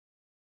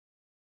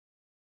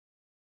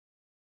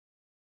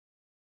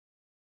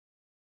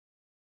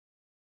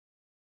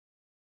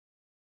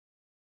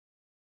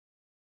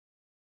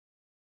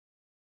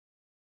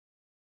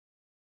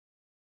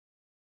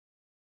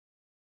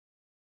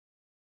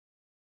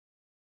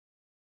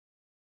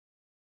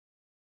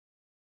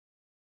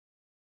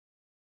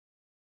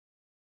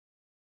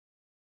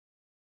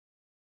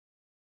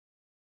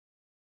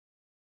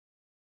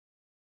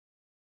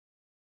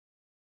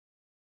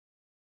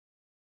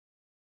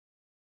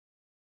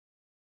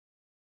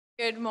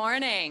Good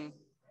morning.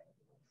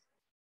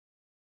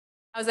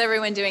 How's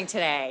everyone doing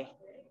today?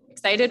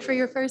 Excited for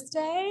your first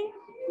day?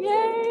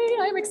 Yay,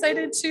 I'm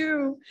excited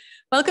too.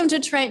 Welcome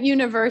to Trent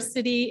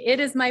University. It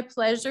is my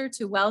pleasure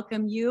to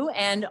welcome you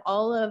and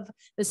all of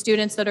the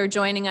students that are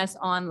joining us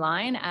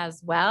online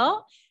as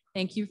well.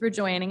 Thank you for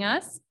joining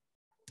us.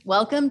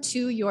 Welcome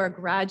to your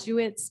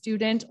graduate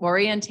student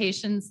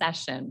orientation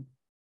session.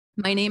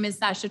 My name is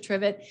Sasha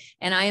Trivett,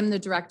 and I am the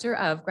Director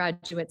of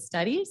Graduate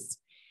Studies.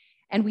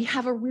 And we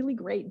have a really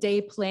great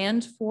day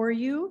planned for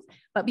you.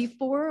 But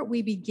before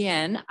we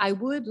begin, I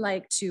would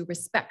like to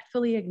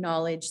respectfully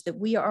acknowledge that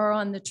we are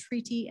on the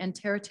treaty and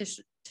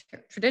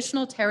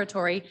traditional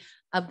territory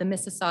of the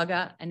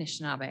Mississauga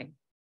Anishinaabe.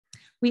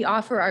 We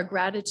offer our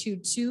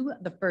gratitude to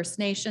the First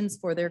Nations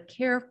for their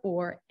care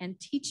for and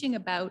teaching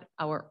about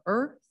our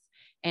earth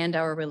and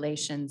our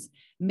relations.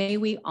 May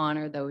we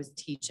honor those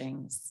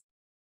teachings.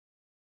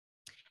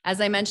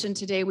 As I mentioned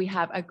today, we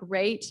have a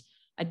great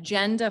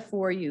agenda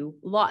for you,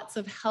 lots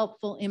of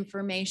helpful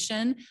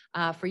information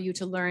for you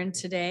to learn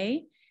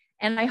today.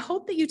 And I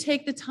hope that you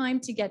take the time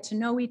to get to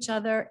know each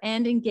other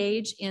and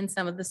engage in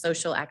some of the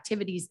social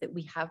activities that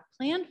we have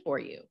planned for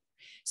you.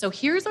 So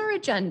here's our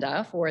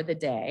agenda for the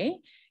day.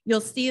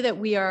 You'll see that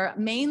we are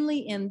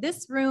mainly in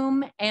this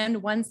room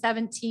and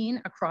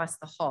 117 across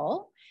the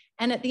hall.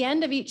 And at the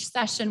end of each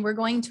session, we're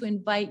going to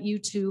invite you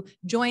to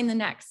join the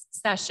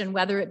next session,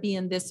 whether it be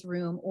in this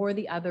room or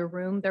the other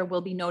room. There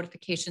will be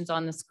notifications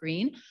on the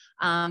screen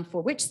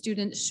for which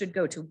students should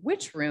go to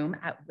which room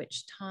at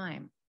which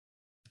time.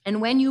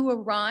 And when you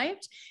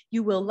arrived,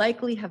 you will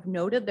likely have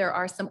noted there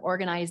are some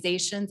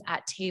organizations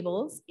at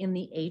tables in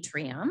the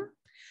atrium.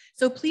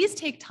 So please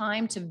take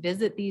time to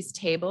visit these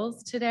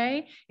tables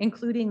today,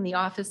 including the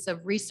Office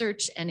of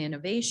Research and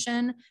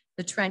Innovation,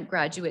 the Trent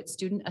Graduate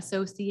Student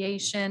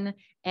Association,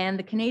 and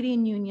the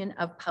Canadian Union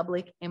of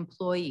Public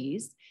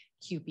Employees,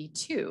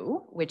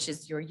 QP2, which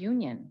is your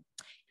union.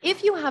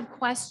 If you have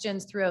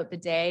questions throughout the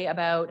day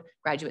about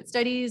graduate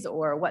studies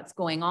or what's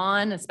going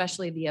on,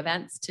 especially the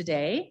events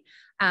today,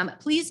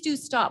 please do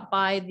stop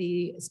by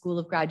the School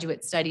of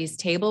Graduate Studies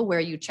table where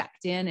you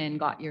checked in and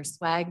got your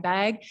swag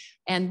bag,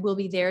 and we'll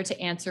be there to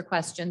answer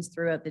questions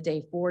throughout the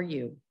day for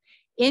you.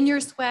 In your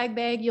swag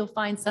bag, you'll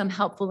find some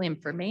helpful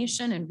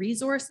information and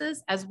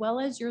resources, as well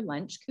as your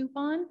lunch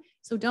coupon.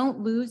 So don't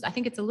lose, I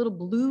think it's a little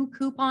blue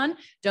coupon.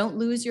 Don't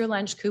lose your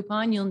lunch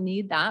coupon. You'll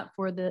need that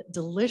for the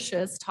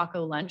delicious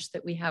taco lunch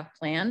that we have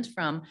planned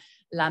from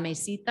La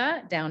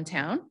Mesita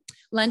downtown.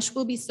 Lunch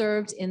will be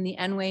served in the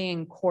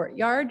Enwaying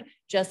courtyard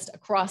just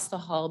across the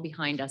hall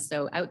behind us.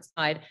 So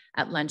outside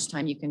at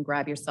lunchtime, you can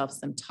grab yourself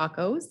some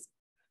tacos.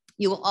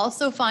 You will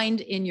also find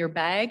in your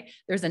bag,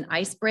 there's an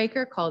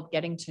icebreaker called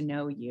Getting to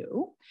Know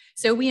You.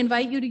 So we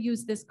invite you to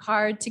use this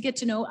card to get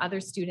to know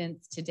other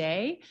students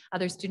today,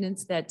 other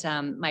students that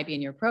might be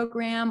in your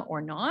program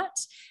or not.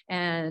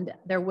 And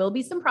there will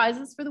be some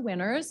prizes for the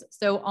winners.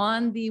 So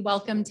on the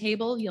welcome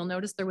table, you'll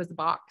notice there was a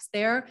box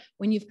there.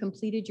 When you've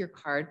completed your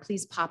card,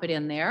 please pop it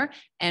in there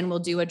and we'll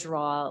do a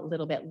draw a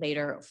little bit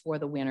later for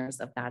the winners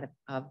of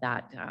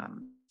that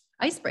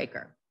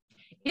icebreaker.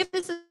 If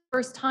this is the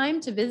first time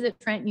to visit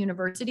Trent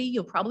University,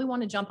 you'll probably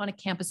want to jump on a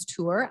campus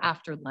tour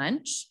after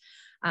lunch.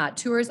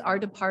 Tours are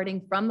departing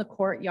from the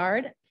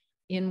courtyard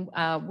in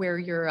where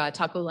your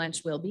taco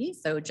lunch will be.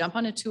 So jump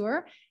on a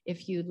tour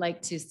if you'd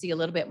like to see a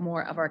little bit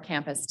more of our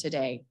campus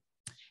today.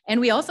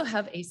 And we also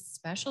have a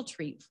special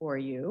treat for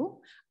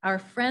you. Our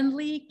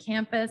friendly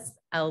campus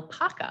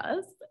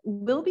alpacas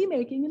will be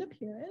making an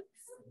appearance.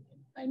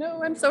 I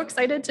know, I'm so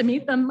excited to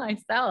meet them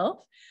myself.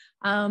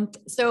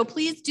 So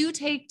please do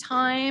take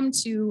time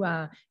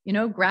to,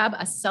 grab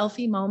a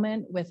selfie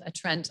moment with a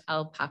Trent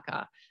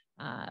alpaca.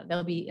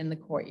 They'll be in the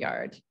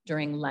courtyard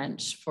during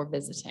lunch for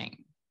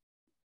visiting.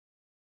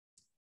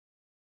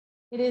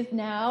 It is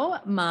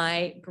now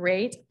my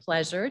great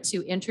pleasure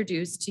to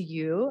introduce to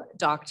you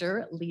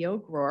Dr. Leo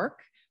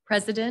Groarke,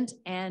 President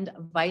and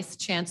Vice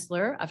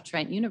Chancellor of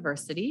Trent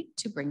University,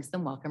 to bring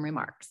some welcome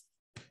remarks.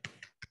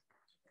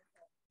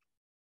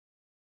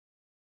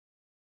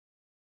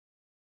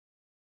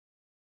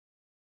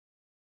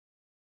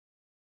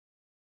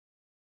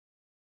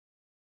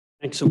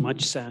 Thanks so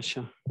much,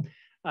 Sasha.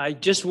 I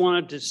just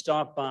wanted to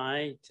stop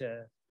by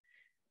to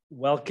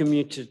welcome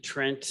you to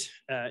Trent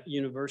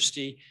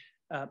University,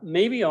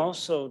 maybe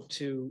also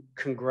to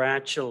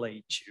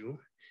congratulate you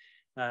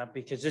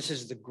because this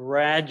is the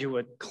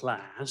graduate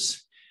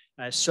class.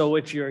 So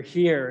if you're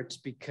here, it's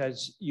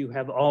because you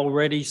have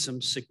already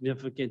some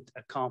significant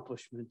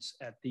accomplishments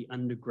at the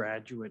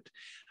undergraduate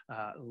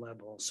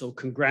level. So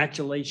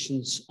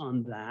congratulations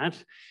on that.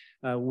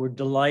 We're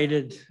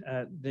delighted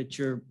that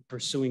you're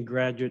pursuing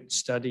graduate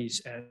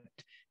studies at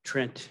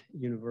Trent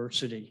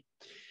University.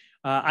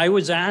 I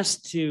was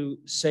asked to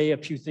say a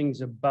few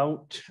things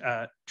about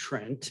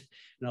Trent,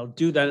 and I'll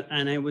do that.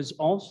 And I was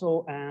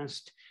also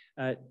asked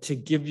to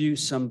give you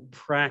some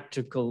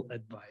practical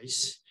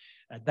advice.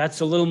 That's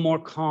a little more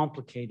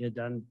complicated,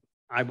 and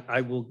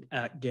I will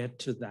get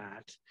to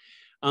that.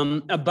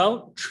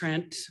 About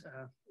Trent,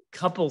 a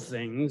couple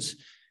things.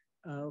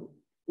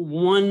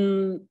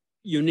 one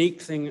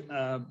unique thing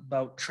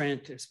about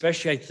Trent,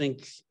 especially I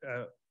think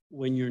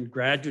when you're in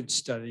graduate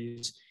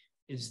studies,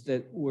 is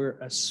that we're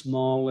a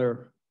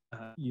smaller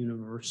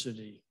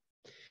university.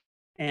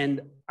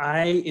 And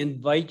I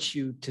invite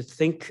you to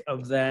think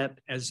of that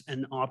as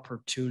an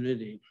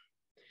opportunity.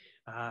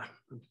 I'm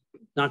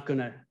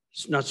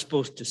not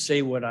supposed to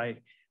say I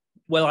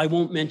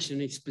won't mention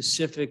any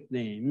specific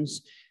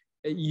names.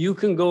 You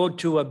can go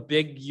to a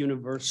big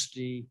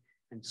university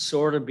and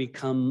sort of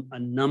become a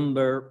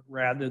number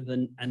rather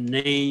than a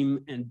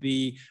name and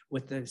be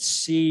with a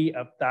sea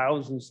of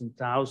thousands and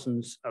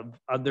thousands of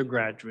other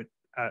graduate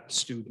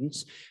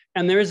students.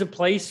 And there is a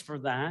place for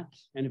that.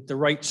 And if the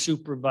right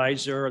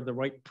supervisor or the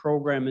right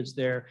program is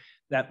there,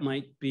 that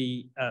might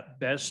be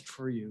best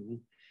for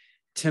you.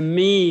 To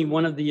me,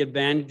 one of the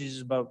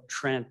advantages about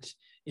Trent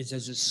is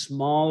as a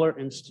smaller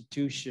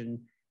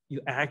institution,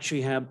 you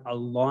actually have a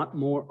lot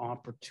more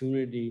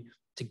opportunity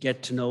to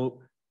get to know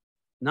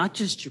not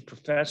just your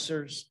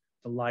professors,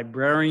 the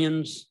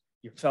librarians,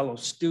 your fellow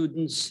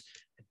students,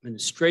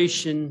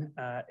 administration,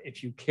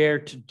 if you care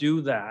to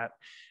do that.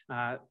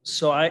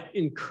 So I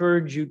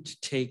encourage you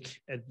to take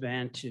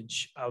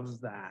advantage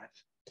of that.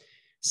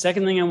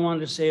 Second thing I wanted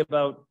to say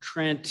about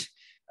Trent,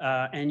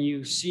 and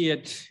you see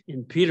it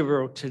in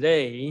Peterborough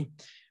today,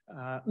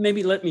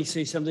 maybe let me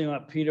say something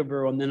about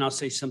Peterborough and then I'll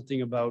say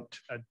something about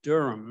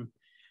Durham.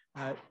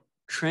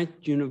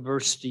 Trent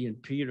University in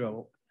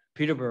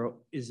Peterborough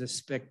is a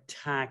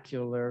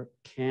spectacular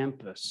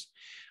campus.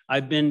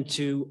 I've been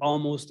to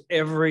almost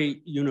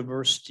every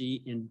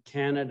university in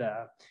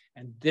Canada,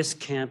 and this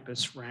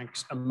campus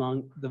ranks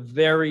among the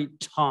very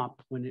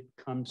top when it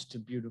comes to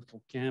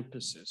beautiful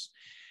campuses.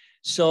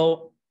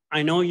 So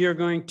I know you're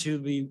going to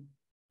be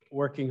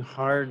working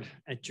hard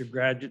at your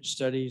graduate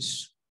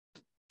studies,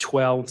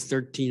 12,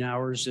 13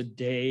 hours a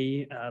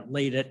day,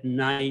 late at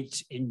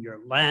night in your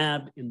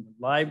lab, in the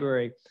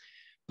library,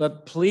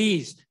 but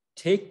please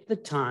take the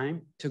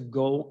time to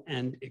go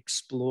and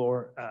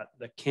explore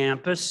the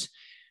campus.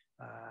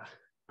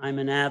 I'm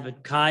an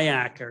avid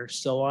kayaker,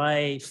 so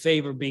I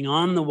favor being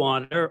on the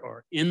water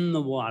or in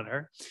the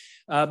water.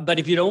 But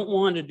if you don't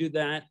want to do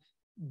that,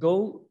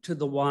 go to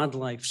the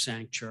wildlife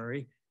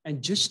sanctuary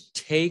and just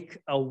take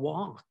a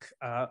walk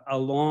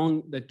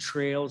along the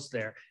trails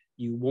there.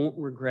 You won't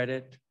regret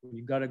it.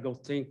 You got to go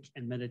think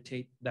and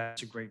meditate.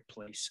 That's a great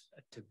place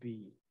to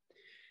be.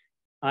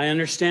 I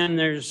understand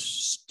there's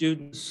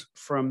students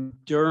from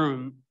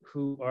Durham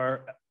who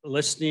are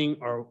listening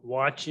or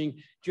watching.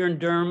 If you're in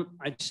Durham,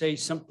 I'd say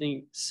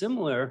something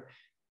similar.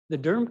 The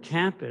Durham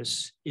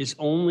campus is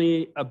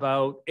only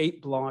about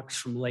 8 blocks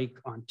from Lake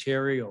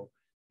Ontario.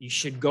 You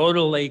should go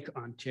to Lake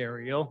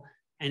Ontario.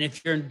 And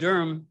if you're in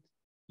Durham,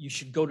 you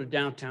should go to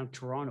downtown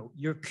Toronto.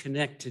 You're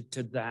connected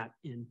to that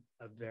in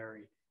a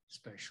very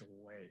special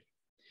way.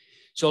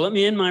 So let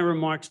me end my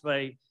remarks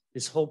by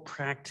this whole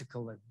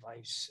practical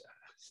advice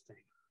thing.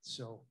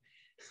 So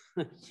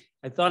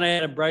I thought I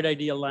had a bright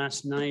idea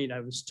last night. I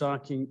was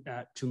talking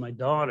to my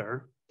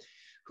daughter,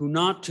 who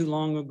not too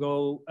long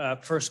ago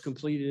first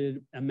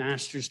completed a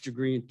master's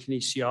degree in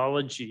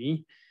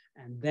kinesiology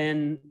and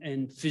then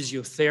in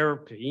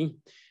physiotherapy.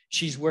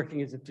 She's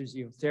working as a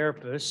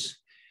physiotherapist.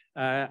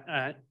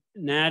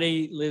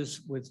 Natty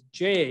lives with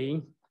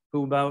Jay,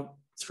 who about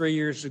 3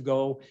 years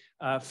ago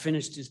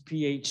finished his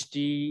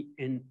PhD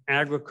in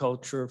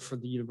agriculture for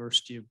the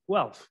University of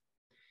Guelph.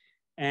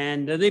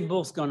 And they've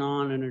both gone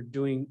on and are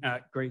doing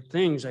great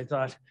things. I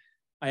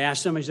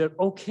asked them, I said,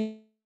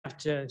 okay, I have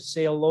to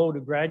say hello to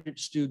graduate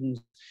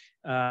students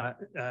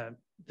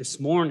this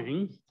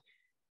morning.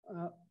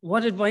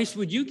 What advice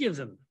would you give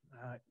them?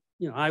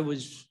 I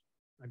was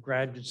a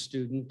graduate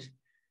student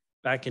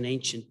back in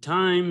ancient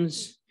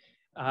times.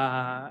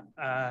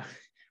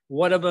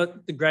 What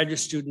about the graduate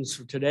students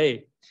for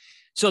today?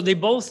 So they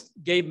both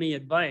gave me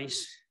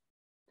advice,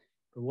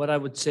 but what I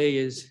would say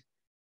is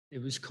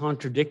it was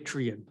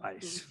contradictory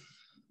advice.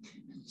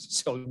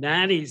 So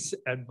Natty's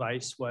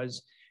advice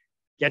was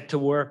get to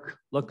work,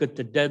 look at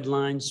the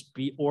deadlines,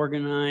 be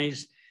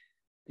organized.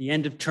 The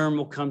end of term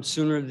will come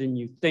sooner than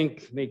you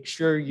think. Make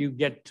sure you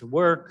get to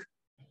work.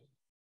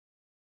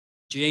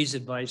 Jay's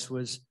advice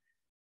was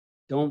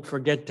don't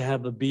forget to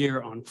have a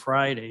beer on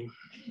Friday.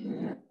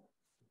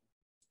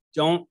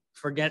 Don't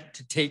forget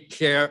to take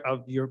care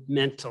of your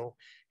mental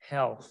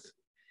health.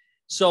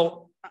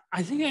 So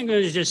I think I'm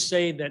going to just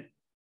say that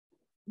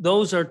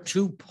those are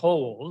two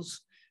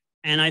poles,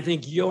 and I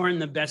think you're in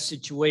the best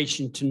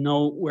situation to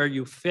know where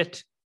you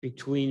fit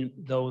between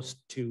those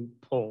two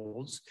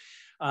poles.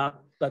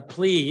 But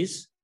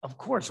please, of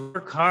course,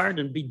 work hard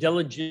and be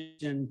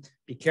diligent and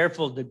be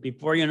careful that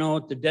before you know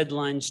it, the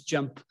deadlines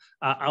jump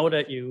out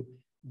at you,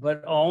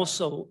 but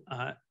also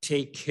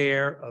take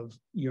care of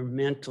your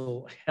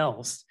mental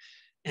health.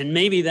 And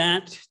maybe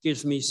that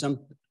gives me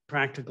some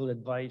practical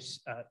advice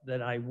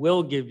that I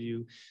will give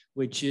you,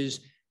 which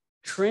is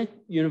Trent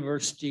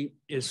University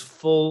is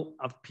full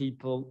of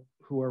people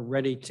who are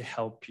ready to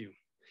help you.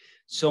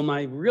 So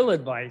my real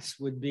advice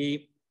would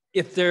be,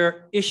 if there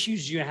are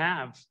issues you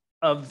have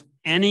of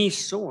any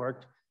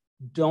sort,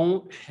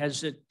 don't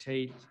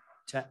hesitate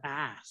to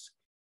ask.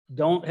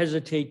 Don't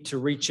hesitate to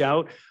reach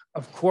out.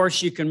 Of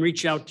course, you can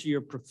reach out to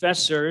your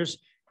professors.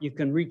 You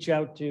can reach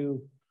out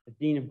to the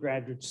Dean of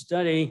Graduate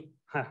Study.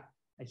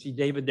 I see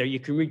David there. You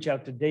can reach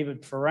out to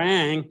David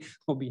Farang,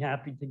 who'll be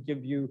happy to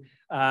give you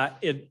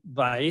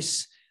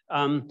advice.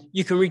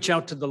 You can reach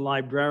out to the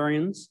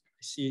librarians.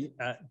 I see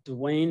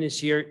Dwayne is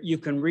here. You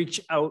can reach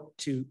out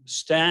to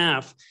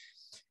staff.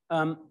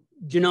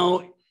 You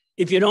know,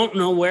 if you don't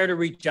know where to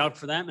reach out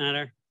for that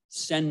matter,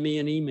 send me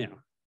an email.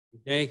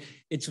 Okay,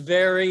 it's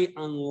very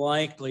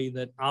unlikely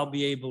that I'll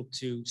be able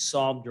to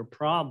solve your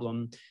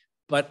problem,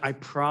 but I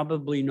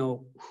probably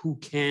know who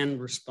can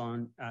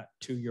respond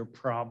to your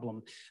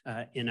problem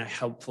in a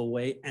helpful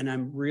way. And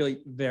I'm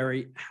really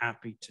very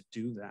happy to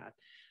do that.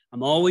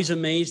 I'm always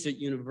amazed at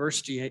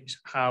university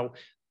how,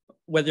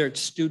 whether it's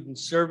student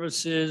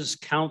services,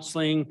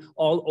 counseling,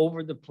 all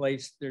over the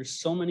place, there's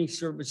so many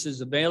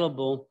services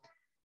available,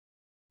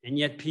 and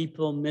yet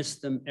people miss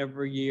them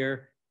every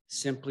year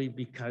simply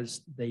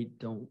because they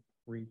don't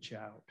reach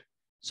out.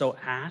 So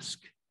ask,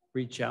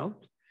 reach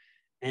out.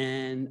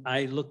 And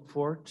I look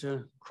forward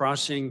to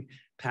crossing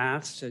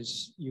paths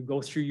as you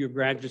go through your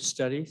graduate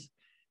studies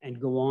and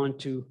go on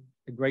to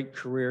the great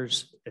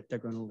careers that they're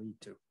going to lead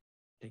to.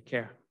 Take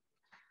care.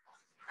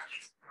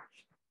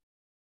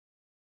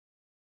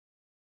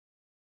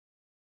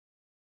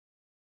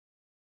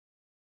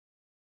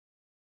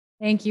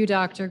 Thank you,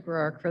 Dr.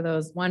 Groarke, for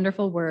those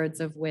wonderful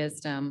words of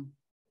wisdom.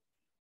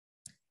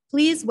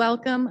 Please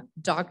welcome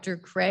Dr.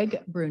 Craig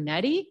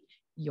Brunetti,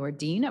 your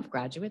Dean of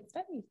Graduate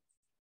Studies.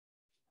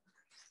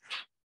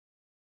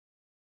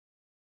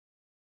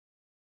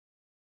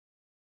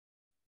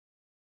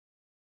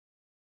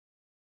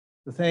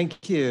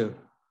 Thank you.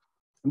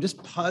 I'm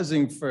just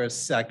pausing for a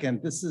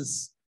second. This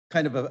is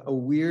kind of a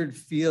weird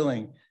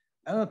feeling.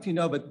 I don't know if you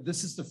know, but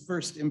this is the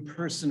first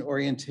in-person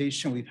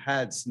orientation we've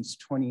had since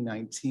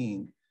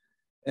 2019.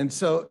 And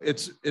so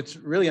it's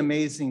really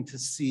amazing to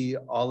see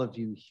all of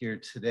you here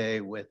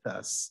today with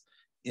us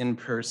in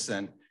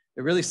person.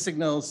 It really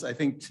signals, I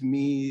think, to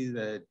me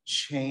that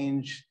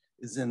change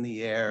is in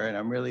the air, and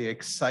I'm really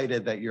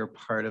excited that you're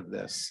part of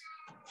this.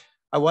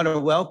 I want to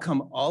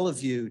welcome all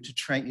of you to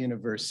Trent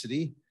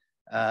University.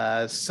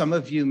 Some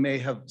of you may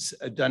have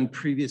done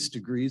previous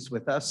degrees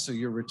with us, so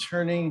you're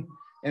returning.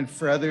 And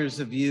for others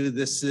of you,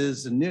 this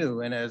is new.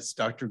 And as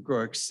Dr.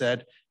 Groarke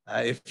said,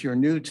 if you're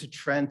new to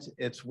Trent,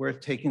 it's worth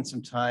taking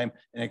some time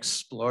and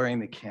exploring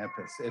the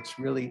campus. It's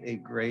really a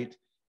great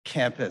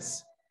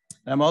campus.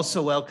 And I'm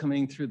also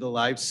welcoming through the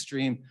live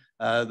stream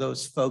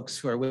those folks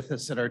who are with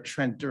us at our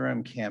Trent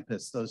Durham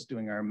campus, those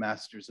doing our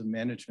Masters of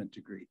Management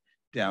degree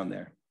down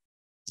there.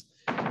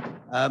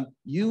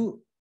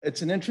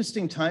 It's an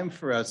interesting time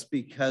for us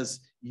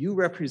because you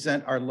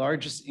represent our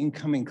largest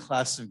incoming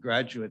class of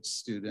graduate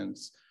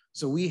students.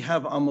 So we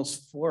have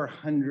almost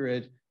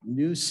 400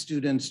 new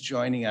students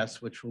joining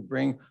us, which will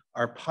bring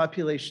our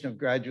population of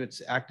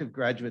graduates, active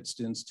graduate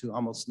students, to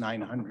almost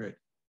 900.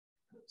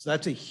 So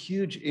that's a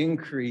huge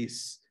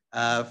increase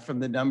from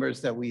the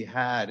numbers that we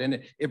had.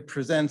 And it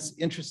presents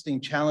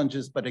interesting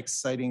challenges, but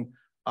exciting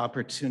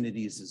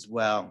opportunities as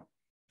well.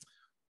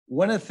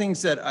 One of the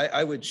things that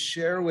I would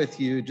share with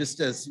you, just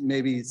as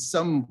maybe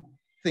some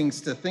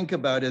things to think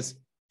about, is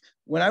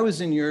when I was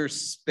in your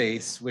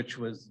space, which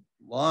was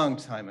a long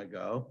time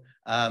ago,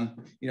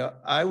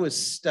 I was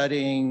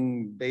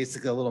studying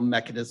basically a little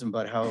mechanism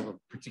about how a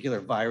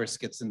particular virus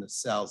gets into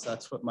cells.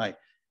 That's what my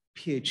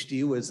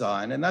PhD was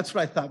on. And that's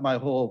what I thought my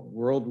whole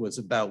world was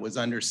about, was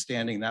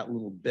understanding that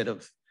little bit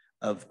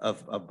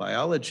of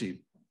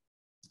biology.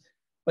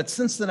 But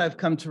since then, I've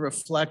come to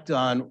reflect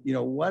on,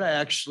 what I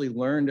actually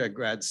learned at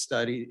grad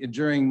study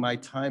during my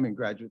time in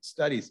graduate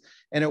studies.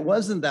 And it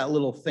wasn't that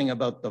little thing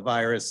about the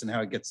virus and how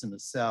it gets into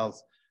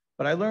cells,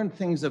 but I learned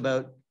things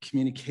about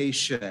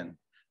communication,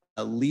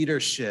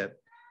 leadership,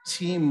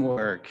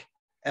 teamwork,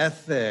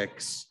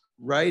 ethics,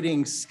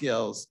 writing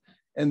skills.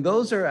 And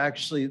those are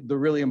actually the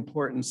really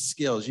important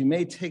skills. You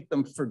may take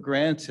them for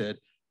granted,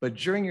 but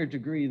during your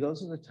degree,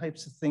 those are the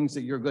types of things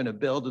that you're going to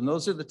build. And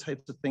those are the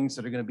types of things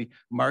that are going to be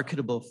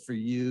marketable for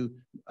you,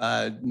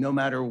 no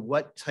matter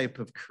what type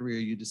of career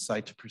you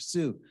decide to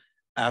pursue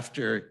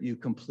after you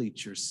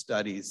complete your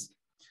studies.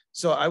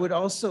 So I would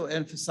also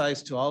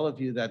emphasize to all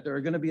of you that there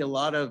are going to be a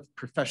lot of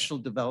professional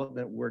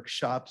development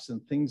workshops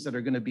and things that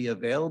are going to be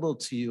available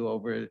to you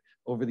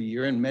over the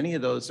year. And many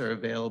of those are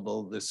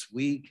available this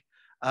week.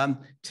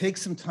 Take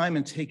some time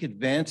and take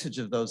advantage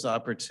of those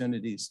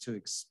opportunities to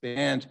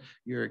expand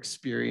your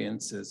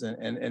experiences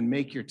and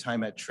make your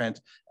time at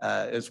Trent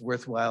as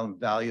worthwhile and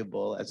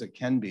valuable as it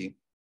can be.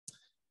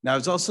 Now, I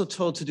was also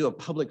told to do a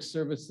public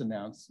service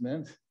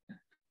announcement.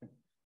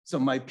 So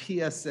my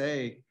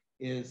PSA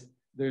is,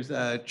 there's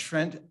a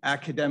Trent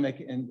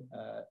Academic and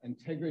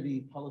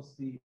Integrity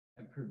Policy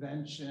and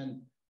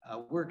Prevention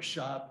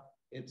workshop.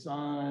 It's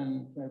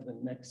on the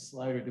next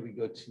slide, or do we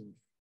go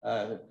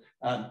to?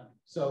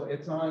 So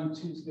it's on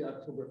Tuesday,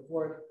 October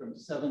 4th from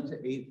 7 to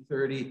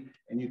 8:30,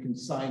 and you can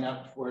sign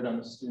up for it on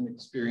the Student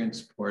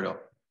Experience portal.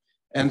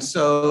 And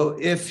so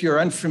if you're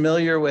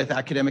unfamiliar with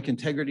academic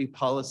integrity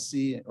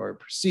policy or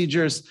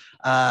procedures,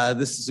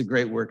 this is a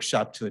great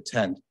workshop to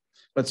attend.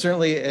 But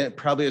certainly,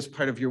 probably as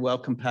part of your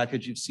welcome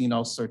package, you've seen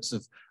all sorts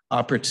of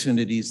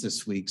opportunities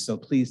this week. So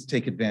please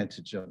take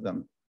advantage of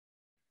them.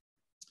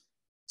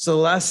 So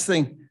the last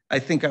thing I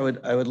think I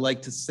would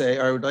like to say,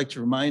 or I would like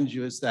to remind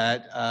you, is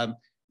that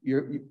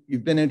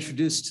you've been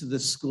introduced to the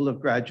School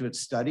of Graduate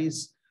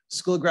Studies.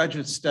 School of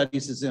Graduate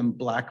Studies is in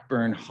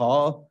Blackburn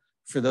Hall.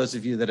 For those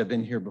of you that have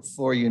been here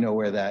before, you know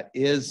where that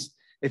is.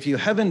 If you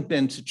haven't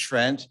been to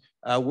Trent,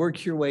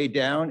 work your way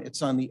down.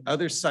 It's on the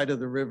other side of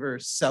the river,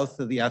 south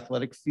of the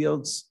athletic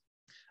fields.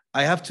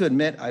 I have to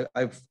admit,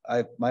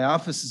 my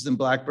office is in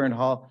Blackburn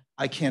Hall.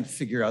 I can't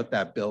figure out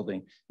that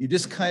building. You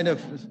just kind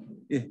of,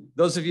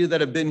 those of you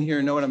that have been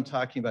here know what I'm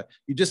talking about.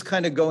 You just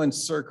kind of go in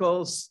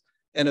circles,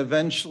 and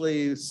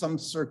eventually some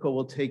circle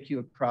will take you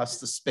across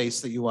the space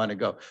that you want to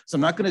go. So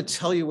I'm not going to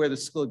tell you where the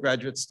School of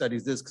Graduate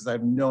Studies is because I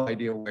have no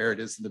idea where it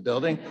is in the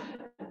building.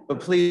 But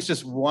please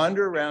just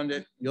wander around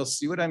it. You'll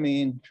see what I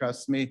mean,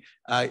 trust me.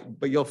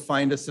 But you'll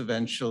find us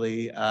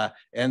eventually.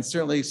 And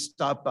certainly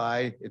stop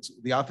by.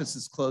 The office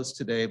is closed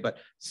today, but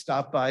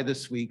stop by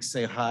this week.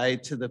 Say hi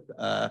to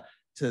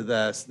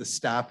the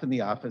staff in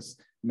the office.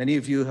 Many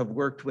of you have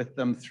worked with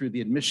them through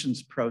the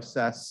admissions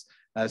process.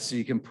 So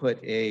you can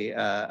put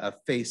a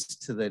face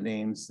to the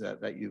names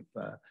that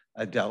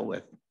you've dealt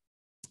with.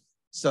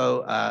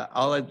 So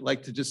I'd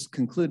like to just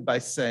conclude by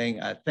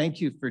saying thank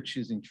you for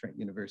choosing Trent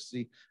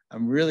University.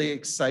 I'm really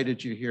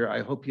excited you're here.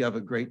 I hope you have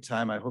a great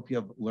time. I hope you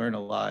have learned a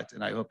lot,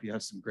 and I hope you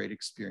have some great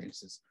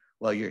experiences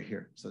while you're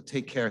here. So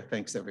take care.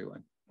 Thanks,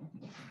 everyone.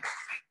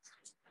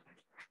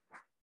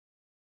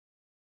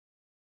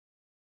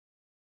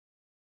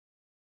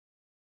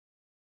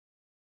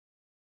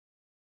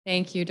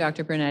 Thank you,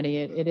 Dr. Brunetti.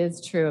 It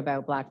is true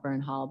about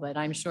Blackburn Hall, but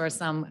I'm sure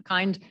some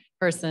kind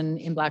person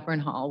in Blackburn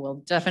Hall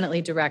will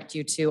definitely direct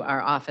you to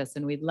our office,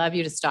 and we'd love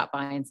you to stop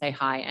by and say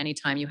hi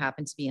anytime you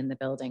happen to be in the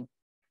building.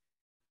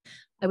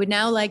 I would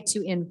now like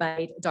to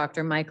invite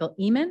Dr. Michael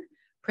Eamon,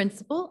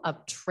 principal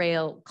of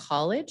Traill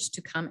College,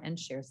 to come and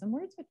share some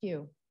words with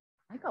you.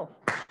 Michael.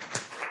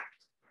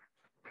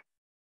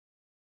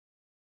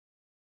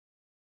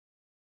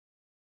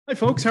 Hi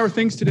folks, how are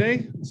things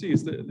today? Let's see,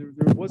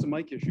 there was a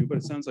mic issue, but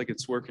it sounds like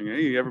it's working.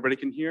 Hey, everybody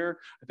can hear.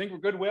 I think we're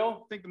good,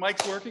 Will. I think the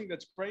mic's working.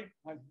 That's great.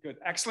 Good,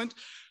 excellent.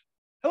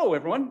 Hello,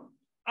 everyone.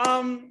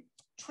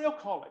 Traill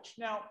College.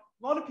 Now,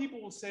 a lot of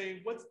people will say,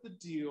 what's the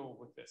deal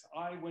with this?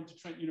 I went to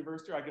Trent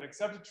University. I got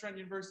accepted to Trent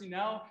University.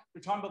 Now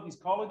they're talking about these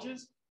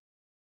colleges.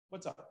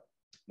 What's up?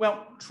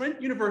 Well,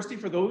 Trent University,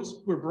 for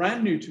those who are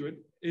brand new to it,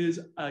 is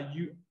a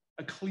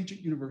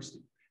collegiate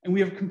university. And we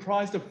have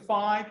comprised of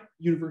 5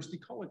 university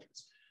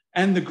colleges.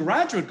 And the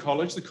Graduate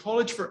College, the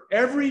college for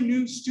every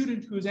new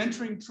student who is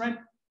entering Trent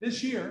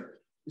this year,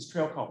 is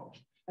Traill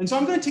College. And so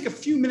I'm going to take a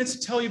few minutes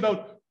to tell you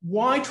about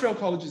why Traill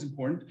College is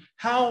important,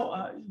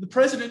 how the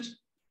president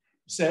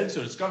said,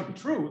 so it's got to be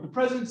true, the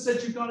president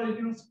said you've got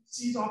to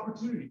seize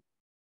opportunity.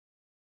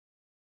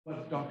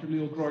 What Dr.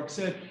 Leo Groarke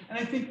said. And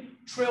I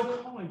think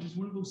Traill College is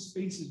one of those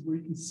spaces where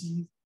you can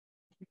seize.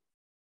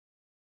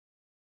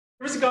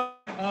 There's a guy,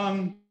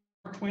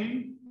 Mark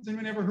Twain. Has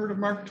anyone ever heard of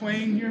Mark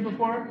Twain here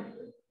before?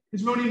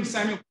 His real name is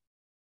Samuel.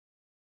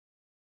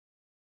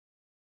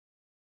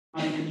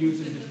 I can use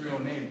his real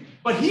name.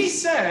 But he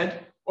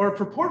said, or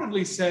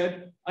purportedly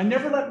said, I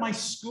never let my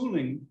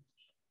schooling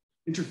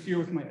interfere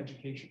with my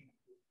education.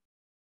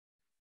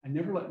 I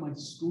never let my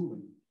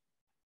schooling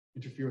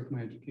interfere with my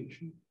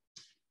education.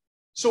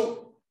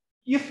 So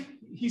if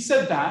he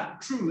said that,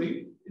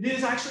 truly, it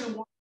is actually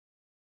one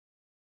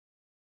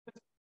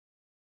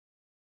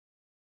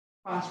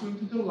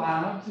classrooms into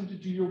labs and to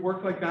do your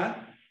work like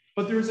that.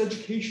 But there's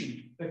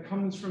education that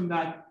comes from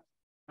that.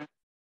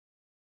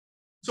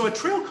 So at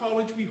Traill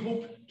College, we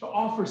hope to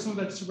offer some of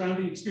that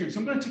surrounding experience. So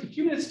I'm going to take a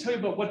few minutes to tell you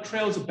about what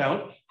Traill is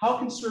about, how it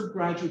can serve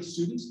graduate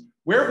students,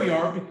 where we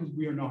are because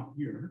we are not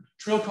here.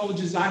 Traill College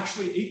is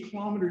actually 8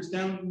 kilometers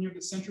down near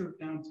the center of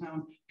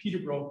downtown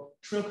Peterborough.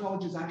 Traill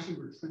College is actually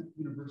where Trent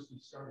University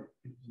started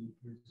 15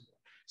 years ago.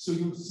 So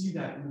you'll see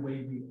that in the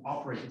way we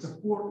operate. It's a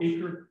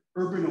 4-acre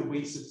urban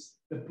oasis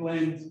that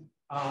blends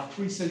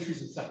 3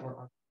 centuries of settler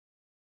art.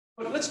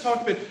 But let's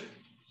talk a bit.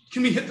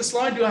 Can we hit the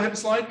slide? Do I have a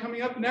slide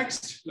coming up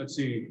next? Let's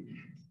see.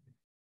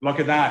 Look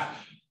at that.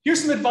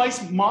 Here's some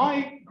advice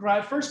my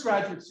first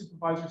graduate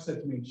supervisor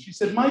said to me. She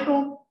said,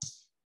 Michael,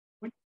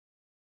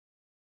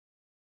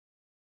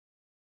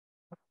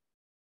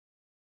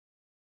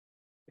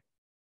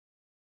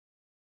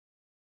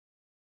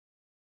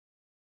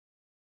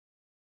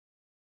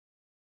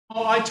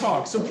 oh, I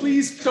talk. So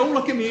please don't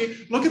look at me.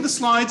 Look at the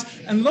slides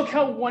and look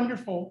how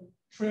wonderful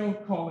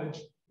Traill College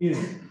is.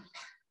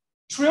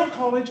 Traill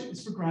College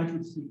is for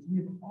graduate students. We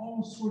have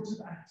all sorts of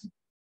activities.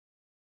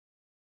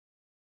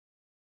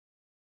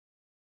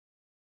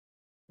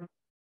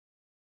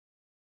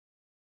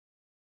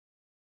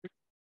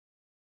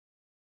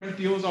 What the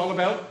deal is all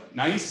about.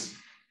 Nice.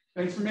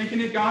 Thanks for making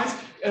it, guys.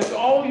 As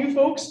all you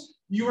folks,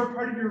 you are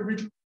part of your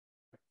original.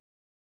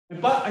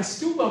 But I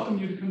still welcome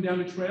you to come down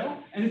to Traill.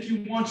 And if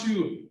you want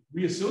to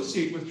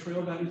reassociate with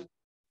Traill, that is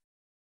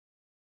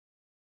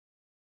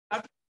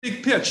a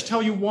big pitch,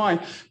 tell you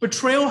why. But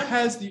Traill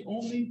has the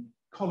only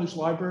college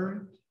library.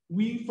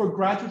 We, for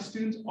graduate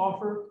students,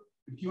 offer,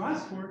 if you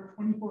ask for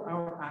it,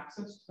 24-hour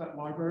access to that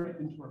library,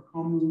 into our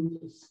common rooms,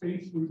 a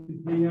space where you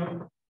can hang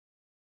out,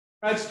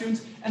 grad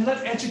students, and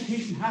let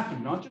education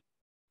happen, not just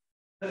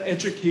let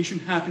education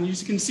happen.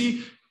 As you can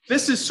see,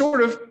 this is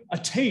sort of a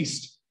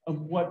taste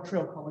of what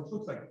Traill College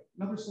looks like.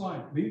 Another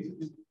slide,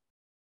 please.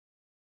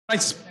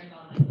 Nice.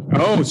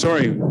 Oh,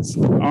 sorry,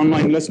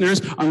 online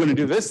listeners. I'm going to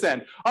do this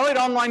then. All right,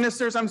 online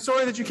listeners, I'm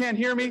sorry that you can't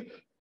hear me,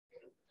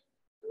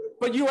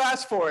 but you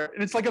asked for it,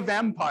 and it's like a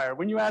vampire.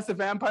 When you ask the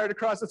vampire to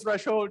cross the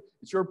threshold,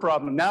 it's your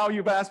problem. Now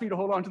you've asked me to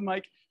hold on to the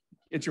mic,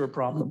 it's your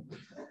problem.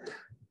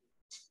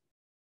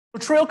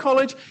 Traill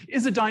College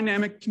is a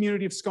dynamic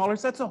community of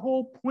scholars. That's the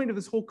whole point of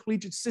this whole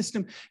collegiate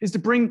system, is to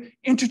bring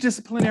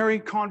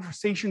interdisciplinary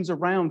conversations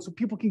around so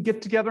people can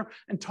get together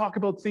and talk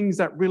about things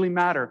that really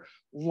matter,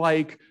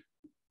 like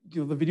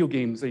the video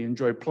games they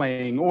enjoy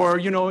playing, or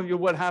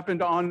what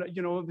happened on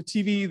the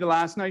TV the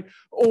last night,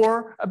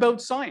 or about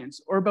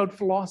science, or about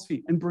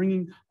philosophy, and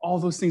bringing all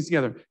those things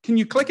together. Can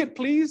you click it,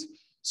 please?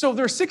 So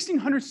there are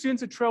 1,600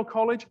 students at Traill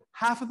College.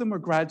 Half of them are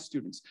grad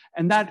students,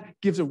 and that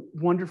gives a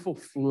wonderful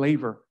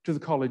flavor to the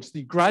college.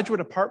 The graduate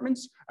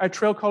apartments at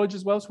Traill College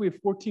as well, so we have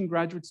 14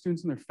 graduate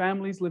students and their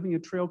families living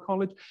at Traill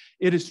College.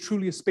 It is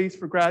truly a space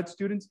for grad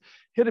students.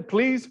 Hit it,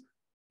 please.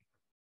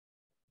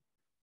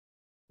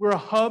 We're a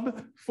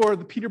hub for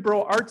the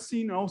Peterborough art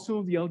scene, and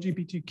also the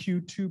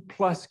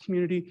LGBTQ2+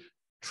 community.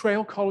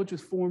 Traill College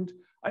was formed.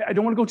 I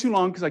don't want to go too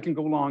long because I can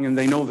go long and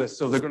they know this.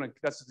 So they're going to,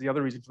 that's the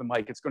other reason for the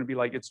mic. It's going to be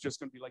like, it's just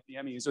going to be like the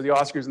Emmys or the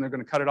Oscars and they're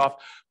going to cut it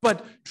off.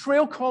 But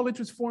Traill College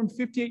was formed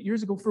 58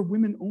 years ago for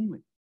women only.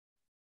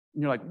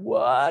 And you're like,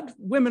 what?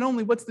 Women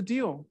only, what's the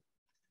deal?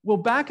 Well,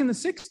 back in the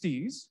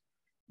 60s,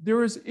 there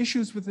was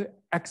issues with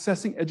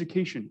accessing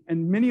education.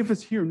 And many of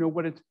us here know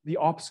what the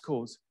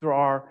obstacles there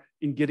are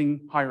in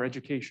getting higher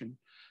education.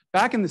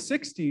 Back in the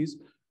 60s,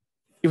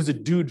 it was a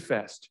dude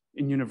fest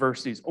in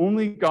universities.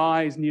 Only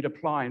guys need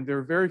apply, and there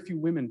are very few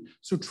women.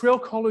 So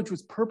Traill College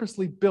was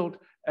purposely built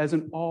as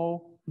an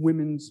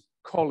all-women's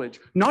college,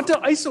 not to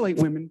isolate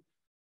women,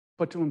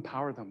 but to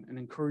empower them and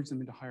encourage them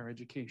into higher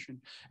education.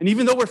 And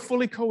even though we're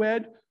fully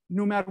co-ed,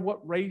 no matter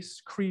what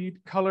race, creed,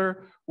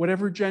 color,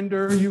 whatever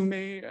gender you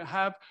may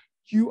have,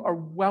 you are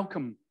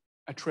welcome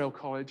at Traill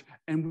College,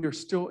 and we are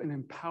still an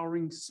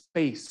empowering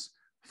space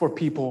for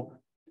people,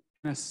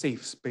 and a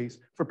safe space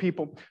for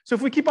people. So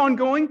if we keep on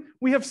going,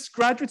 we have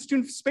graduate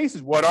student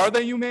spaces. What are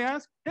they, you may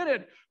ask? Hit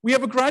it. We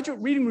have a graduate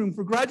reading room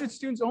for graduate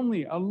students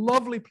only, a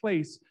lovely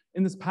place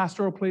in this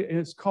pastoral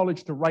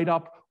college to write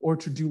up or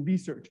to do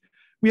research.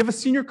 We have a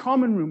senior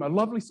common room, a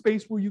lovely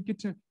space where you get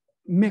to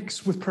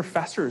mix with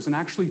professors and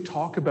actually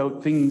talk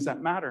about things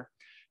that matter.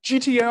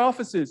 GTA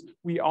offices.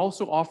 We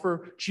also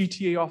offer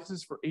GTA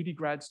offices for 80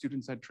 grad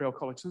students at Traill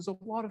College. So there's a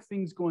lot of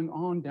things going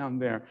on down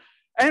there.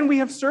 And we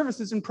have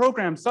services and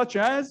programs such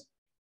as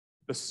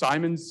the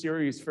Simon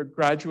series for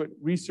graduate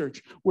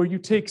research, where you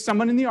take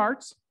someone in the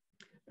arts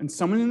and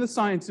someone in the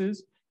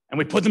sciences, and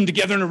we put them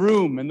together in a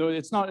room. And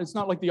it's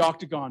not like the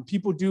Octagon.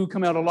 People do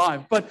come out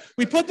alive, but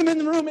we put them in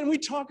the room and we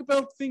talk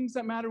about things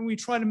that matter, and we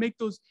try to make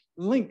those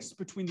links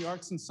between the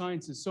arts and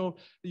sciences. So,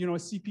 as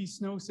CP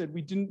Snow said,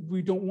 we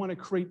don't want to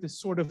create this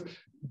sort of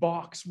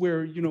box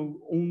where,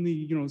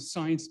 only,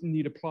 science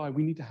need apply.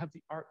 We need to have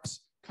the arts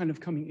kind of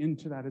coming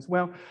into that as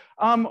well.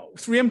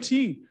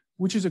 3MT,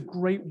 which is a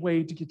great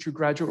way to get your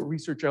graduate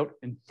research out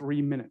in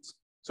 3 minutes.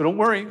 So don't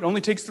worry, it only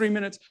takes 3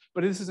 minutes,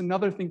 but this is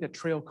another thing that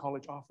Traill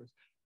College offers.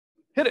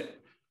 Hit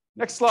it.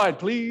 Next slide,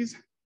 please.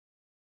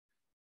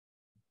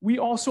 We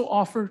also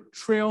offer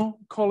Traill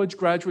College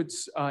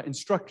graduates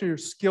instructor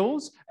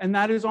skills, and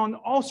that is on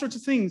all sorts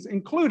of things,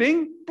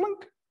 including,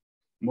 blink,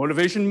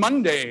 Motivation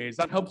Mondays.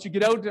 That helps you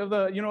get out of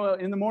the,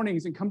 in the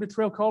mornings and come to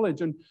Traill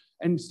College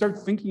and start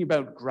thinking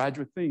about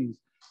graduate things.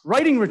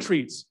 Writing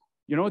retreats.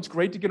 It's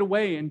great to get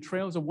away, and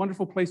Traill is a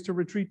wonderful place to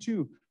retreat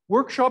too.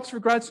 Workshops for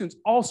grad students,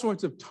 all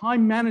sorts of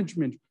time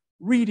management,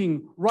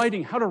 reading,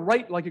 writing, how to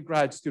write like a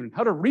grad student,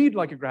 how to read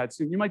like a grad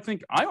student. You might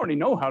think, I already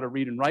know how to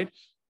read and write,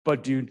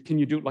 but dude, can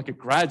you do it like a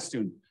grad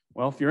student?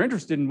 Well, if you're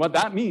interested in what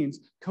that means,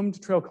 come to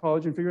Traill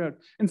College and figure it out.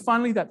 And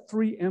finally, that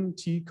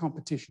 3MT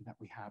competition that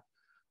we have.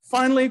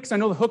 Finally, because I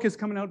know the hook is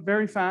coming out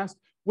very fast,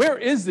 where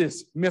is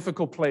this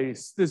mythical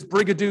place, this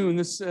Brigadoon,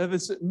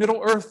 this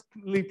Middle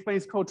Earthly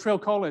place called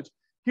Traill College?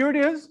 Here it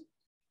is,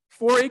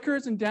 4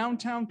 acres in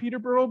downtown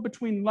Peterborough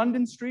between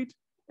London Street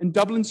and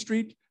Dublin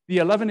Street. The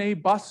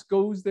 11A bus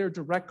goes there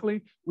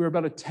directly. We're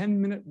about a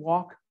 10-minute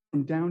walk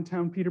from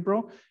downtown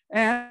Peterborough.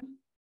 And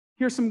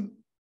here's some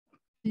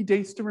key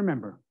dates to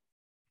remember.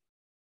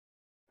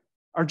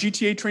 Our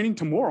GTA training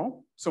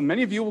tomorrow. So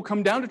many of you will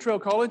come down to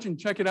Traill College and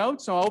check it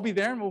out. So I'll be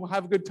there and we'll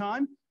have a good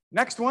time.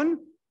 Next one,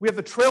 we have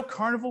the Traill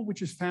Carnival,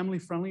 which is family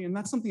friendly. And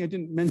that's something I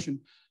didn't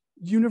mention.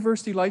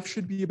 University life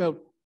should be about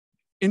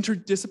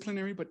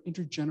interdisciplinary but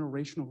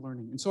intergenerational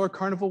learning. And so our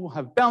carnival will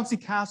have bouncy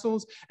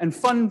castles and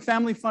fun,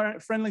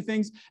 family-friendly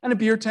things, and a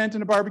beer tent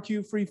and a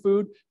barbecue, free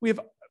food. We have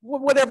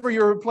whatever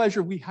your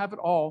pleasure, we have it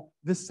all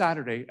this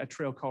Saturday at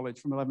Traill College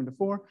from 11 to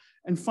 4.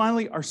 And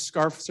finally, our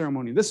scarf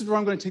ceremony. This is where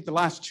I'm going to take the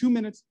last 2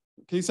 minutes.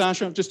 Okay,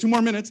 Sasha, just 2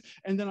 more minutes,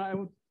 and then I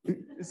will.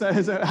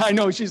 I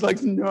know, she's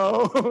like,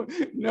 no,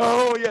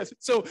 no, yes.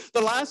 So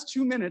the last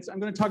 2 minutes, I'm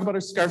going to talk about our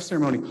scarf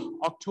ceremony.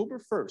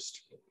 October 1st,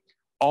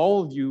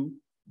 all of you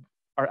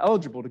are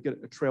eligible to get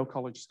a Traill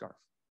College scarf.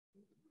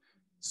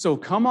 So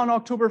come on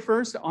October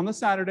 1st on the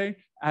Saturday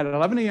at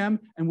 11 a.m.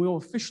 and we'll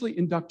officially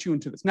induct you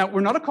into this. Now,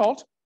 we're not a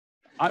cult.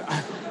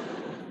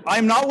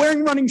 I'm not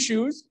wearing running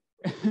shoes,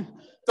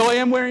 though I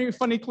am wearing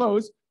funny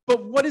clothes.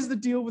 But what is the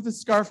deal with the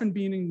scarf and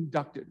being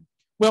inducted?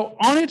 Well,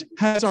 on it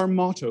has our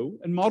motto,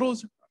 and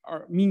mottos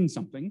mean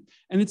something,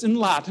 and it's in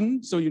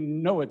Latin, so you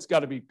know it's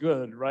got to be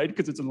good, right?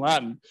 Because it's in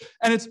Latin.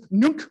 And it's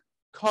nunc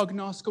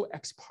cognosco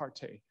ex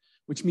parte,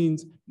 which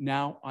means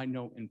now I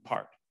know in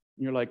part.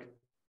 And you're like,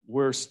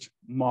 worst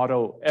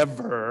motto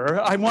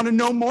ever. I want to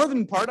know more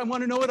than part. I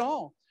want to know it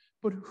all.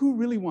 But who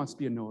really wants to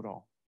be a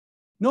know-it-all?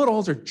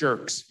 Know-it-alls are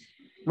jerks,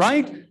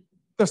 right?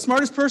 The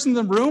smartest person in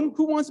the room,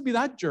 who wants to be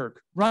that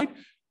jerk, right?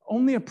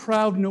 Only a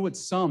proud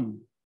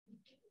know-it-some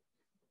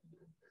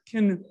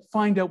can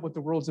find out what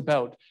the world's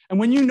about. And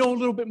when you know a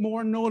little bit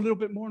more, know a little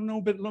bit more, know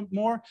a bit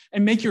more,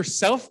 and make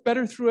yourself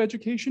better through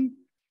education,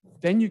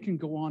 then you can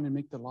go on and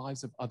make the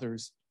lives of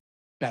others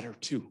better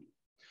too.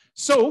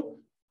 So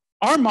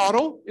our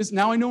motto is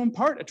now I know in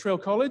part at Traill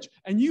College,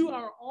 and you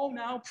are all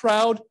now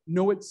proud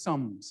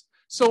know-it-sums.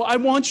 So I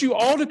want you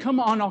all to come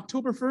on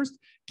October 1st,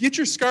 get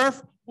your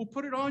scarf, we'll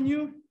put it on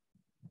you,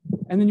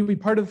 and then you'll be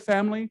part of the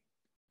family.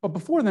 But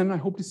before then, I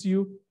hope to see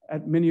you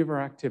at many of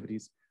our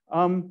activities.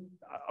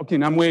 Okay,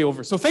 now I'm way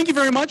over. So thank you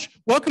very much.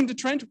 Welcome to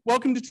Trent,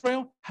 welcome to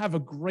Traill. Have a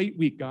great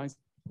week, guys.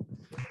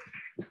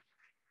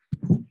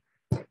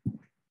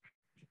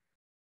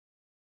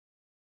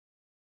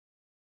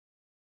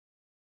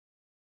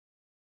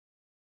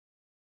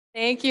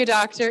 Thank you,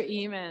 Dr.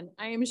 Eamon.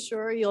 I am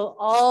sure you'll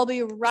all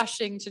be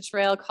rushing to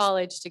Traill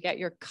College to get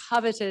your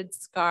coveted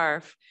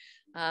scarf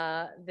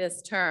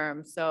this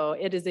term. So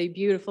it is a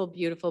beautiful,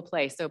 beautiful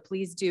place. So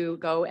please do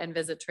go and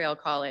visit Traill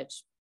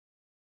College.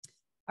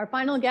 Our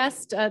final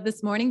guest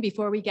this morning,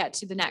 before we get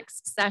to the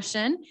next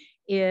session,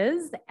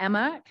 is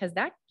Emma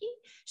Kaszecki.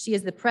 She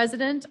is the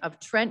president of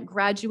Trent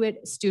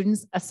Graduate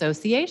Students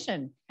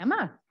Association.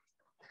 Emma.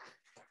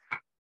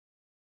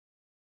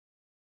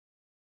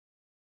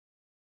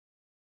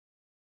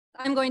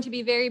 I'm going to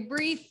be very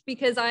brief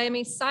because I am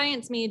a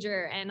science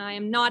major and I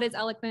am not as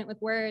eloquent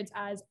with words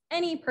as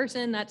any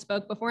person that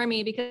spoke before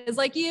me because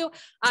like you,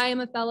 I am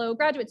a fellow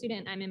graduate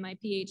student. I'm in my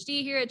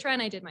PhD here at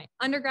Trent. I did my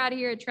undergrad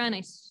here at Trent. I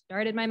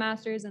started my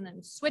master's and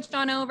then switched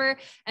on over.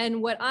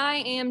 And what I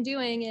am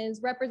doing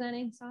is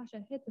representing,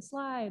 Sasha, hit the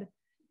slide,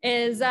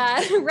 is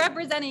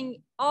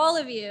representing all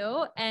of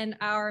you and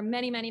our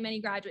many, many,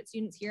 many graduate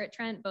students here at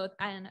Trent, both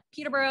in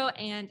Peterborough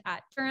and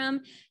at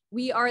Durham.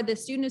 We are the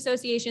student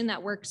association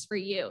that works for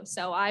you.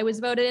 So I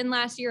was voted in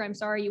last year. I'm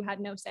sorry you had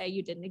no say.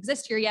 You didn't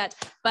exist here yet,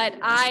 but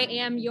I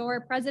am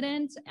your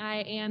president.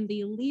 I am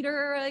the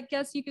leader, I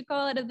guess you could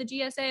call it, of the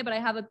GSA, but I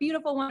have a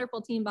beautiful,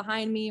 wonderful team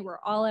behind me. We're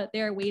all out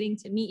there waiting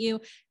to meet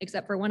you,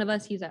 except for one of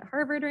us. He's at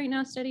Harvard right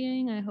now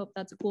studying. I hope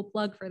that's a cool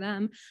plug for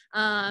them.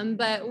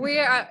 But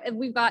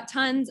we've got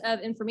tons of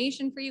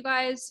information for you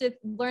guys to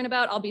learn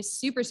about. I'll be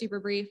super,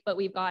 super brief, but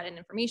we've got an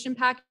information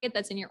packet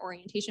that's in your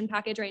orientation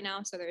package right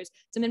now. So there's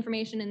some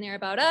information in there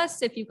about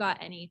us. If you've got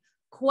any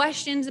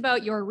questions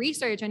about your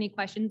research, any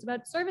questions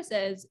about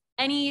services,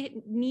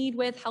 any need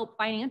with help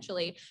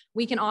financially,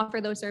 we can offer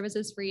those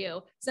services for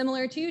you.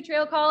 Similar to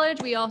Traill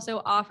College, we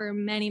also offer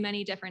many,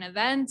 many different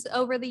events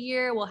over the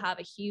year. We'll have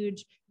a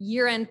huge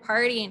year-end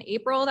party in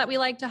April that we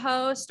like to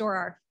host, or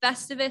our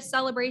Festivus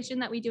celebration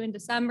that we do in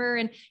December.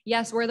 And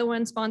yes, we're the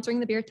ones sponsoring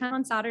the beer tent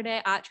on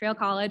Saturday at Traill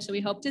College. So we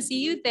hope to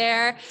see you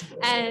there.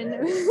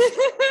 And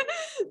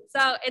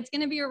so it's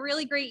going to be a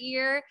really great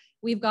year.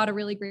 We've got a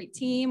really great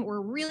team.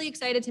 We're really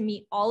excited to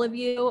meet all of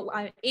you.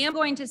 I am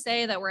going to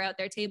say that we're out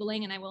there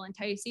tabling, and I will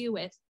entice you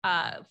with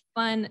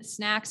fun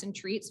snacks and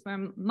treats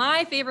from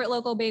my favorite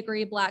local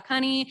bakery, Black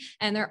Honey.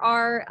 And there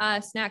are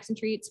snacks and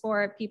treats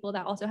for people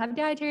that also have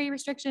dietary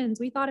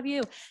restrictions. We thought of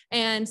you.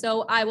 And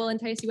so I will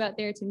entice you out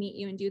there to meet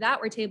you and do that.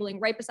 We're tabling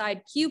right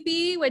beside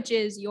CUPE, which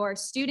is your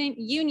student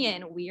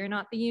union. We are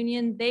not the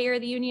union. They are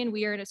the union.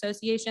 We are an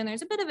association.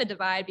 There's a bit of a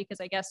divide because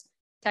I guess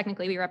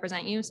technically we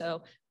represent you.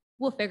 So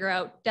we'll figure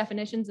out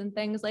definitions and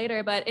things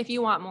later. But if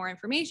you want more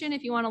information,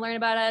 if you want to learn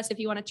about us, if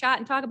you want to chat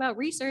and talk about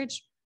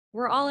research,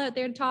 we're all out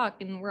there to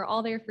talk and we're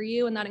all there for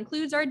you. And that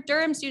includes our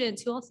Durham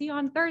students who I'll see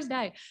on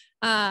Thursday.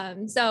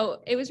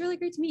 So it was really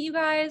great to meet you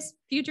guys,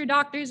 future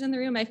doctors in the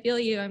room. I feel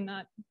you. I'm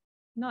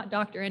not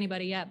doctor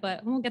anybody yet,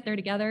 but we'll get there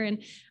together.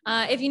 And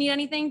if you need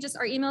anything, just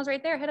our email's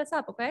right there. Hit us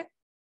up, okay?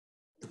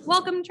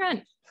 Welcome,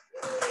 Trent.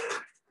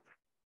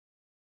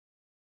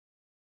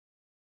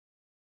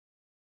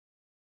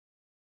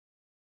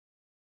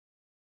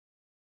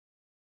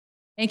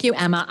 Thank you,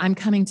 Emma. I'm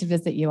coming to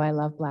visit you. I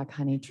love black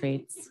honey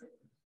treats.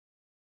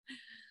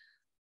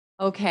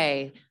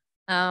 Okay.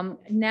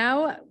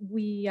 Now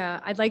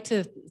I'd like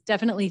to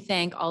definitely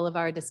thank all of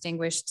our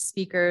distinguished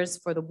speakers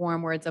for the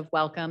warm words of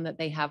welcome that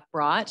they have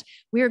brought.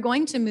 We are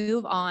going to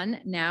move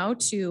on now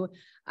to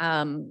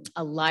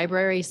a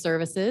library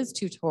services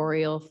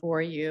tutorial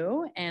for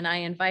you. And I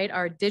invite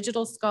our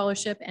digital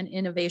scholarship and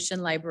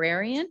innovation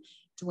librarian,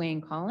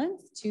 Dwayne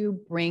Collins, to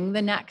bring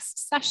the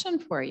next session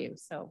for you.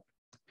 So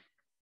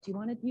do you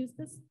want to use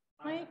this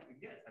mic?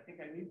 Yes, I think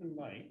I need the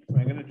mic. So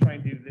I'm going to try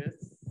and do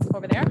this.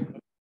 Over there?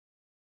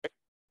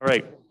 All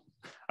right.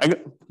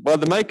 Well,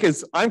 the mic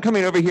is, I'm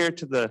coming over here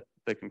to the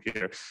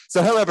computer.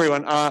 So hello,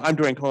 everyone. I'm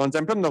Dwayne Collins.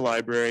 I'm from the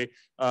library.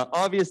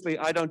 Obviously,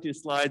 I don't do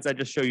slides. I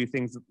just show you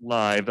things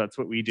live. That's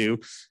what we do.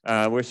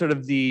 We're sort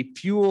of the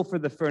fuel for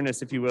the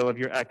furnace, if you will, of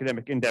your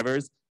academic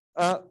endeavors.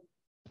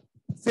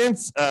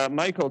 Since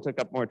Michael took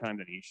up more time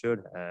than he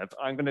should have,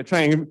 I'm going to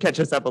try and catch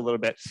us up a little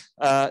bit.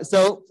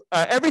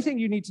 Everything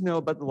you need to know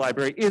about the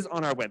library is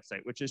on our website,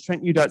 which is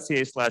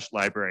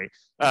trentu.ca/library.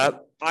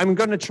 I'm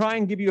going to try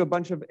and give you a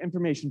bunch of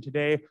information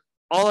today.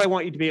 All I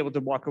want you to be able to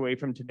walk away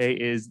from today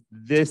is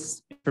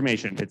this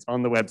information. It's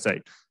on the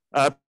website.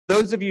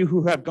 Those of you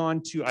who have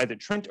gone to either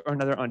Trent or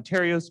another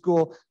Ontario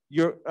school,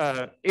 you're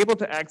able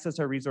to access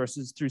our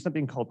resources through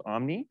something called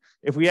Omni.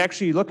 If we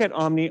actually look at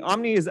Omni,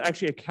 Omni is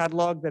actually a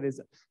catalog that is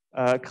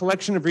a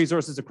collection of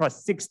resources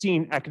across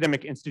 16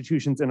 academic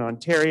institutions in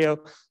Ontario.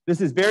 This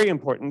is very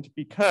important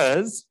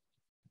because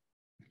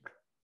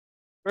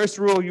first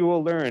rule you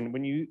will learn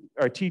when you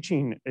are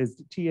teaching as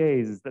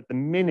TAs is that the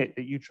minute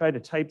that you try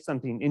to type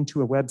something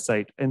into a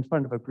website in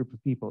front of a group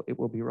of people, it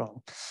will be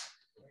wrong.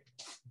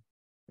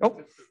 Oh,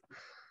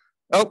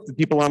 the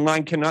people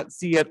online cannot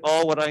see at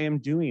all what I am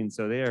doing,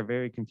 so they are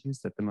very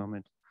confused at the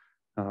moment.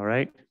 All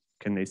right,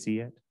 can they see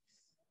it?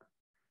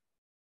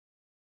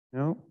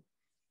 No?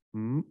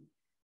 I'm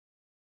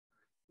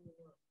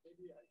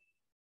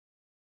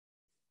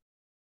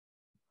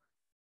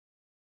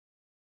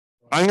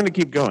going to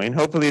keep going.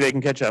 Hopefully they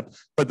can catch up.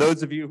 For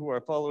those of you who are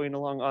following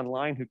along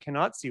online who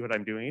cannot see what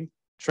I'm doing,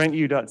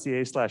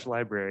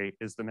 trentu.ca/library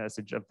is the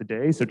message of the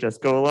day. So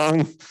just go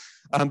along.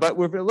 But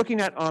we're looking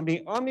at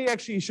Omni. Omni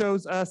actually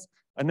shows us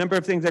a number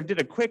of things. I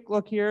did a quick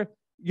look here.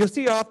 You'll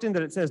see often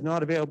that it says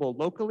not available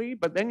locally,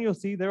 but then you'll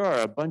see there are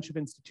a bunch of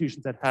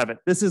institutions that have it.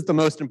 This is the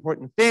most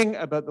important thing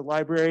about the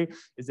library,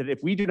 is that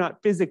if we do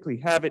not physically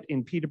have it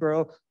in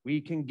Peterborough,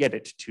 we can get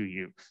it to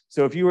you.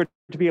 So if you were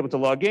to be able to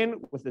log in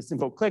with a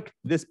simple click,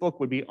 this book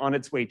would be on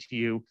its way to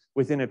you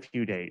within a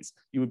few days.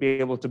 You would be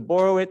able to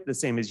borrow it the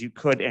same as you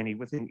could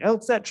anything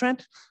else at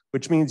Trent,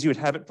 which means you would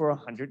have it for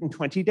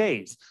 120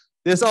 days.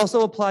 This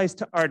also applies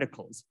to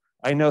articles.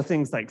 I know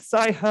things like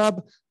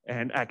Sci-Hub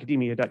and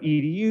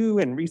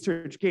academia.edu and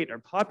ResearchGate are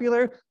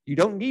popular. You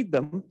don't need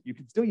them. You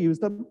can still use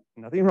them.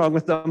 Nothing wrong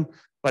with them.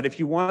 But if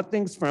you want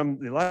things from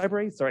the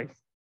library, sorry,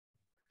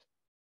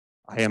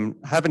 I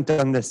haven't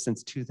done this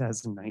since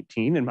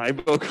 2019 and my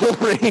vocal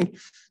range,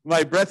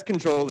 my breath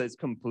control is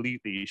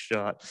completely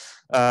shot.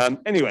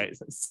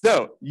 Anyways,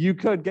 so you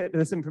could get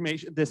this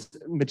information, this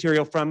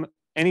material from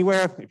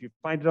anywhere if you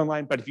find it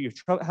online, but if you're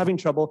having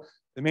trouble,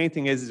 the main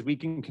thing is we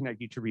can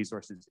connect you to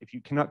resources. If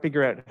you cannot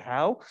figure out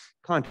how,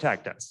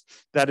 contact us.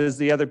 That is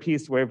the other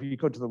piece where if you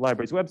go to the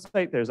library's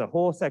website, there's a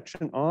whole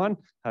section on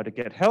how to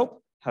get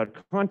help, how to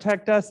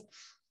contact us,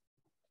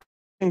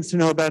 things to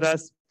know about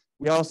us.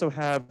 We also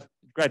have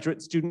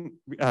graduate student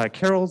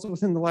carols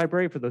within the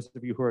library for those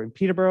of you who are in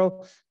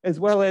Peterborough, as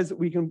well as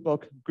we can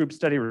book group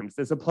study rooms.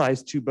 This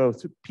applies to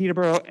both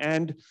Peterborough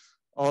and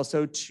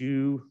also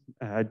to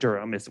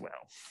Durham as well.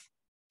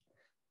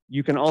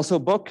 You can also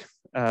book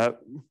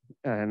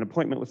an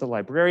appointment with a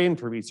librarian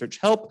for research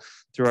help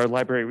through our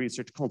Library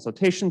Research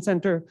Consultation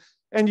Center.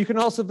 And you can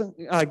also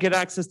get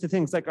access to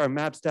things like our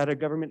MAPS Data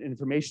Government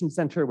Information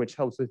Center, which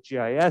helps with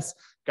GIS,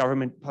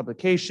 government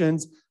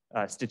publications,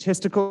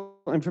 statistical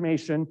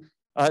information.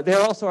 They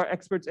are also our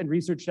experts in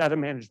research data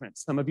management.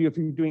 Some of you, if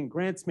you're doing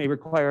grants, may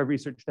require a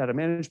research data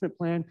management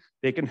plan.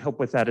 They can help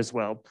with that as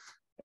well.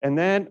 And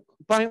then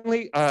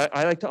finally,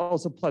 I like to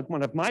also plug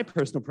one of my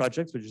personal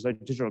projects, which is our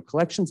digital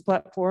collections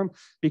platform,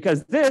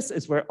 because this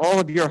is where all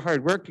of your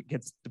hard work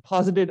gets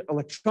deposited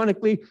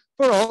electronically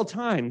for all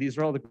time. These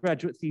are all the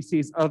graduate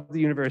theses of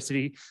the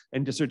university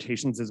and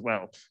dissertations as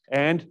well.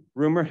 And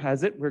rumor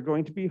has it, we're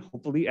going to be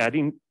hopefully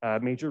adding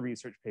major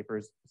research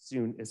papers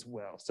soon as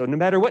well. So no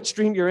matter what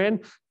stream you're in,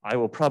 I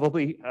will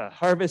probably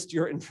harvest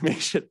your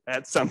information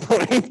at some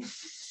point.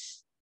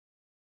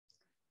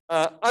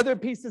 Other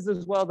pieces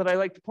as well that I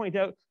like to point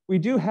out, we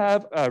do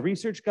have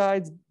research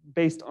guides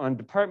based on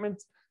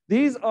departments.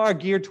 These are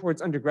geared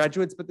towards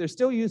undergraduates, but they're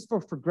still useful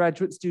for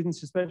graduate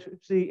students,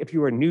 especially if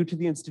you are new to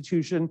the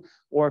institution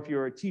or if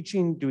you're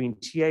teaching, doing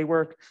TA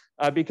work,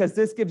 because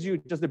this gives you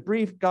just a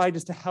brief guide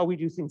as to how we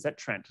do things at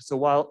Trent. So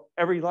while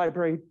every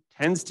library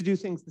tends to do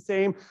things the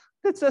same,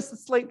 It's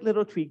just slight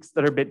little tweaks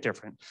that are a bit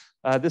different.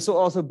 This will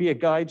also be a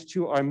guide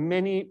to our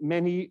many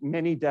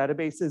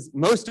databases,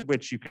 most of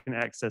which you can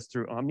access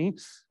through Omni.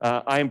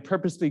 I am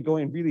purposely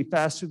going really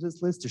fast through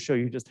this list to show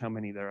you just how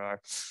many there are.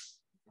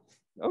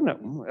 Oh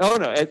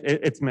no,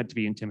 it's meant to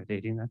be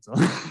intimidating, that's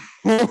all.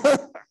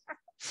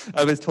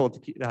 I was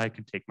told that I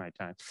could take my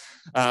time.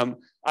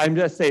 I'm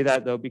just saying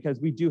that though,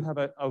 because we do have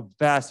a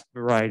vast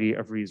variety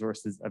of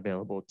resources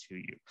available to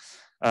you.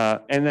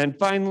 And then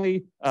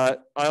finally, I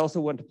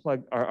also want to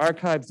plug our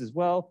archives as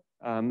well.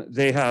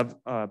 They have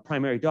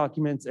primary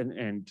documents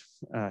and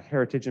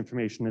heritage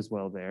information as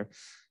well there.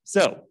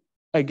 So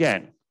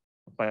again,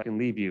 if I can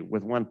leave you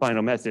with one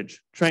final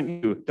message,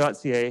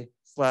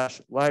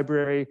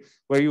 trentu.ca/library,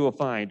 where you will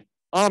find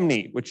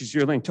Omni, which is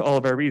your link to all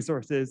of our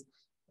resources,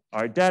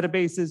 our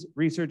databases,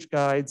 research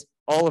guides,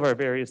 all of our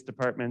various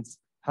departments,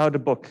 how to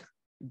book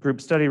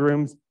group study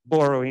rooms,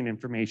 borrowing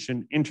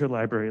information,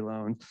 interlibrary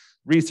loans,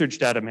 research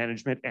data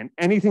management, and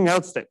anything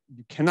else that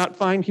you cannot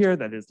find here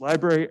that is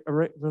library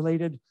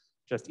related,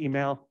 just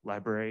email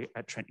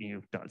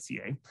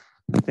library@trentu.ca.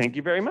 Thank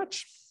you very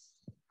much.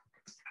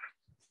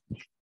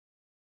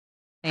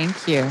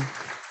 Thank you.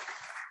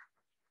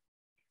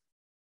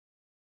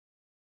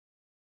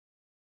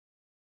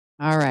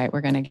 All right, we're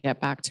going to get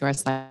back to our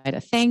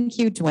slide. Thank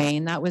you,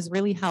 Dwayne. That was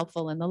really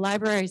helpful. And the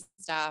library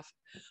staff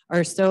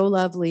are so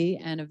lovely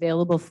and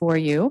available for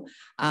you.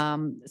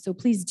 So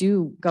please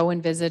do go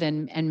and visit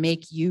and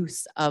make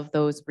use of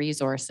those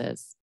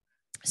resources.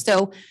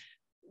 So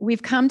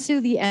we've come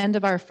to the end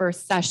of our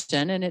first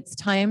session, and it's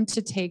time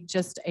to take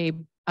just a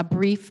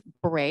brief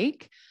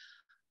break.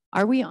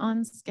 Are we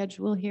on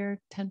schedule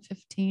here?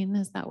 10:15,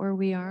 is that where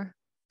we are?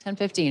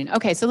 10:15.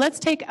 Okay, so let's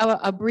take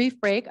a brief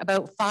break,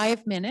 about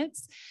 5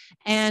 minutes.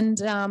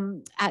 And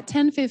at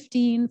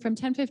 10:15, from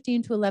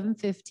 10:15 to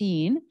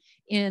 11:15,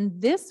 in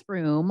this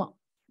room,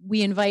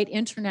 we invite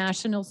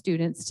international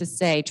students to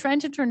say,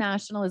 Trent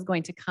International is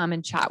going to come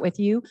and chat with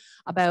you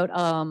about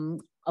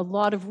a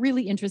lot of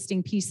really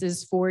interesting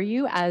pieces for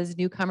you as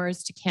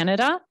newcomers to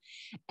Canada.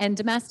 And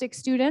domestic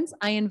students,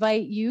 I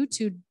invite you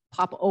to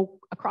pop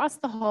across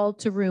the hall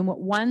to room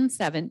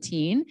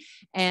 117,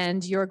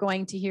 and you're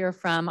going to hear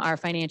from our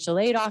financial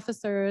aid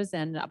officers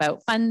and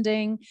about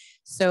funding.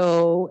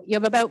 So you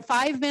have about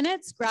 5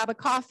 minutes, grab a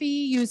coffee,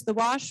 use the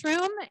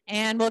washroom,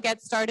 and we'll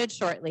get started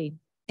shortly.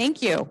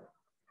 Thank you.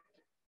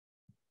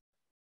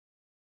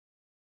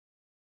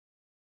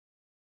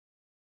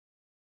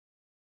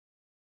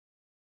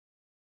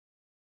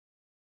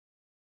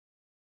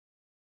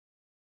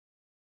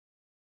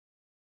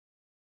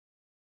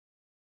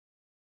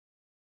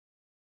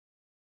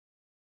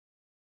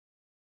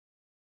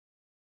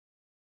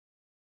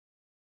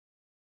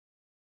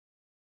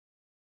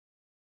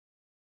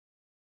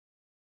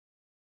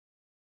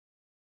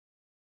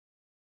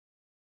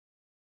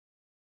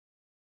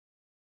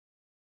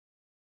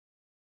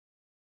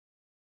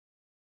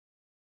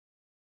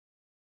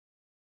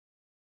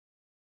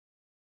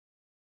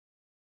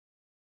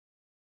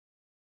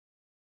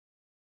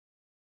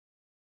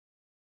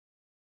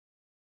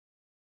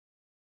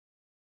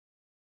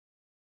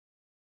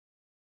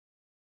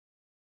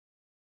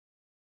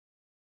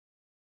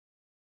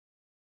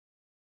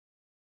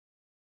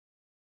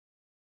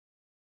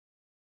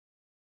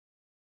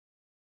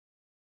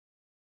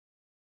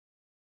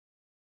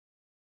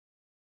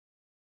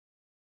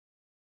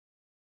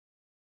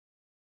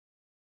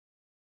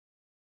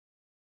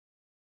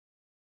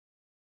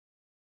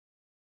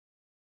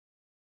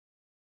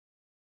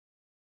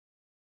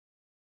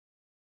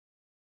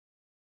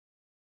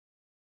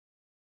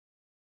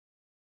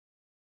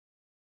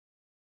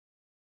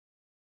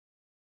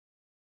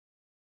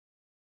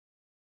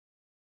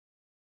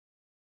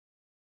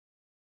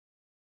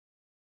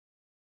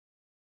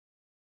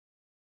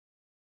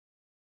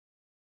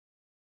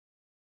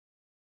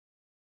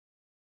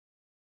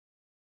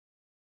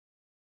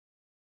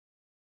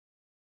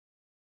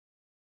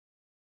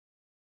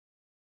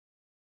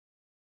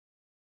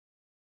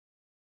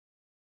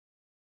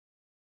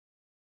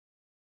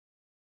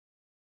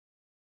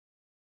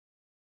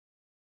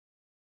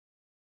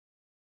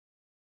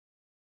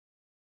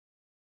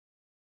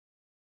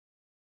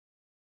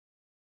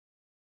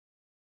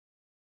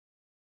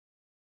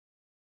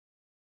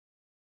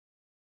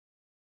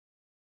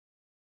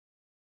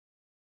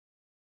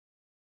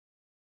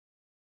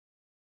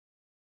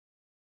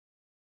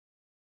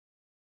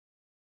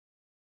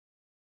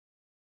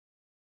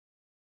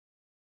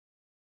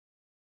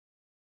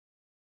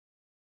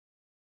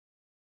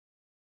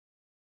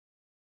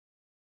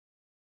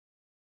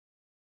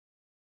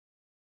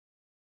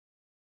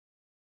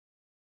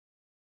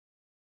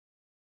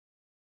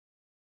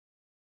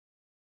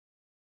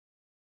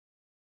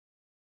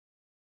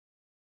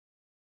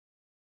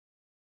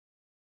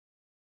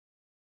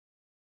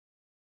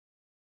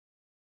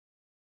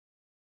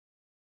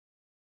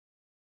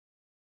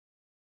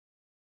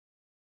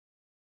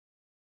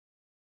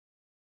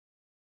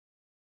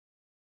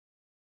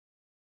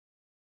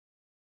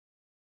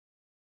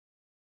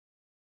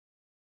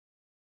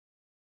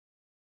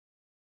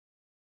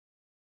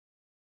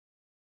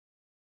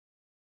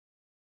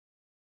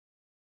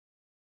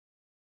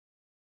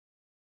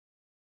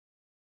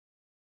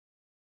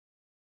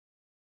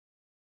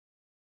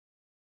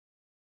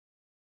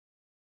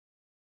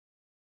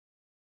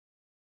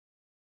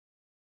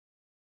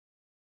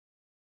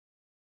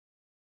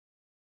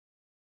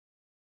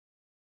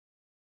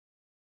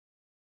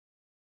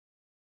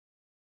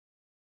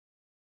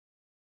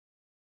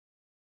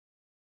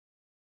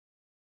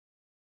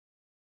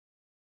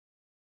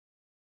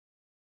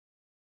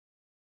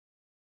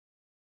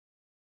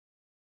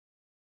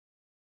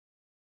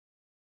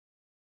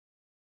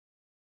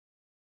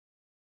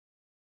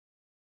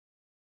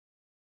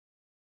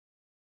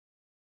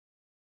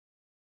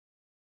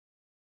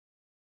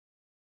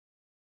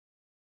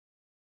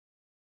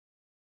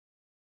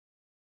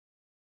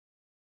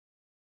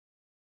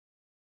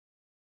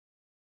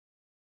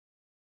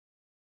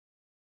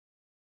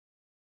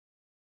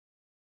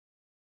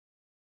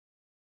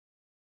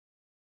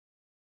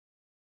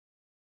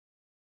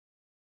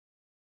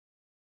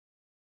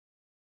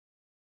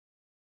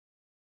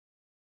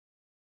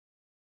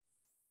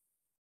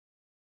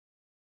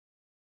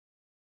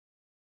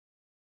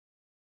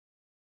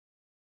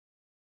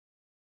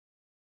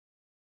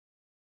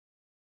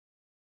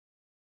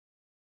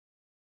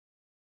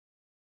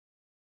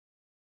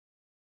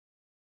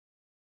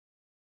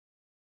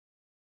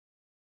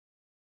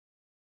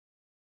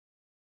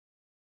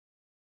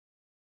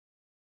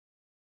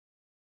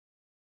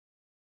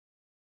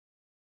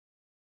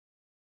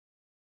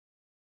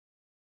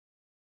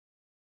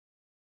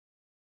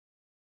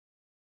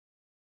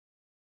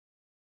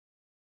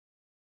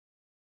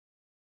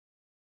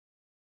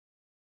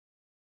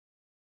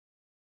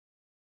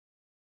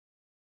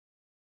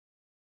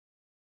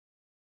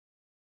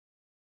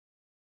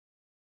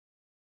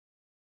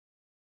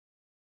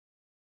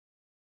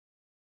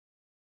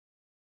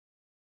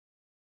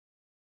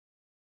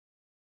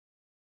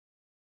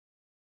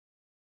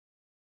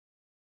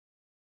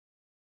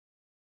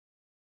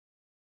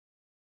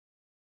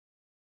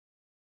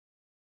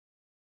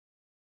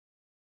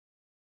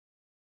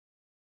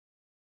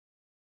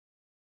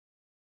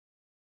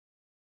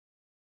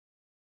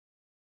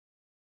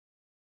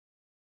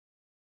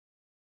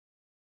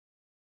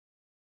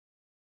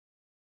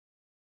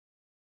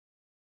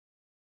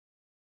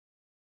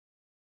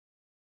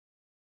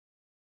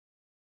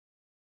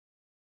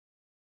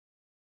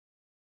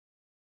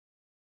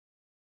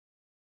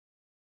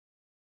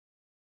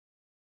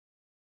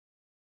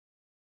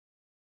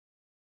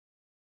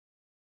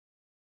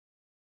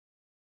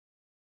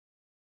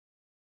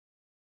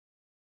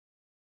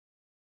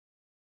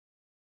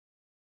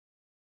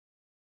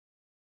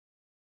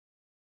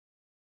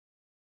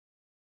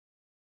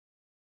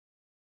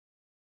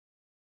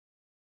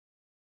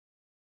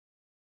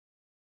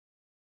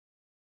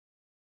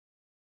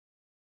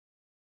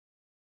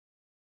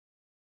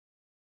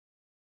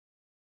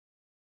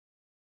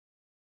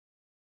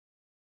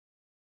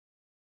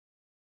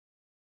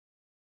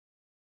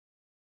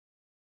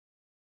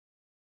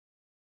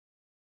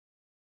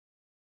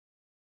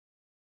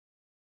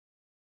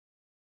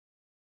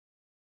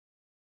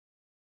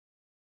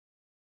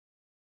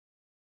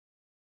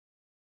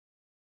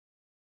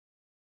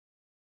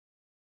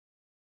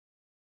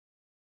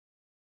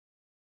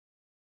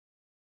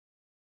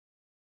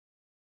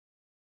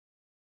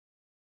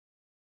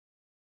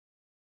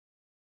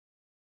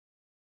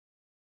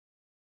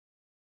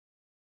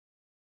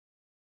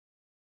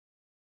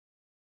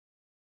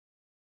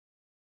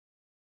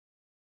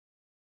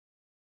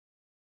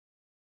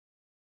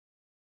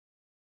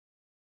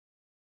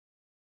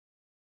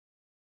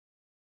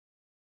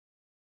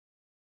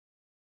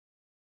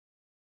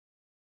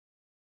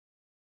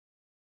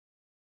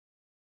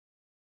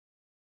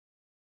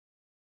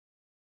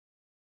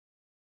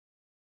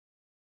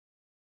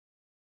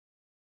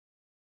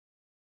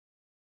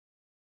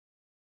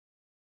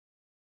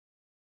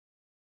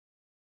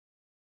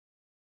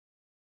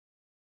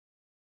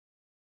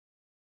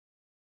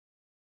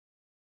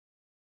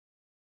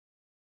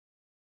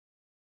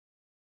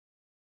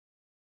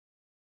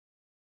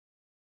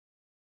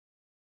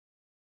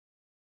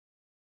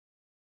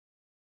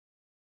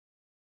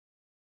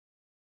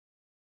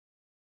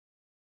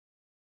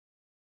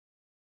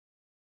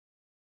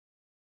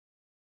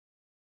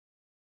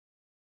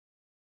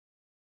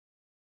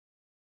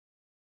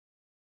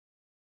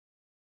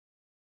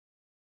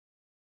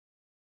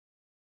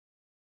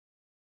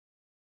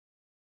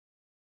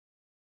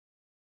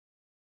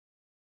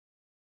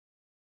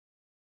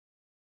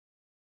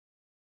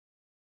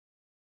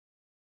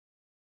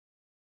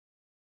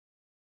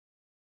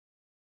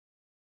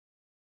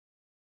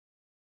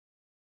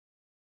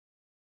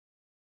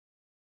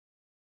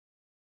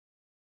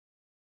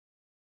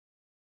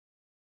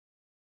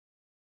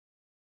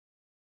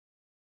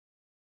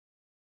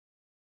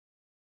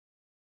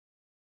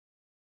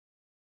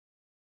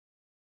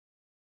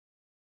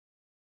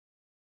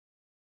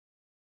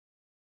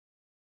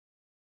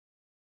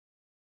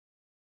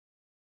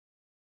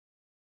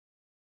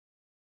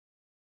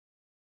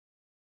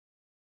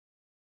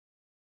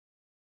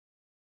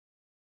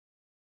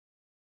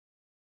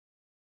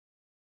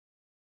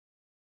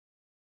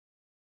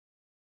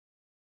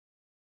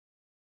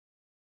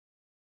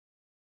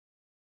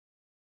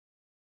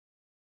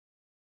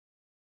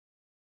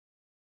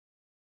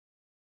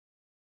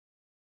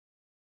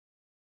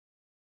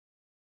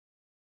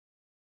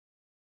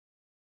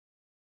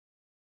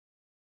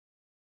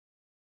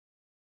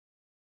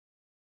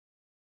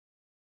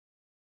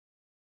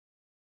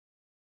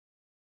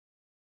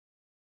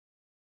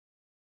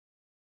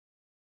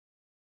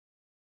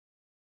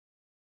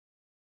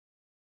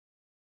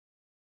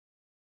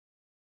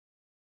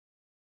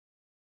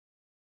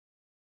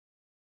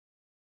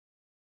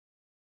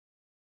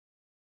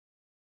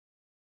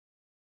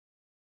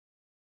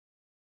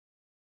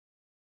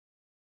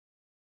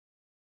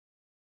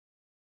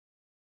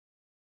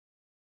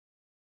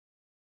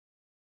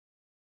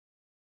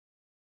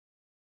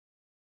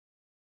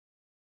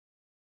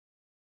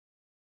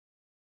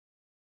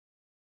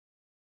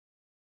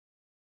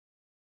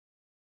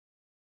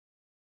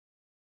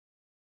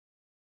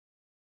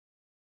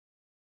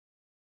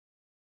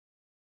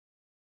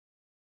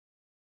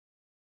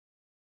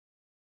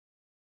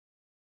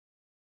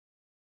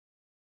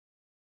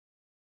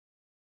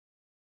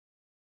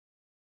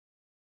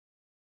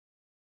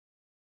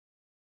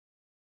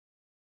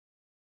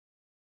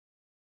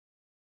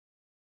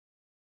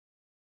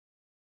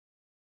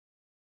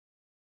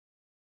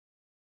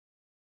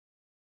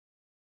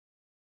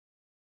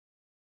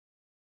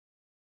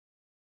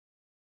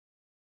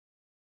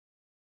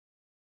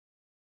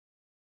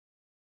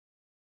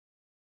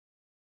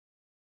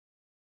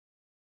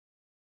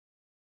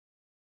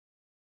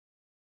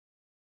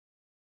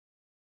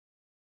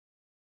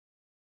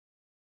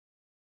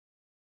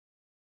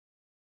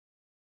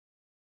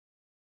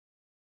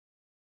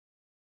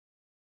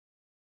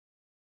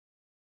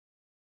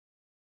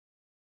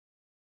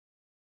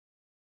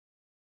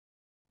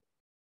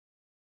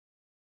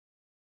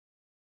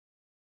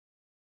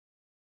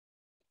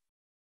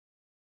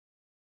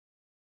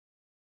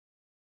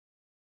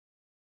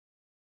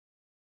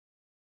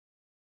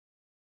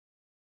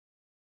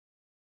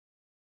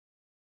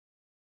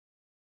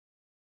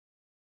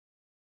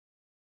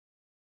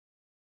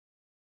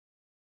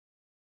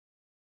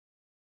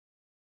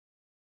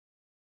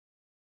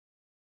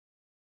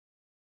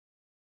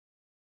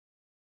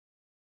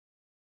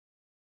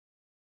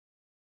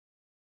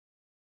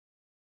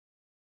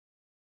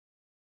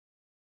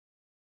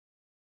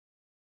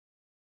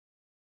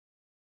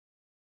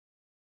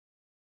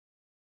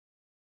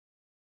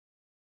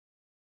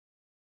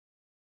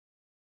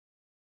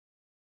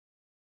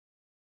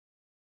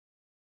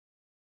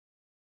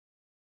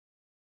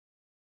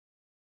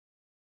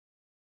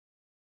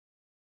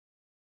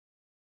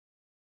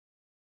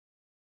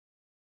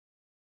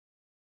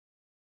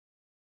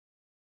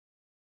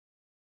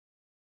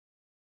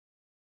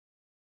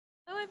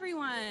 Hello,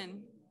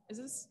 everyone. Is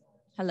this,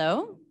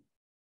 hello?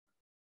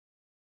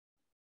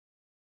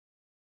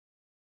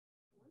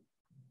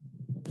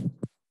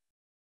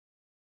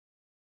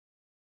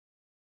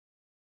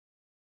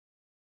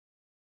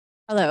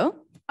 Hello?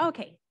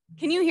 Okay.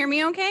 Can you hear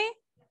me okay?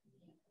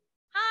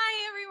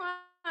 Hi, everyone.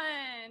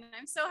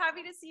 I'm so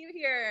happy to see you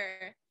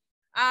here.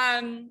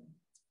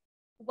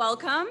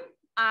 Welcome.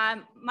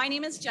 My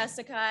name is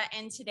Jessica,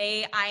 and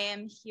today I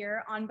am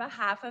here on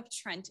behalf of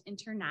Trent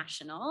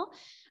International.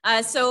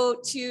 I'm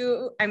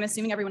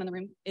assuming everyone in the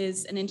room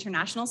is an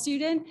international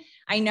student.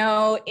 I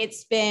know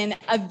it's been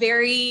a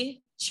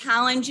very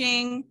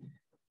challenging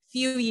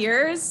few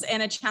years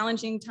and a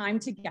challenging time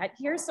to get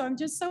here. So I'm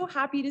just so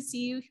happy to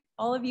see you,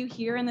 all of you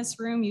here in this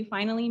room. You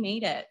finally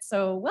made it.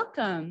 So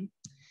welcome.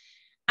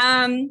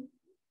 Today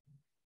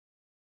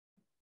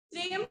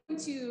I'm going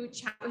to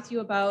chat with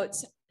you about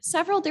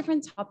several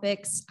different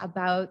topics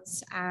about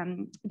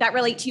that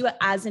relate to you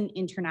as an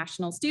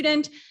international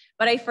student.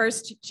 But I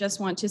first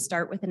just want to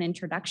start with an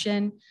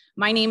introduction.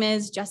 My name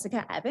is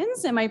Jessica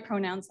Evans, and my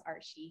pronouns are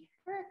she,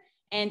 her,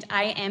 and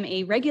I am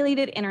a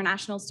regulated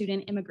international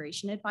student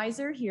immigration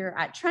advisor here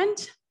at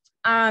Trent.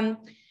 I'm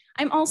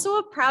also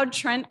a proud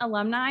Trent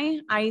alumni.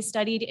 I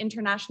studied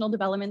international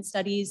development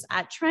studies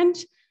at Trent.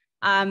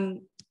 I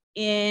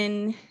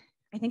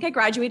think I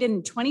graduated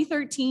in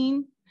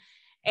 2013.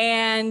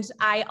 And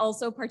I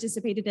also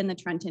participated in the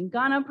Trent in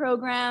Ghana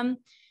program.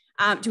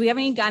 Do we have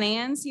any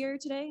Ghanaians here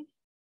today?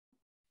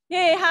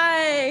 Yay,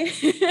 hi,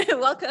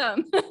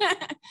 welcome.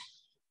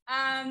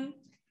 I'm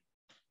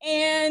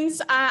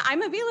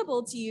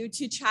available to you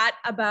to chat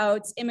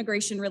about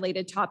immigration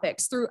related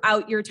topics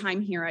throughout your time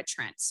here at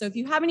Trent. So if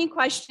you have any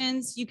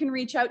questions, you can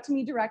reach out to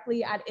me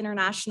directly at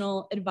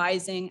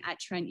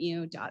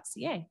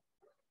internationaladvising@trentu.ca.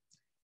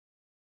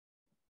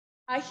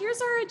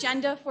 Here's our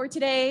agenda for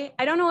today.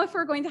 I don't know if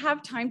we're going to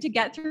have time to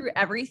get through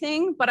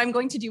everything, but I'm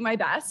going to do my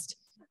best.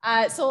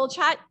 So we'll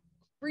chat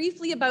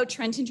briefly about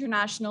Trent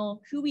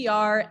International, who we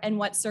are and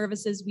what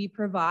services we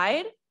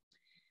provide.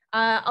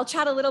 I'll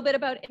chat a little bit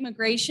about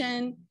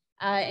immigration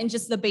and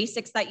just the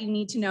basics that you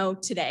need to know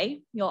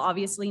today. You'll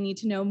obviously need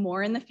to know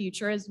more in the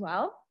future as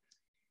well.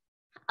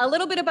 A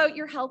little bit about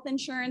your health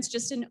insurance,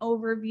 just an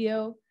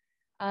overview.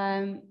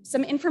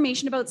 Some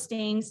information about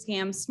staying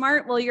scam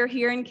smart while you're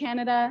here in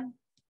Canada.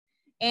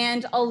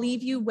 And I'll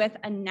leave you with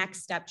a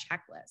next step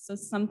checklist. So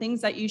some things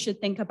that you should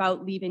think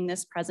about leaving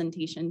this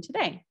presentation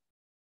today.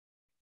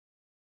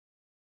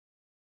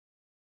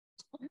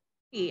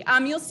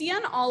 You'll see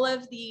on all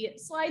of the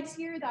slides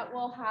here that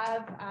we'll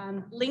have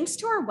links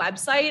to our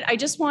website. I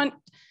just want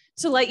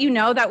to let you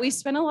know that we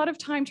spent a lot of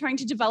time trying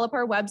to develop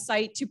our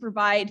website to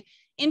provide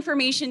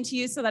information to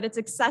you so that it's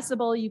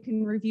accessible. You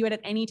can review it at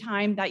any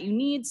time that you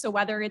need. So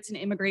whether it's an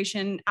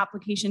immigration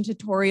application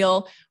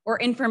tutorial or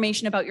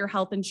information about your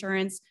health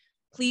insurance,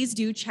 please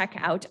do check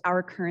out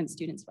our current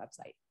students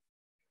website.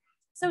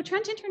 So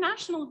Trent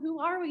International, who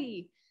are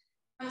we?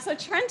 So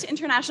Trent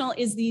International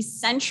is the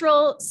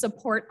central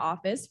support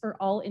office for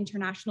all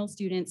international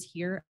students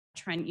here at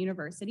Trent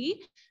University.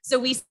 So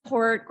we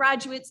support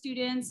graduate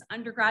students,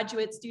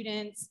 undergraduate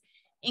students,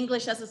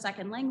 English as a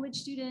second language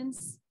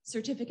students,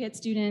 certificate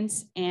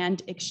students,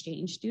 and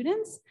exchange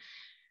students.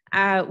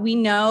 We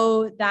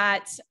know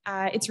that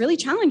it's really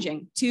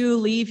challenging to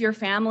leave your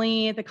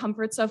family, the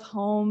comforts of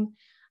home,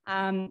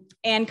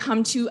 and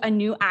come to a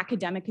new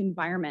academic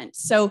environment.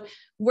 So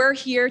we're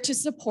here to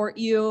support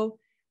you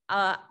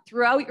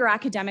throughout your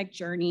academic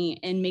journey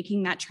in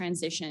making that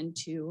transition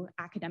to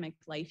academic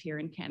life here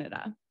in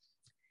Canada.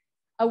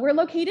 We're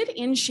located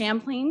in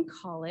Champlain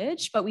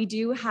College, but we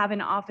do have an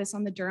office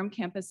on the Durham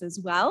campus as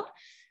well.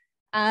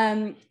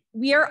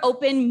 We are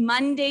open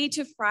Monday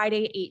to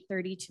Friday,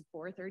 8:30 to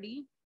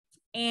 4:30.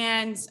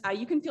 And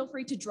you can feel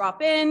free to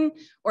drop in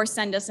or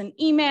send us an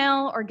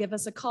email or give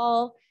us a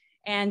call.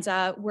 And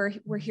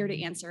we're here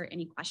to answer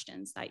any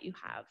questions that you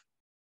have.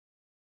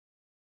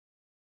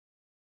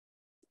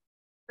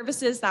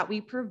 Services that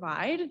we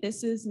provide.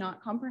 This is not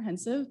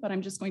comprehensive, but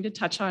I'm just going to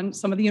touch on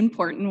some of the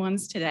important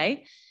ones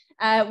today.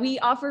 We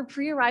offer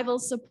pre-arrival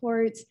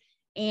support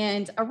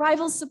and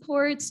arrival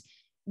support.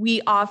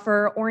 We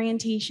offer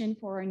orientation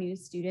for our new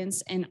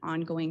students and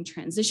ongoing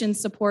transition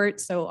support.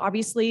 So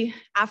obviously,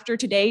 after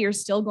today, you're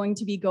still going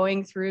to be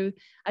going through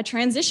a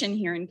transition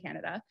here in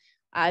Canada.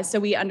 So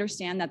we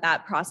understand that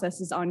that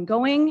process is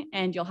ongoing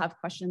and you'll have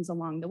questions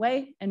along the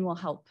way, and we'll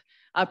help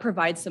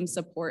provide some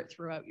support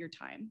throughout your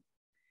time.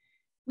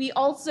 We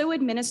also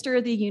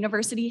administer the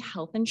university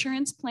health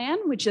insurance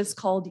plan, which is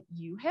called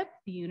UHIP,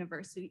 the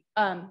university,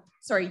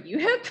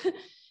 UHIP.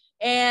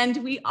 And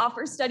we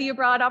offer study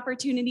abroad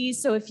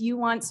opportunities. So if you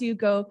want to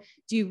go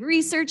do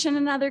research in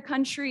another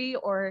country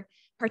or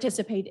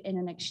participate in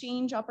an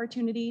exchange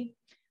opportunity,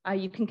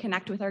 you can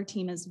connect with our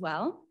team as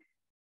well.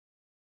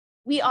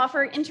 We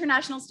offer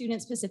international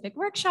student-specific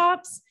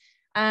workshops.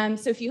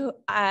 So if you,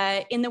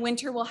 in the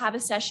winter, we'll have a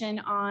session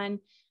on,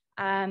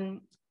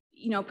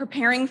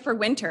 preparing for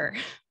winter.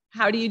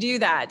 How do you do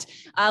that?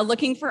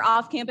 Looking for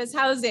off-campus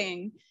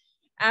housing.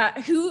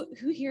 Who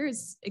here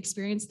has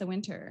experienced the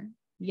winter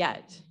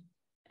yet?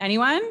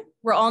 Anyone?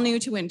 We're all new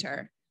to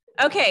winter.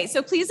 Okay,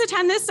 so please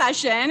attend this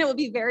session. It will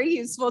be very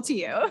useful to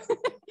you.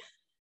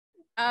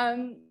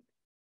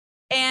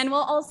 And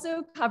we'll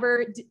also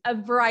cover a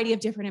variety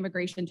of different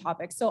immigration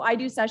topics. So I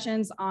do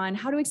sessions on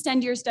how to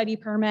extend your study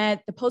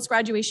permit, the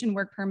post-graduation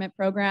work permit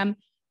program.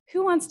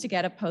 Who wants to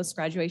get a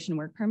post-graduation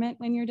work permit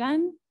when you're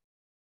done?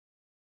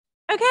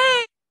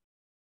 Okay,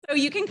 so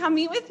you can come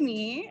meet with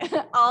me.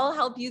 I'll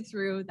help you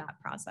through that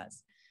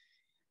process.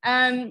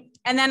 And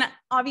then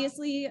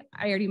obviously,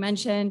 I already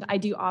mentioned, I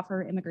do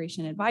offer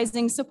immigration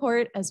advising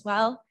support as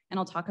well. And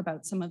I'll talk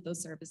about some of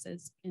those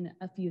services in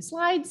a few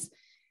slides.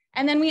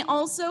 And then we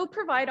also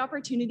provide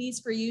opportunities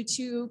for you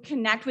to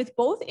connect with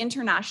both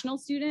international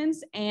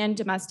students and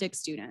domestic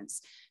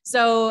students.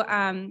 So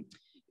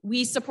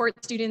we support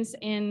students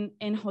in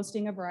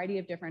hosting a variety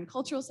of different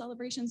cultural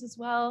celebrations as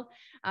well.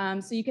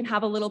 So you can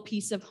have a little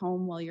piece of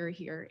home while you're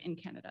here in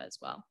Canada as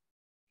well.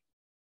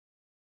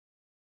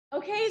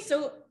 Okay,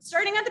 so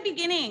starting at the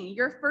beginning,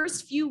 your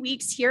first few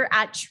weeks here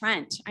at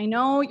Trent. I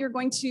know you're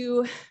going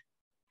to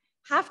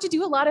have to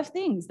do a lot of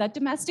things that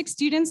domestic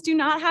students do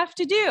not have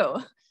to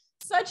do,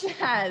 such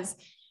as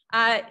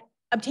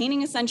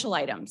obtaining essential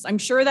items. I'm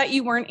sure that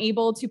you weren't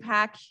able to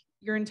pack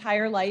your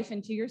entire life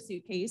into your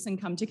suitcase and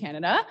come to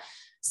Canada.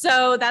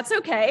 So that's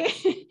okay.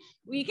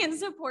 We can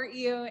support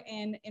you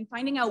in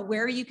finding out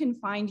where you can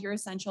find your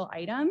essential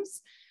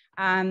items.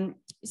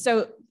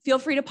 So feel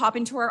free to pop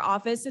into our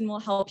office and we'll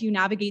help you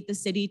navigate the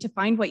city to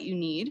find what you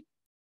need.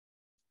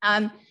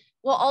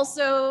 We'll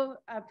also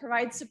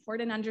provide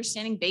support in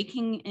understanding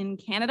banking in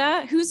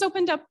Canada. Who's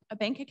opened up a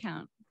bank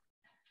account?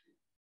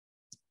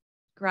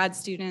 Grad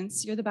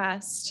students, you're the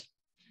best.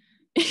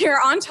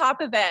 You're on top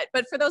of it.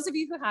 But for those of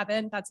you who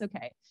haven't, that's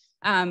okay.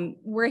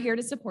 We're here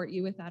to support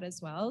you with that as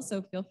well.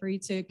 So feel free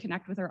to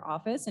connect with our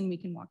office and we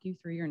can walk you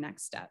through your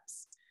next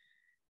steps.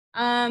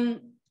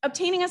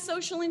 Obtaining a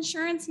social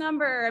insurance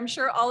number. I'm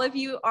sure all of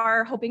you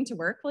are hoping to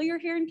work while you're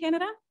here in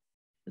Canada.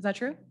 Is that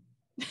true?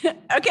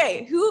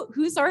 Okay,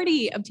 who's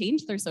already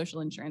obtained their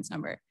social insurance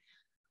number?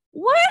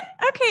 What?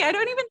 Okay, I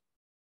don't even,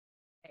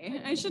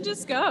 okay, I should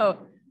just go.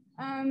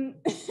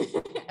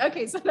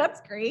 Okay, so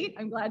that's great.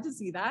 I'm glad to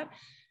see that.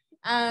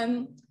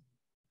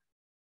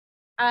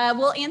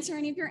 We'll answer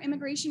any of your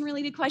immigration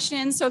related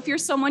questions. So if you're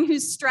someone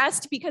who's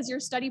stressed because your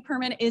study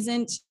permit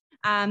isn't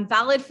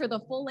valid for the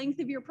full length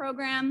of your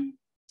program,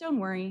 don't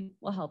worry,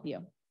 we'll help you.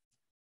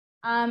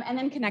 And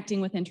then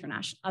connecting with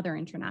other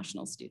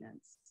international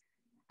students.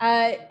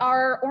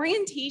 Our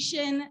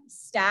orientation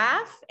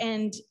staff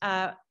and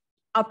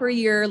upper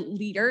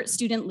year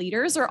student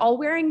leaders are all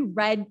wearing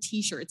red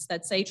t-shirts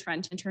that say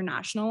Trent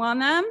International on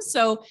them.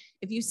 So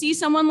if you see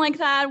someone like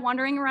that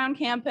wandering around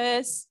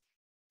campus,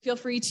 feel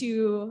free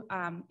to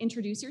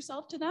introduce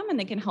yourself to them and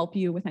they can help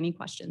you with any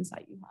questions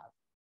that you have.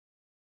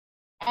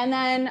 And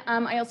then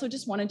I also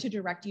just wanted to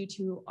direct you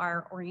to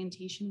our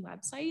orientation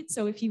website.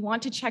 So if you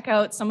want to check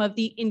out some of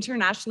the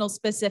international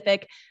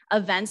specific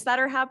events that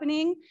are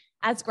happening,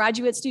 as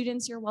graduate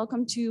students, you're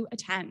welcome to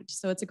attend.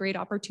 So it's a great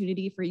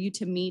opportunity for you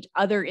to meet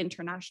other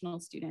international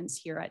students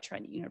here at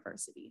Trent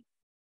University.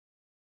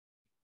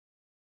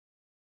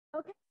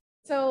 Okay,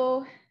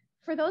 so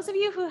for those of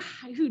you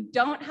who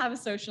don't have a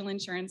social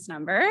insurance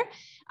number,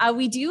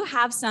 we do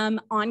have some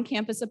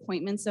on-campus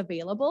appointments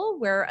available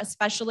where a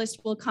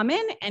specialist will come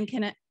in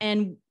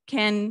and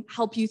can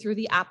help you through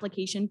the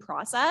application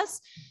process.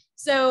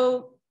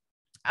 So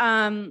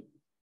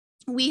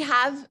we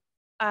have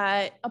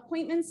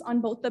appointments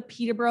on both the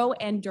Peterborough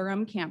and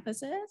Durham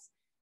campuses.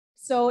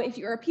 So if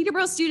you're a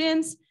Peterborough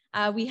student,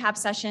 we have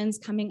sessions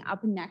coming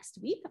up next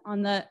week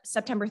on the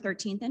September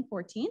 13th and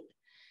 14th.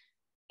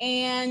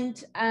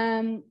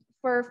 And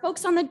for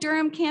folks on the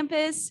Durham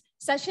campus,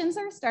 sessions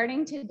are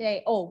starting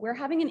today. Oh, we're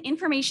having an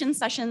information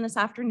session this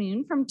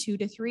afternoon from 2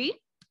 to 3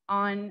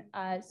 on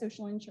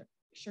social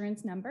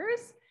insurance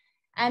numbers.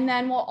 And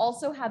then we'll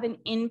also have an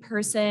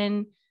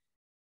in-person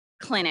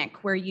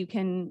clinic where you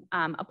can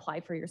apply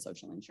for your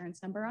social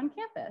insurance number on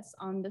campus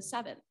on the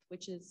 7th,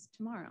 which is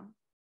tomorrow.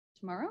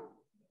 Tomorrow?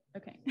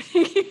 Okay.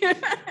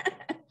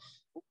 That's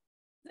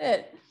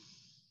it.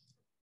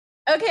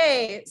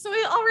 Okay, so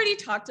we already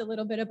talked a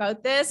little bit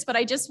about this, but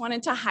I just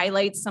wanted to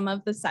highlight some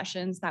of the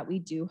sessions that we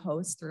do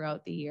host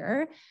throughout the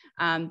year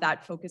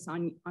that focus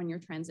on your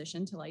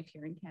transition to life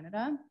here in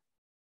Canada.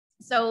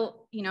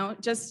 So, you know,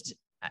 just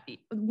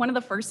one of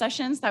the first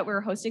sessions that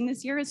we're hosting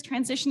this year is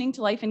transitioning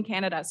to life in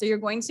Canada. So you're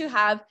going to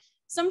have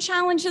some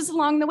challenges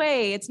along the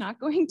way. It's not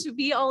going to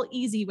be all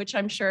easy, which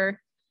I'm sure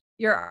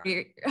you're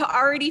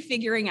already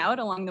figuring out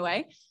along the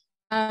way.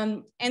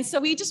 And so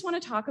we just want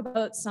to talk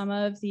about some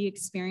of the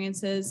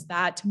experiences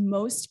that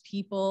most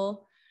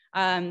people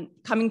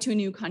coming to a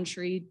new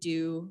country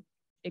do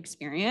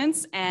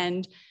experience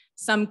and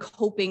some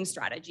coping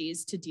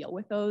strategies to deal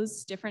with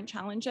those different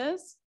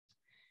challenges.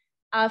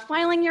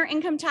 Filing your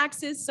income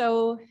taxes.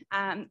 So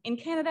in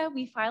Canada,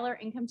 we file our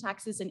income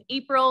taxes in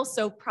April.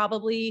 So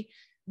probably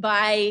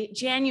by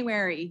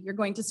January, you're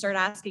going to start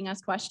asking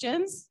us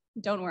questions.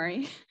 Don't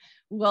worry,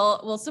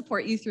 we'll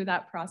support you through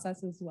that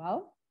process as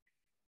well.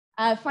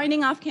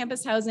 Finding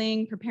off-campus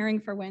housing, preparing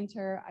for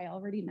winter, I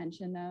already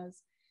mentioned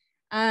those.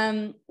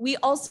 We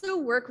also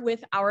work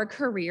with our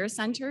Career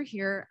Center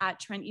here at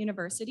Trent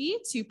University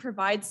to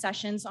provide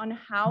sessions on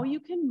how you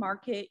can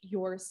market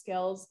your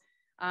skills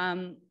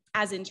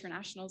as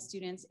international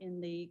students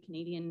in the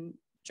Canadian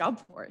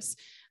job force.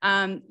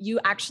 You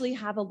actually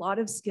have a lot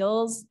of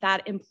skills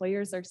that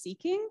employers are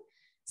seeking.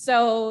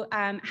 So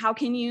how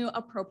can you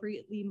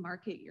appropriately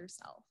market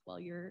yourself while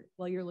you're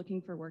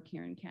looking for work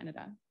here in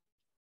Canada?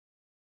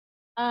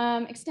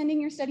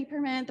 Extending your study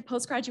permit, the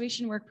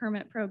post-graduation work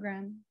permit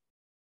program.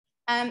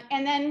 And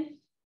then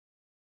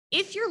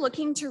if you're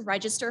looking to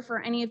register for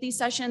any of these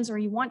sessions or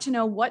you want to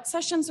know what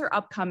sessions are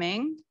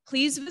upcoming,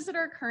 please visit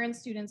our current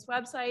students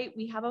website.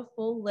 We have a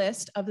full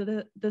list of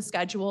the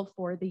schedule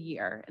for the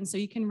year. And so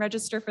you can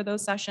register for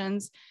those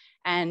sessions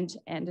and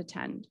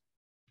attend.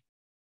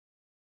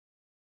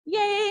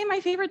 Yay, my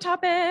favorite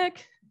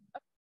topic,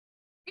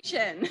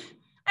 immigration.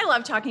 I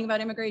love talking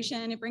about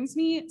immigration. It brings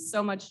me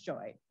so much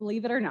joy,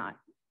 believe it or not.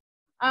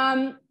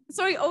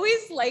 So I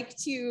always like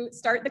to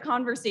start the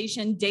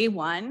conversation day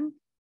one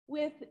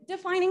with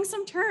defining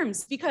some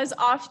terms, because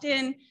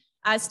often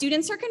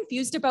students are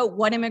confused about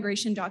what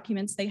immigration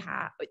documents they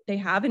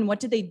have and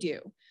what do they do.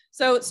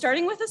 So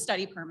starting with a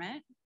study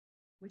permit,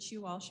 which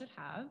you all should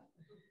have.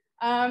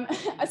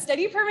 A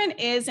study permit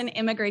is an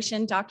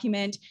immigration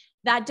document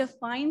that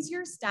defines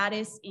your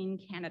status in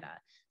Canada.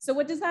 So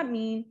what does that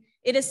mean?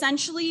 It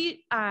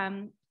essentially,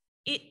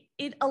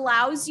 it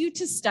allows you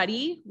to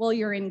study while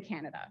you're in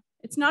Canada.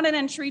 It's not an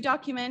entry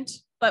document,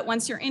 but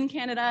once you're in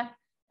Canada,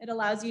 it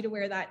allows you to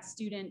wear that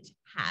student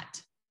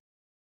hat.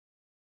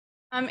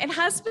 It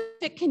has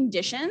specific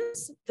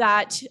conditions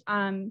that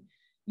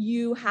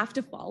you have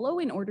to follow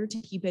in order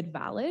to keep it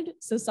valid.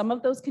 So some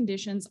of those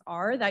conditions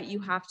are that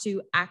you have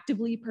to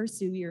actively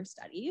pursue your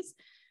studies,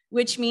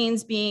 which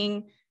means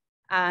being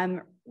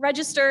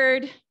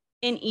registered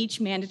in each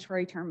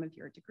mandatory term of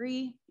your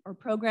degree or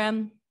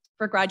program.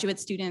 For graduate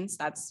students,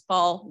 that's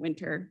fall,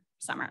 winter,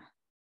 summer.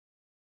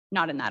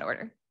 Not in that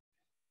order.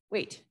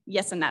 Wait,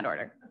 yes, in that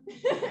order.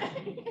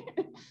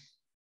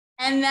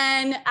 And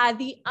then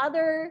the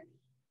other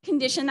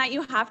condition that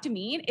you have to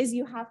meet is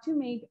you have to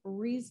make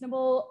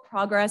reasonable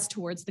progress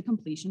towards the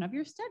completion of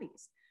your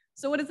studies.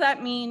 So what does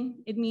that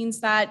mean? It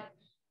means that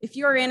if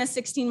you're in a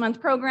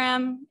 16-month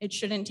program, it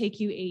shouldn't take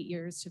you 8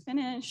 years to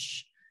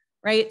finish,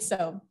 right?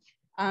 So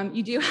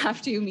you do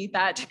have to meet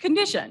that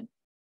condition.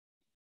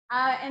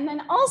 And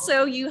then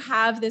also you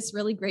have this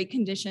really great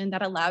condition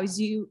that allows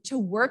you to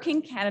work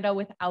in Canada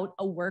without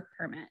a work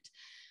permit.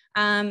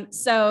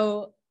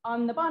 So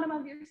on the bottom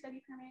of your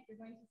study permit, you're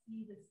going to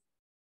see this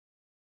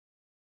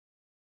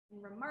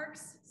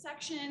remarks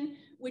section,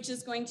 which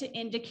is going to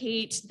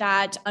indicate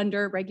that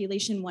under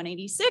Regulation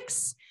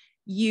 186,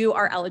 you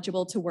are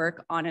eligible to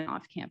work on and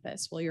off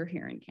campus while you're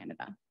here in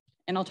Canada.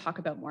 And I'll talk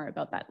about more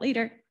about that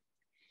later.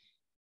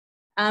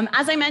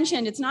 As I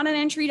mentioned, it's not an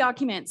entry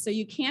document, so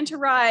you can't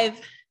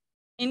arrive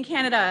in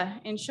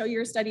Canada and show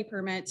your study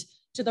permit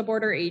to the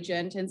border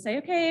agent and say,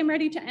 okay, I'm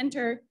ready to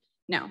enter.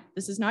 No,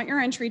 this is not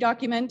your entry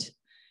document.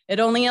 It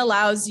only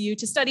allows you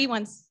to study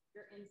once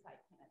you're inside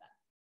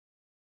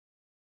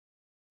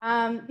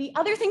Canada. The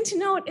other thing to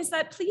note is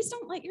that please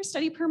don't let your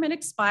study permit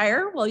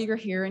expire while you're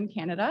here in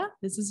Canada.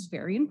 This is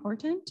very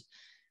important.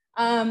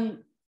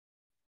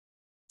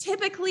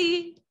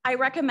 Typically, I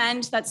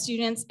recommend that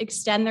students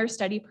extend their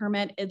study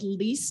permit at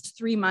least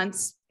 3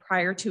 months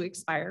prior to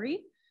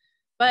expiry.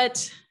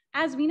 But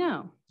as we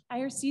know,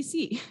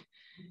 IRCC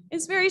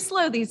is very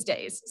slow these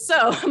days.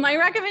 So my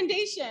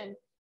recommendation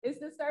is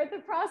to start the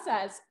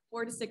process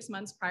 4 to 6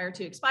 months prior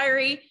to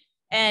expiry.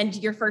 And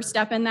your first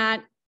step in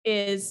that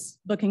is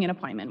booking an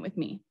appointment with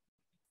me.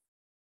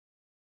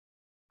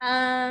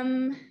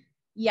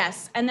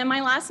 Yes, and then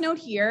my last note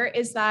here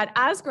is that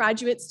as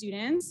graduate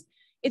students,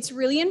 it's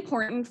really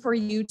important for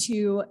you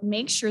to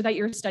make sure that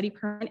your study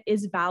permit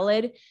is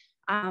valid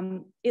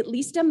at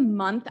least a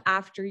month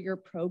after your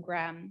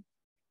program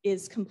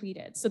is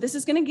completed. So this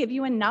is going to give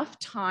you enough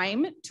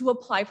time to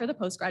apply for the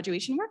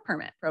post-graduation work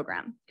permit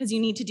program, because you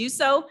need to do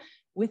so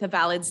with a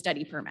valid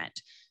study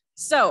permit.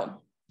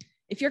 So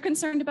if you're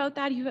concerned about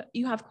that,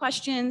 you have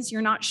questions,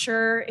 you're not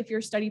sure if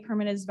your study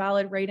permit is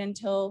valid right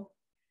until,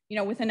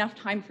 with enough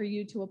time for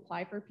you to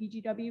apply for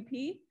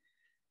PGWP,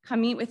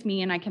 come meet with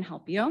me and I can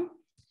help you.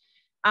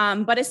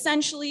 But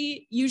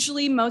essentially,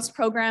 usually most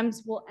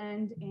programs will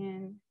end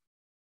in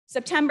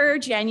September,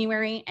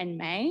 January, and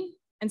May.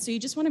 And so you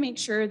just want to make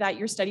sure that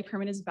your study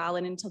permit is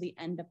valid until the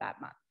end of that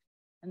month.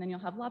 And then you'll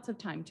have lots of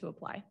time to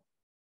apply.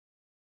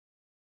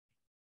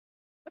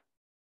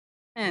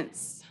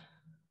 Hence,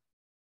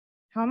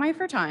 how am I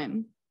for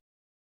time?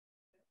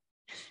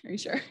 Are you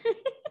sure?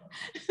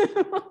 Okay,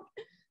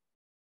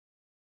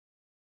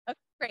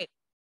 great.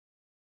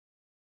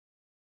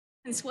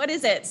 So what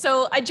is it?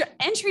 So an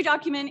entry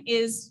document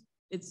it's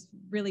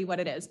really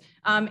what it is.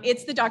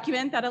 It's the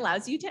document that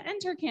allows you to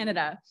enter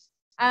Canada.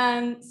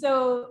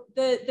 So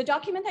the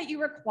document that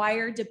you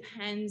require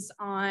depends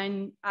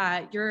on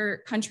your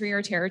country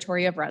or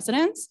territory of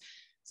residence.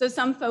 So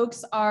some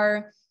folks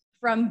are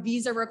from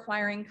visa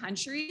requiring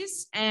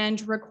countries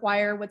and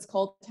require what's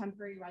called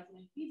temporary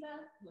resident visa.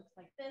 Looks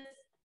like this,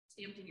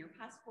 stamped in your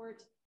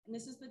passport. And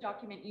this is the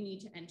document you need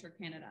to enter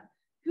Canada.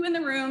 Who in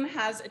the room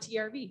has a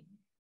TRV?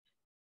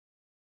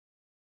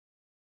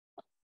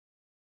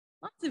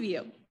 Lots of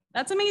you.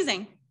 That's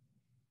amazing.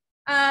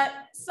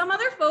 Some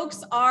other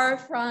folks are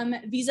from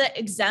visa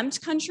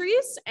exempt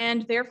countries,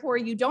 and therefore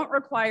you don't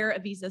require a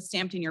visa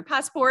stamped in your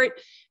passport.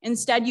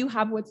 Instead, you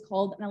have what's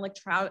called an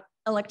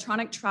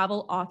electronic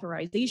travel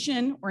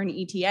authorization, or an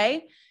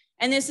ETA.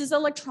 And this is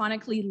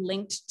electronically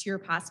linked to your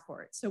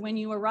passport. So when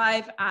you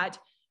arrive at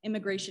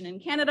immigration in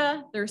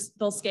Canada,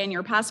 they'll scan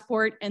your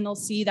passport and they'll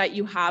see that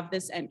you have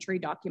this entry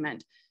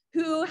document.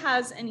 Who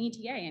has an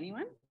ETA,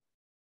 anyone?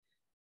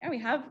 Yeah, we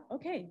have,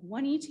 okay,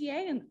 one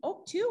ETA and,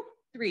 oh, 2,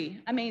 3,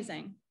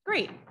 amazing,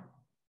 great.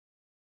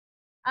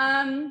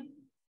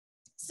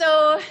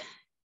 So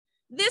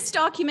this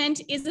document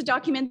is a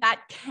document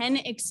that can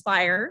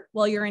expire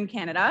while you're in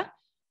Canada,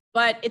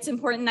 but it's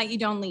important that you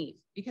don't leave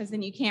because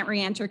then you can't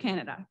re-enter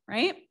Canada,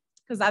 right?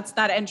 Because that's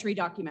that entry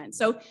document.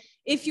 So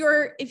if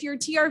your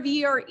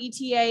TRV or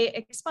ETA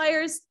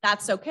expires,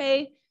 that's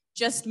okay.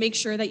 Just make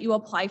sure that you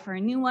apply for a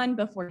new one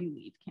before you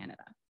leave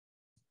Canada.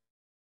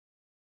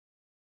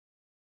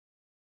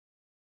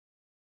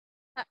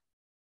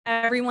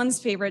 Everyone's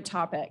favorite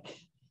topic.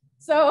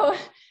 So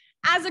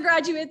as a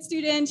graduate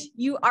student,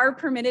 you are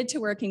permitted to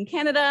work in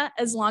Canada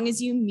as long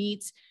as you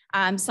meet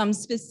some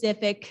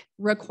specific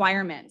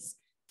requirements.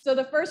 So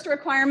the first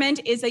requirement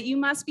is that you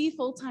must be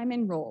full-time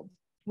enrolled,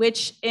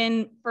 which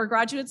for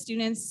graduate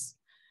students,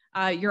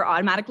 you're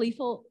automatically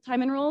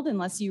full-time enrolled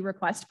unless you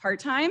request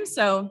part-time.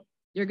 So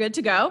you're good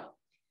to go.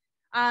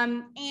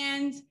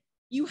 And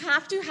you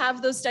have to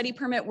have those study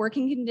permit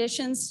working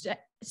conditions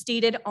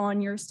stated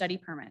on your study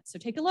permit. So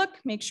take a look,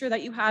 make sure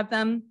that you have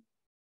them.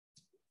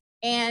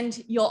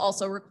 And you'll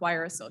also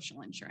require a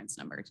social insurance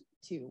number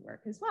to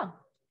work as well.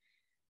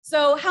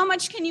 So how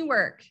much can you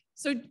work?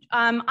 So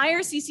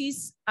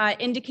IRCC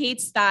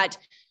indicates that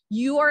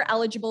you are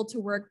eligible to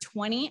work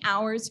 20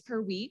 hours per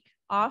week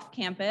off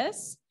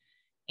campus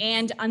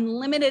and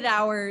unlimited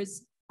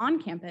hours on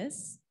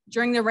campus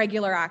during the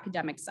regular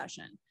academic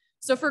session.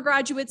 So for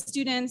graduate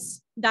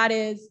students, that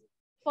is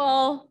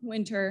fall,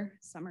 winter,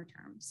 summer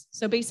terms.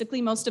 So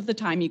basically most of the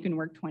time you can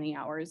work 20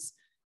 hours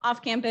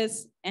off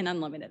campus and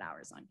unlimited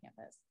hours on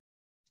campus.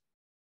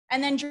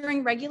 And then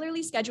during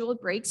regularly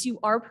scheduled breaks, you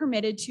are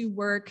permitted to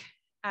work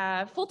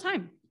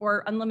full-time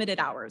or unlimited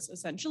hours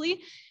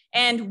essentially.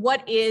 And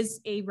what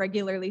is a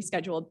regularly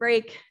scheduled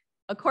break?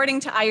 According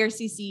to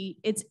IRCC,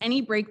 it's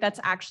any break that's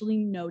actually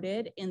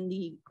noted in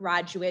the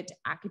graduate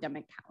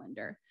academic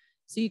calendar.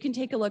 So you can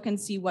take a look and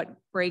see what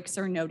breaks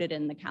are noted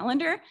in the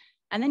calendar,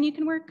 and then you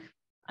can work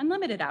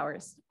unlimited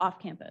hours off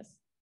campus.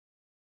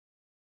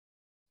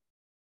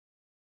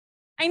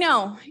 I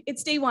know,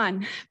 it's day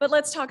one, but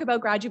let's talk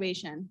about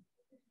graduation.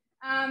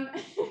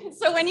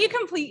 So when you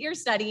complete your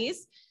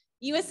studies,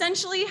 you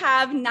essentially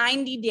have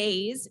 90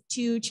 days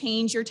to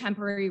change your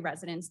temporary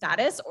resident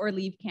status or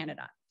leave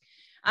Canada.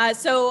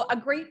 So a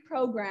great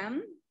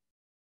program,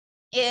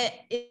 it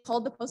is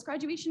called the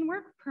Post-Graduation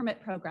Work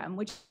Permit Program,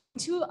 which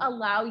is to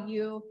allow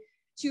you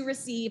to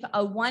receive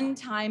a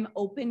one-time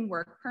open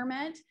work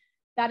permit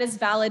that is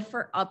valid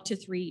for up to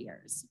 3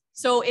 years.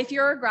 So if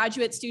you're a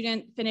graduate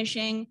student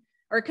finishing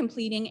or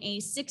completing a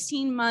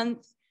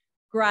 16-month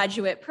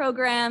graduate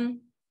program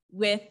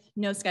with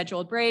no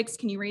scheduled breaks,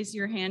 can you raise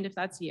your hand if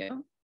that's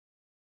you?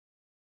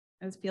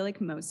 I feel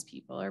like most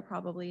people are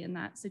probably in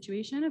that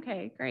situation.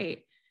 Okay,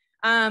 great.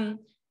 Then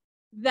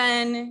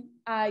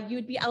you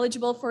would be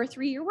eligible for a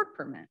 3-year work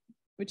permit,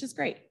 which is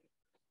great.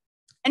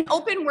 An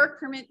open work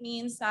permit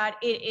means that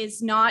it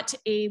is not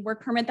a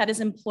work permit that is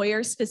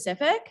employer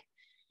specific.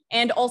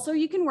 And also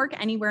you can work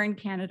anywhere in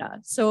Canada.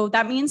 So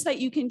that means that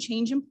you can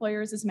change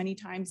employers as many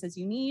times as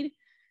you need.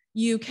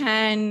 You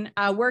can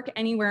work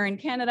anywhere in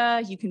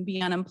Canada. You can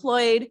be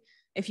unemployed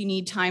if you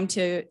need time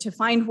to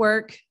find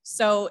work.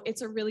 So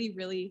it's a really,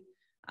 really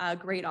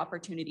great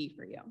opportunity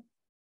for you.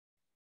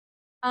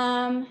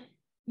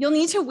 You'll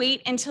need to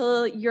wait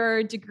until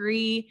your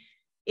degree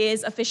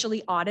is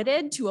officially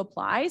audited to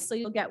apply. So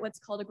you'll get what's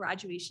called a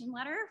graduation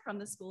letter from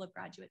the School of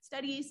Graduate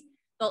Studies.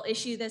 They'll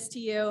issue this to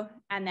you,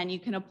 and then you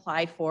can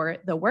apply for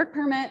the work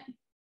permit.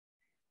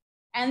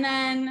 And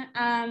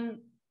then,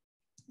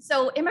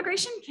 so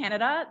Immigration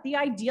Canada, the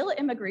ideal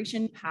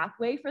immigration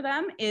pathway for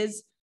them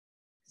is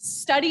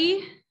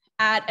study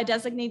at a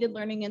designated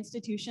learning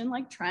institution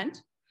like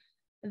Trent,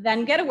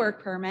 then get a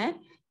work permit,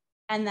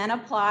 and then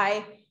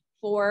apply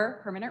for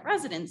permanent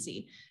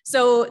residency.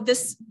 So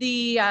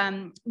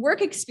the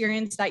work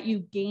experience that you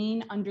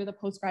gain under the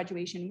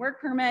post-graduation work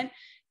permit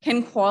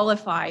can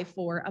qualify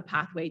for a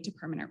pathway to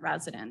permanent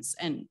residence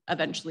and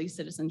eventually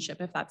citizenship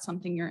if that's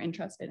something you're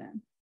interested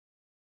in.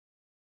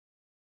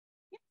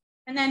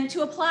 And then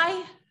to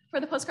apply for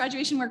the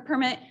post-graduation work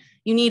permit,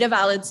 you need a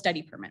valid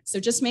study permit. So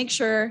just make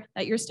sure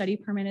that your study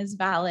permit is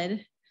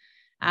valid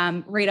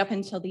right up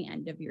until the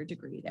end of your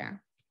degree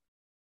there.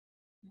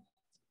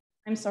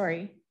 I'm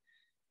sorry.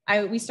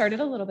 We started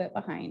a little bit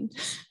behind.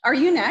 Are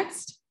you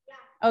next?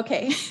 Yeah.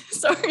 Okay,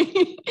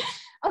 sorry.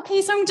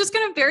 Okay, so I'm just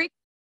gonna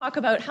talk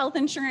about health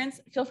insurance.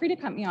 Feel free to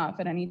cut me off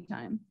at any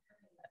time.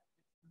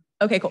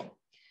 Okay, cool.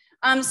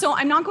 So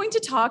I'm not going to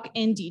talk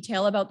in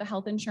detail about the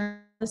health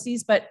insurance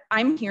policies, but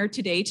I'm here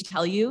today to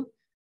tell you,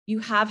 you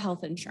have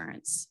health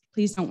insurance.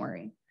 Please don't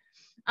worry.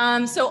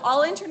 So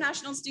all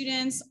international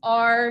students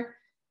are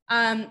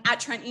at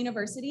Trent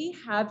University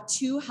have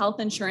 2 health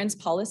insurance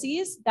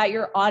policies that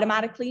you're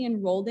automatically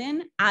enrolled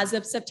in as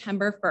of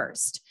September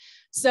 1st.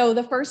 So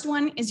the first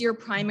one is your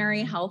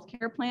primary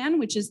healthcare plan,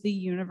 which is the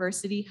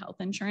University Health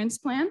Insurance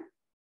Plan.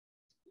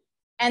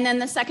 And then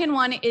the second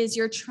one is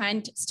your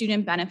Trent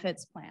Student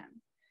Benefits Plan.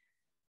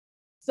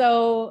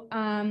 So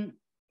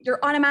you're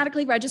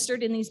automatically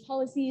registered in these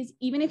policies.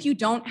 Even if you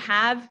don't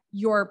have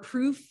your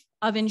proof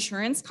of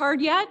insurance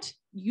card yet,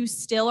 you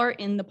still are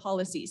in the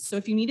policies. So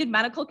if you needed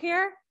medical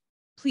care,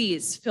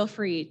 please feel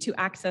free to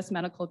access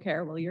medical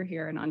care while you're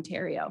here in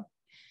Ontario.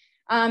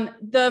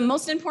 The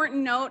most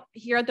important note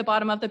here at the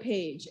bottom of the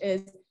page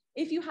is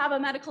if you have a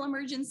medical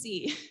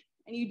emergency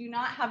and you do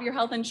not have your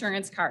health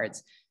insurance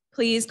cards,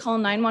 please call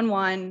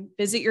 911,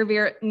 visit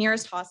your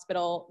nearest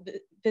hospital,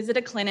 visit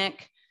a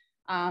clinic,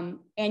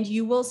 and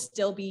you will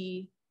still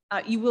be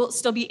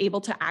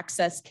able to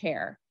access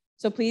care.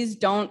 So please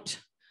don't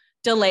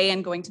delay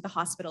in going to the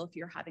hospital if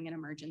you're having an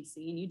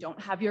emergency and you don't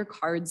have your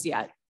cards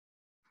yet.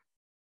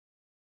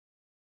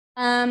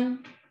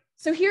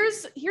 So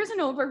here's an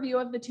overview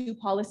of the 2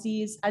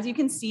 policies. As you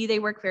can see, they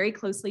work very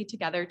closely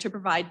together to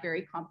provide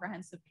very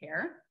comprehensive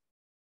care.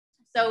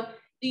 So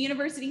the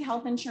University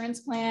Health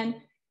Insurance Plan,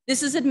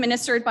 this is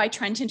administered by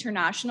Trent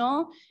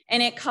International,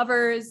 and it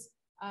covers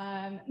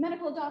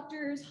medical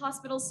doctors,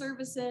 hospital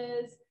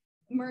services,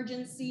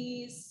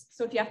 emergencies.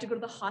 So if you have to go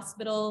to the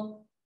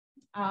hospital,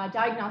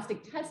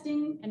 diagnostic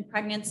testing and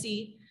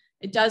pregnancy.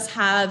 It does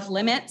have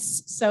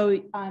limits. So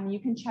you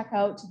can check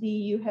out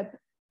the UHIP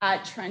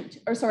at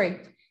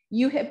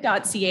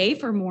UHIP.ca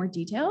for more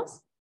details.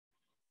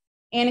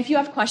 And if you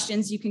have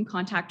questions, you can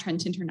contact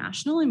Trent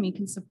International and we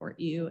can support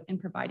you in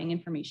providing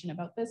information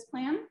about this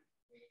plan.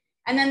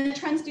 And then the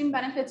Trent Student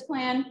Benefits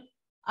Plan.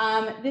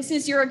 This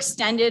is your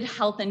extended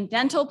health and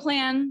dental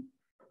plan.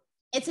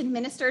 It's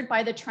administered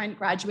by the Trent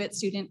Graduate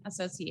Student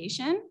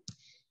Association.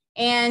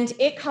 And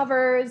it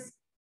covers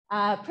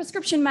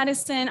prescription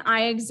medicine,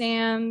 eye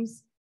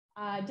exams,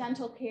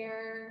 dental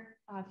care,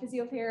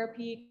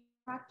 physiotherapy,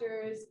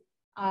 doctors,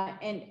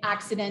 and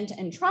accident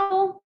and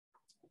travel.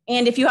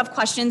 And if you have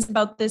questions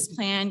about this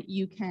plan,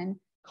 you can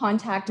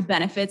contact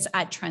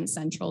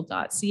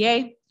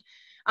benefits@trentcentral.ca.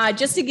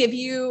 Just to give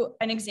you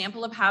an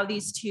example of how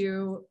these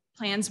 2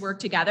 plans work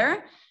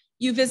together,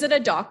 you visit a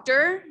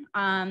doctor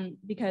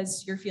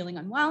because you're feeling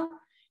unwell,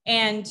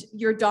 and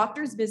your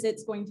doctor's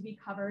visit's going to be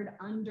covered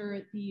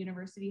under the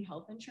University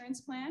Health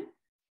Insurance Plan.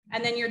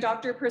 And then your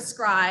doctor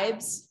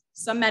prescribes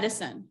some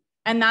medicine,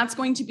 and that's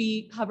going to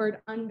be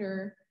covered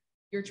under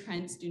your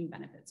Trent Student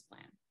Benefits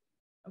Plan,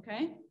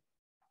 okay?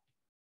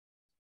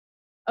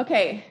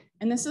 Okay,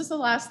 and this is the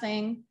last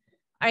thing.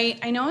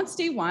 I know it's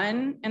day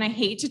 1, and I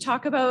hate to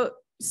talk about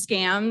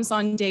scams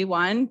on day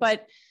 1,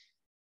 but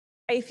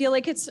I feel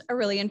like it's a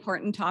really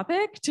important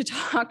topic to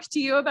talk to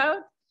you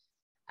about.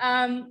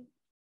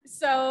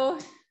 So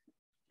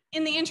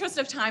in the interest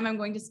of time, I'm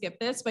going to skip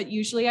this, but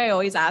usually I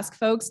always ask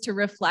folks to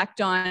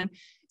reflect on,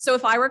 so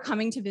if I were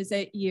coming to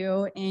visit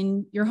you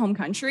in your home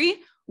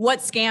country, what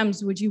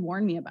scams would you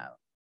warn me about?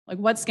 Like,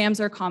 what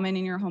scams are common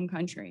in your home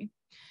country?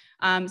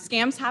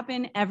 Scams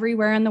happen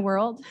everywhere in the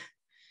world,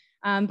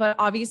 but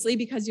obviously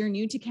because you're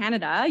new to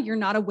Canada, you're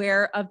not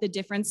aware of the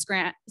different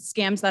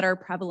scams that are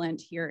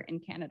prevalent here in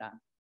Canada.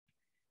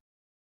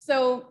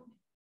 So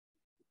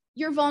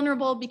you're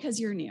vulnerable because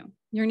you're new.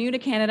 You're new to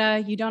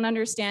Canada, you don't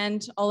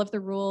understand all of the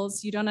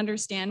rules, you don't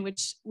understand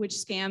which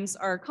scams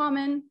are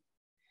common.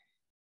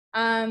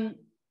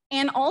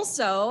 And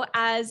also,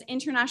 as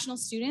international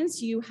students,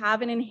 you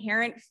have an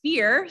inherent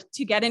fear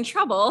to get in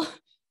trouble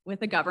with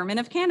the government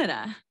of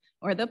Canada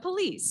or the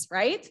police,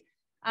 right?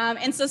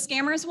 And so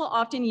scammers will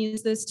often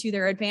use this to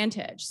their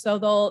advantage. So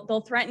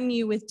they'll threaten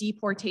you with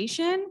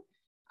deportation.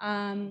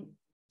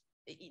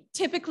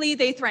 Typically,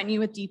 they threaten you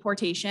with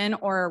deportation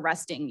or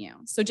arresting you.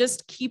 So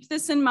just keep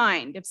this in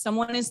mind. If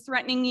someone is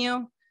threatening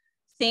you,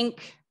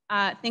 think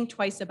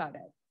twice about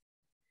it.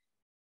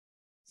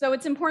 So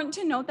it's important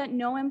to note that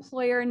no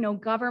employer, no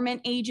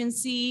government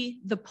agency,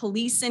 the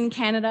police in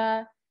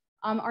Canada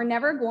are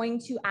never going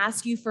to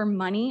ask you for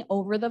money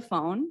over the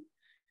phone.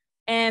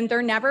 And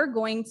they're never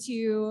going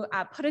to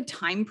put a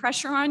time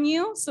pressure on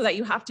you so that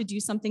you have to do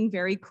something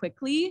very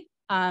quickly.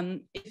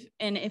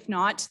 If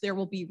not, there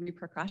will be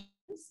repercussions.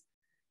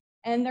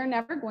 And they're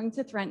never going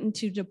to threaten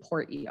to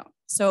deport you.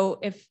 So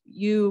if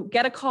you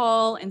get a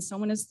call and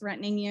someone is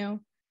threatening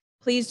you,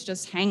 please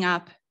just hang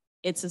up.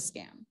 It's a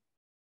scam.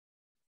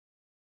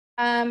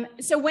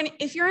 So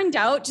if you're in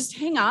doubt, just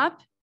hang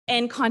up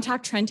and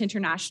contact Trent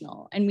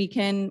International, and we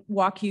can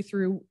walk you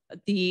through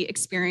the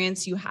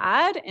experience you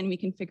had, and we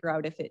can figure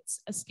out if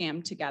it's a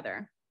scam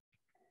together.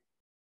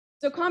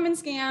 So common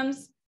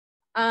scams,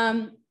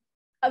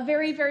 A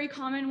very, very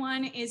common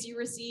one is you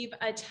receive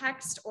a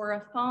text or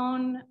a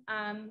phone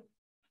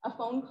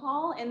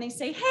call and they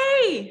say,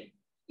 hey,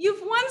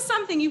 you've won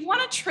something. You've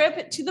won a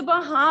trip to the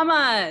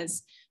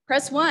Bahamas.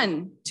 Press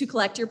 1 to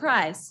collect your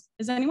prize.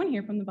 Is anyone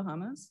here from the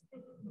Bahamas?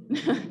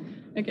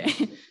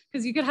 Okay,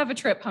 because you could have a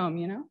trip home,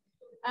 you know?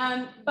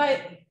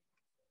 But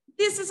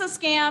this is a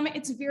scam.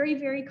 It's very,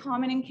 very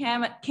common in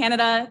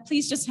Canada.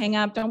 Please just hang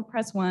up. Don't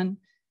press 1.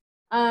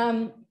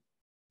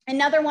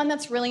 Another one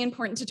that's really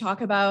important to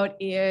talk about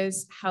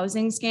is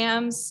housing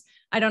scams.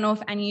 I don't know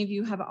if any of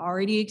you have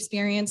already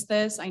experienced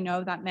this. I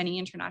know that many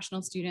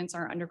international students,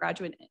 our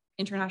undergraduate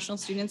international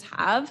students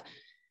have.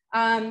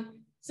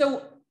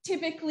 So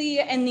typically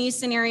in these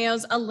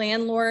scenarios, a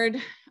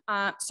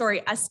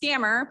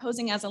scammer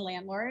posing as a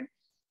landlord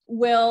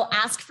will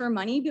ask for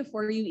money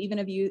before you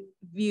even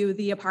view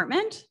the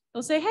apartment.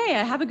 They'll say, hey,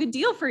 I have a good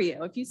deal for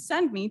you. If you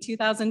send me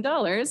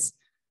 $2,000,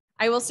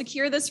 I will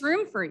secure this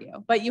room for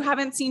you, but you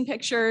haven't seen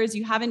pictures,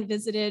 you haven't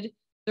visited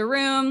the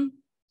room.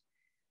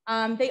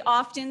 They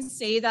often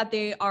say that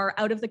they are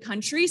out of the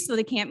country, so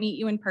they can't meet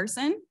you in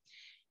person.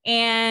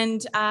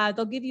 And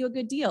they'll give you a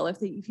good deal if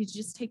you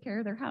just take care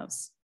of their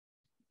house.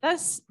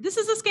 This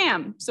is a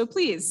scam, so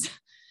please,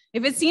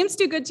 if it seems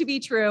too good to be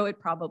true, it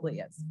probably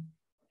is.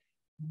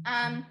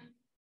 A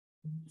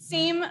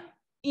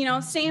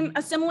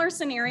similar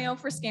scenario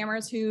for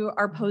scammers who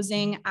are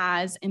posing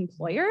as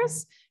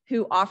employers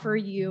who offer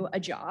you a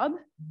job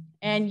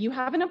and you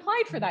haven't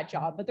applied for that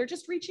job, but they're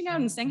just reaching out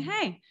and saying,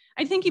 hey,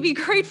 I think you'd be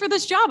great for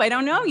this job. I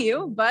don't know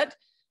you, but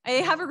I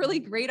have a really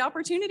great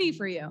opportunity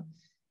for you.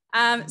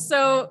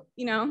 So,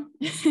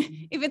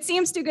 if it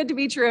seems too good to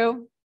be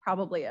true,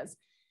 probably is.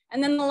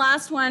 And then the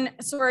last one,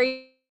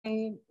 sorry,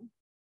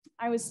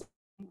 I was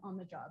on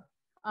the job.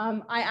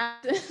 I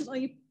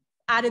accidentally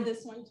added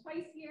this one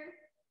twice here,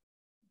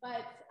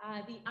 but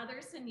the other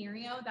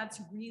scenario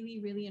that's really,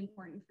 really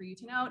important for you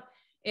to note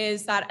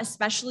is that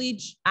especially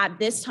at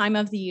this time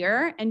of the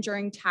year and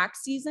during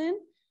tax season,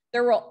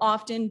 there will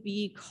often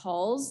be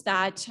calls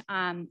that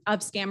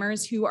of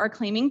scammers who are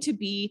claiming to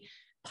be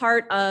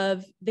part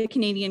of the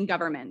Canadian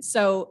government.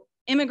 So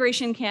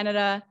Immigration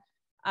Canada,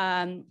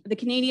 the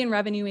Canadian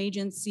Revenue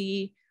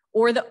Agency,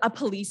 or a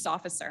police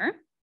officer.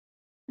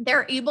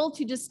 They're able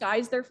to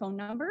disguise their phone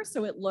number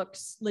so it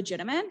looks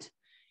legitimate.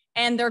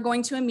 And they're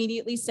going to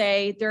immediately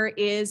say, there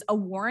is a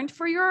warrant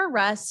for your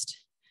arrest.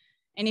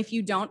 And if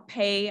you don't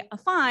pay a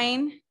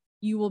fine,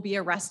 you will be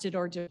arrested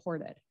or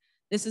deported.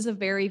 This is a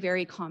very,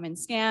 very common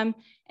scam.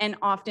 And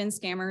often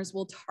scammers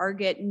will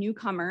target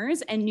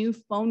newcomers and new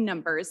phone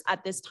numbers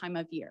at this time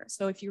of year.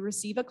 So if you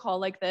receive a call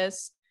like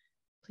this,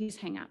 please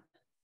hang up.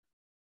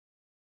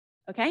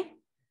 Okay?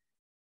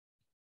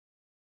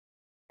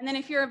 And then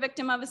if you're a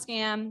victim of a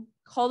scam,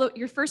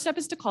 your first step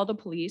is to call the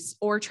police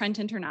or Trent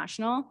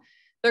International.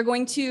 They're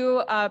going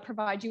to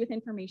provide you with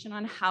information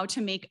on how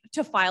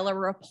to file a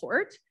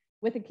report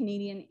with a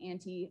Canadian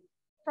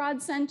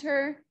Anti-Fraud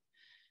Center.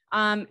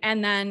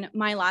 And then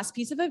my last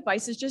piece of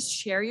advice is just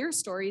share your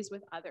stories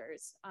with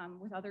others,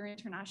 with other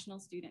international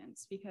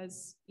students,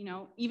 because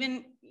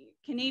even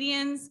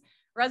Canadians,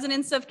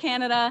 residents of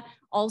Canada,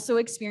 also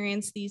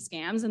experience these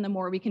scams, and the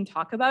more we can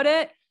talk about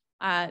it,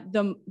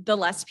 the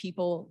less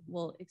people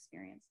will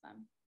experience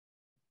them.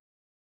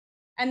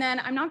 And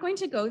then I'm not going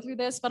to go through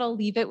this, but I'll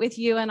leave it with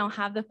you, and I'll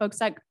have the folks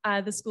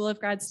at the School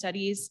of Grad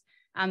Studies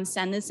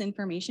send this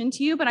information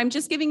to you. But I'm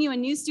just giving you a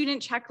new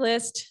student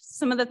checklist,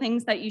 some of the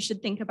things that you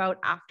should think about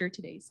after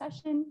today's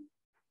session.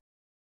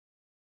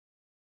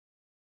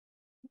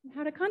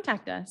 How to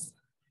contact us.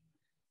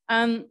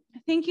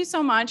 Thank you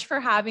so much for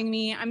having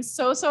me. I'm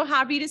so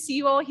happy to see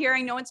you all here.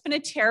 I know it's been a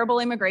terrible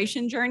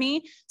immigration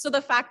journey, so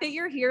the fact that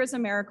you're here is a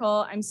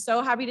miracle. I'm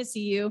so happy to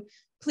see you.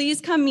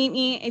 Please come meet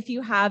me if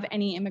you have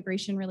any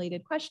immigration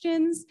related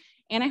questions.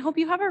 And I hope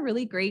you have a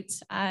really great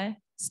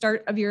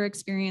start of your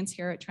experience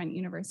here at Trent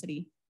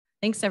University.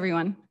 Thanks,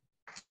 everyone.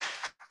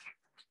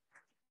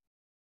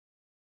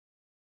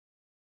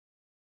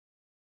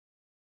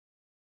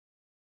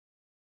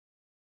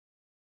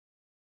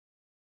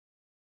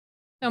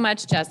 So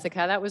much,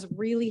 Jessica. That was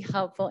really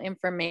helpful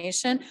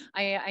information.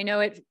 I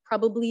know it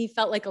probably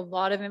felt like a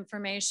lot of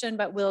information,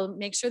 but we'll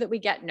make sure that we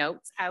get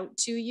notes out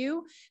to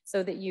you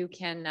so that you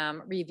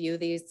can review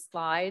these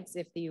slides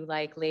if you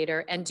like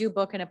later, and do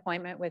book an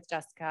appointment with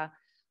Jessica,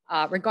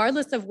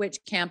 regardless of which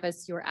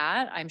campus you're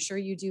at. I'm sure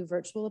you do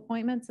virtual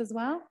appointments as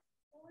well.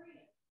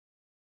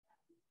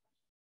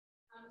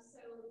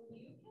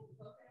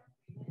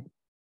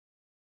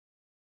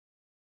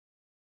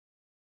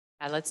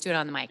 Let's do it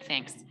on the mic.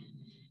 Thanks.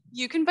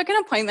 You can book an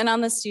appointment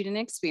on the Student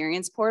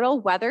Experience portal,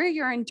 whether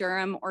you're in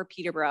Durham or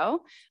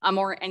Peterborough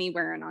or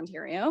anywhere in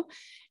Ontario.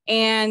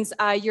 And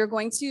you're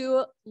going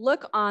to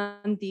look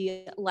on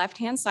the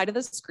left-hand side of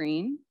the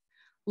screen,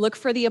 look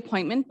for the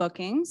appointment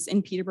bookings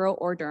in Peterborough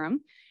or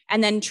Durham,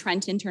 and then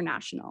Trent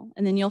International.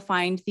 And then you'll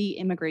find the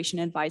immigration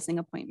advising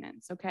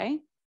appointments, okay?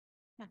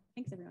 Yeah,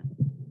 thanks everyone.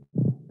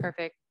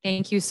 Perfect.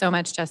 Thank you so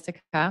much,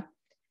 Jessica.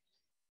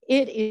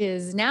 It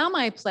is now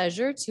my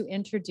pleasure to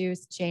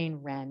introduce Jane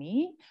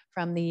Rennie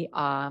from the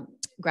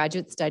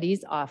Graduate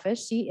Studies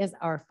Office. She is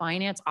our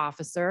finance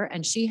officer,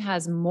 and she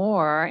has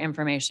more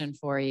information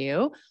for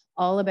you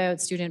all about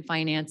student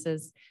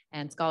finances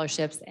and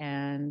scholarships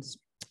and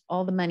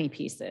all the money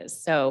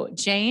pieces. So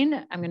Jane,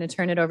 I'm going to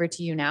turn it over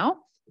to you now.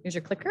 Here's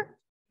your clicker.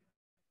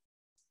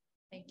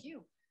 Thank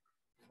you.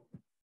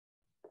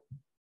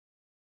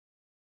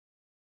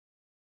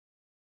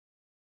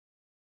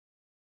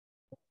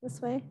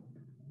 This way.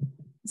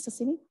 You still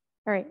see me?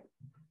 All right.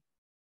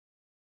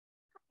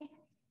 Hi,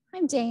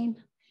 I'm Jane,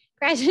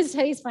 Graduate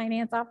Studies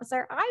Finance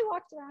Officer. I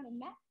walked around and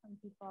met some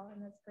people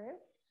in this group.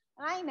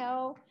 I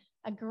know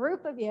a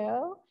group of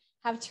you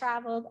have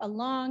traveled a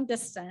long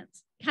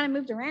distance, kind of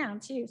moved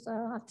around too, so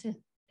I'll have to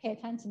pay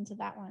attention to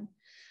that one.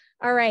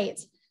 All right,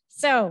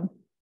 so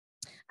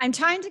I'm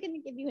trying to give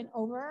you an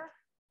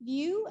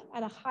overview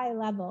at a high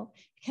level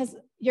because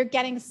you're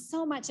getting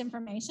so much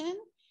information.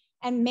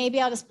 And maybe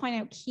I'll just point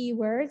out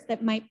keywords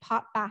that might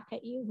pop back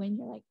at you when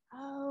you're like,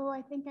 oh,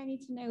 I think I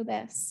need to know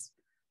this.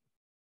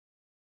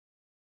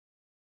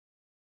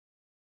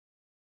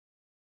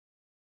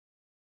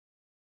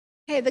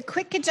 Okay, the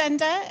quick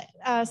agenda,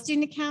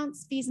 student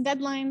accounts, fees and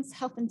deadlines,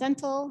 health and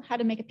dental, how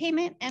to make a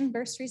payment, and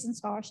bursaries and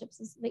scholarships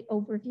is the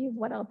overview of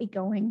what I'll be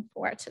going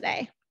for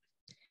today.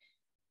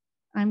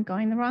 I'm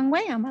going the wrong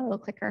way on my little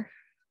clicker.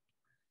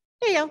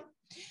 There you go.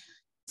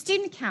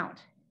 Student account.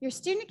 Your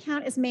student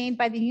account is made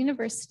by the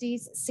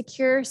university's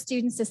secure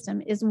student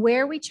system, is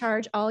where we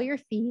charge all your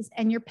fees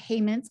and your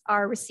payments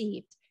are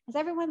received. Has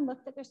everyone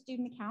looked at their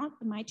student account,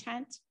 the My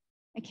Trent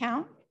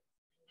account?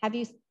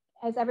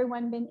 Has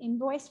everyone been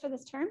invoiced for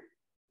this term?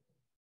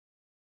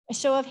 A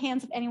show of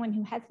hands of anyone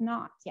who has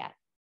not yet.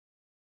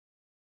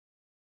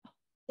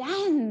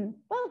 Done.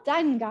 Well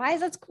done, guys.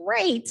 That's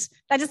great.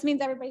 That just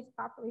means everybody's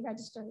properly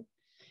registered.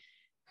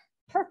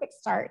 Perfect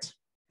start.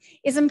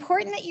 It's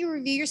important that you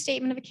review your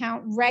statement of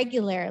account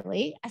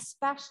regularly,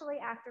 especially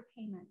after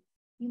payment.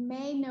 You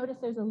may notice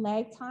there's a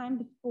lag time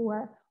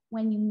before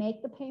when you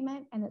make the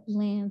payment and it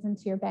lands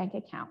into your bank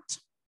account.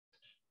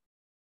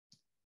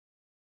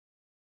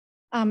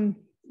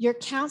 Your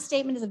account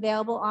statement is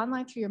available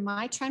online through your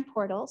My Trent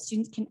portal.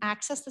 Students can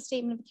access the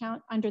statement of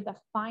account under the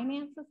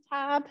Finances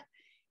tab,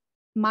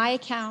 My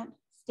Account,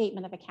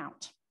 Statement of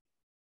Account.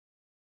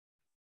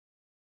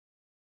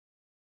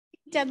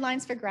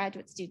 Deadlines for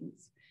graduate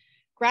students.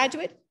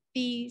 Graduate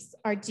fees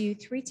are due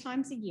 3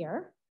 times a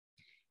year,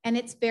 and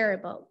it's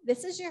variable.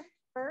 This is your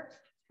first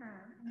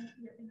term, and if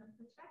you're in a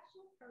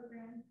professional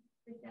program,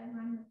 the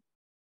deadline is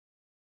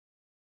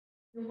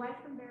your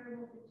wife's in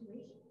variable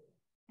situation,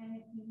 and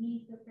if you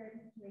need the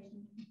variable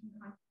situation, you can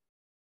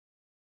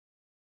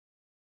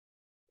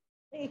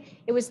contact.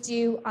 It was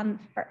due on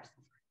the 1st.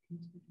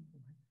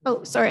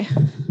 Oh, sorry.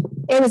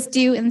 It was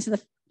due into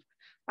the,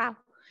 wow.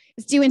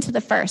 It's due into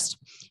the 1st.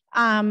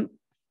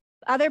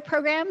 Other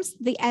programs,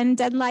 the end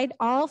deadline,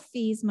 all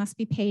fees must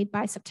be paid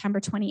by September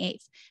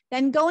 28th.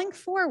 Then going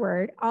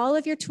forward, all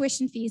of your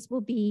tuition fees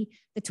will be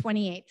the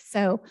 28th.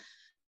 So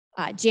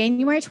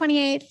January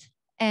 28th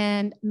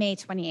and May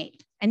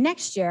 28th. And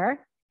next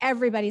year,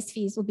 everybody's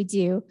fees will be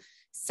due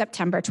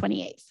September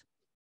 28th.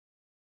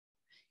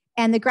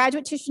 And the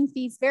graduate tuition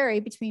fees vary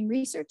between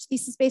research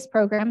thesis-based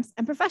programs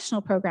and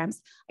professional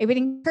programs. I would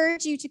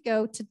encourage you to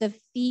go to the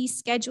fee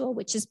schedule,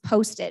 which is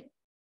posted.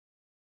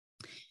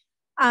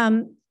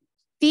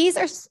 Fees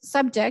are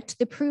subject to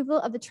the approval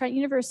of the Trent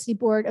University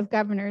Board of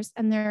Governors,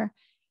 and their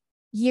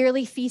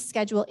yearly fee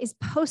schedule is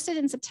posted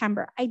in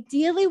September.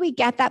 Ideally, we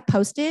get that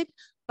posted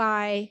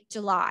by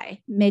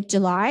July,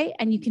 mid-July,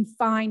 and you can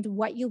find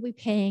what you'll be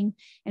paying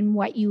and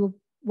what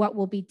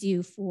will be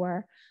due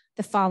for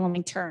the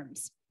following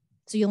terms.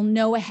 So you'll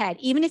know ahead.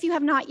 Even if you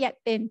have not yet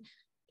been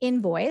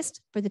invoiced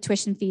for the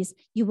tuition fees,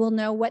 you will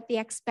know what the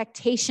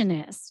expectation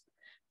is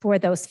for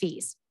those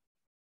fees.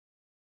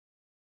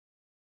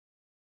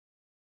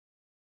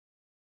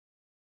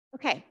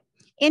 Okay,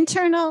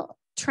 internal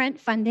Trent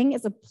funding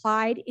is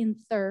applied in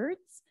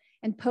thirds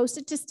and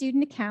posted to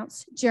student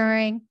accounts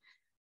during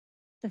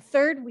the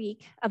 3rd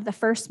week of the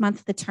 1st month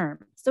of the term.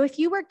 So if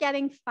you were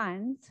getting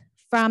funds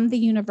from the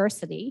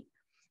university,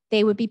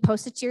 they would be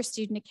posted to your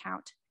student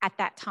account at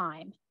that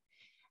time.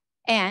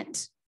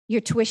 And your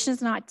tuition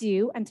is not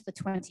due until the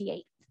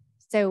 28th.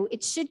 So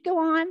it should go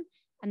on,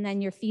 and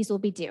then your fees will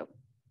be due.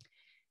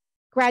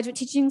 Graduate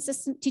teaching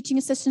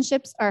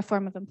assistantships are a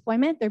form of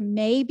employment. There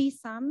may be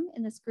some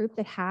in this group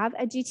that have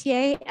a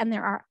GTA, and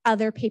there are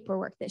other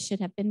paperwork that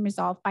should have been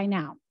resolved by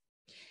now.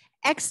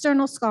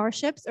 External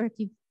scholarships, or if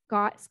you've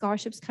got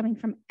scholarships coming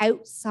from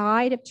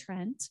outside of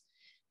Trent,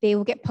 they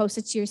will get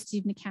posted to your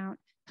student account,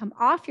 come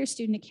off your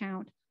student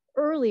account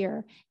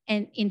earlier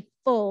and in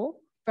full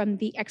from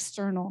the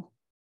external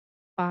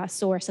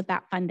source of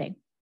that funding.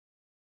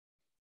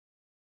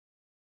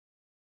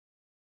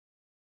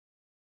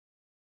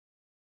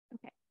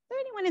 Is there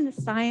anyone in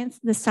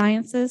the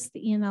sciences, the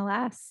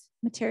ENLS,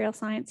 material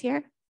science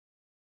here?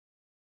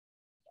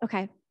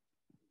 Okay,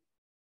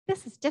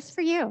 this is just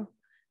for you.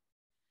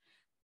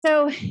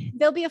 So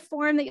there'll be a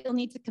form that you'll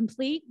need to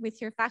complete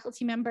with your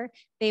faculty member.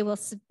 They will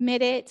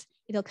submit it.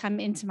 It'll come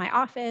into my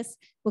office.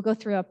 We'll go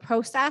through a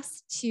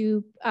process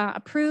to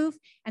approve,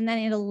 and then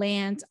it'll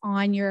land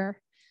on your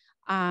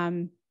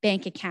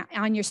bank account,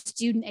 on your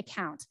student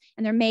account.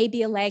 And there may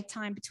be a lag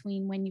time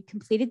between when you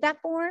completed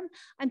that form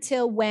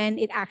until when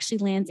it actually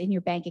lands in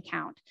your bank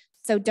account.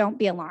 So don't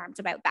be alarmed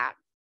about that.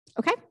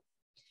 Okay?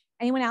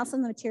 Anyone else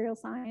in the material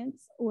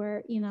science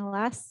or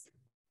ELS?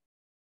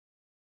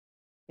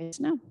 Good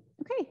to know.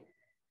 Okay.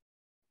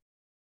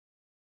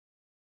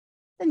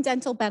 And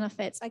dental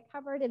benefits. I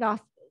covered it off.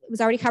 It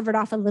was already covered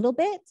off a little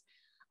bit.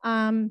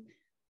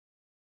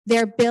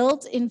 They're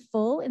billed in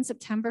full in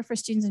September for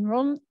students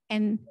enrolled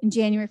and in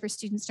January for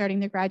students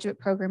starting their graduate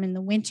program in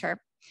the winter.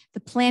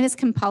 The plan is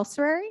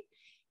compulsory.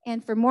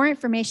 And for more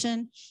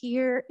information,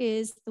 here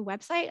is the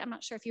website. I'm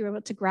not sure if you were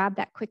able to grab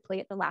that quickly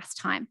at the last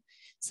time.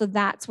 So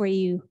that's where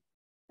you,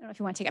 I don't know if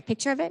you want to take a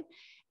picture of it.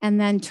 And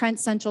then Trent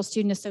Central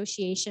Student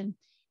Association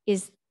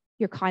is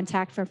your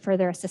contact for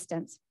further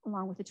assistance,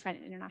 along with the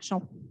Trent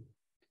International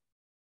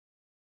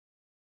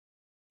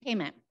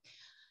payment.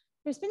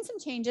 There's been some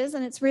changes,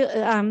 and it's real.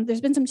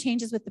 There's been some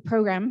changes with the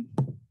program.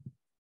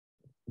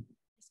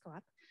 Let's go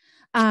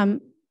up.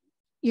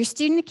 Your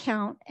student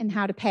account and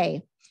how to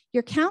pay.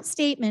 Your account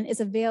statement is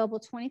available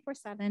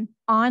 24/7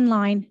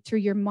 online through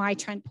your My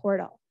Trent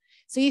portal.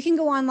 So you can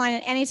go online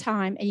at any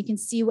time and you can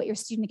see what your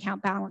student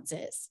account balance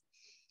is.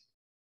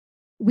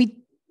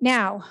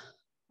 Now,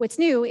 what's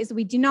new is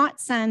we do not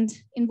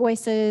send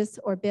invoices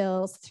or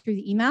bills through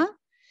the email.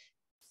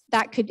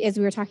 That could, as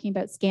we were talking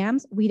about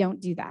scams, we don't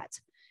do that.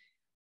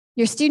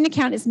 Your student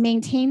account is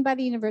maintained by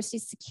the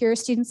university's secure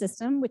student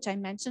system, which I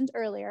mentioned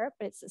earlier,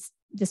 but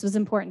this was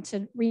important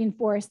to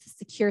reinforce the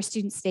secure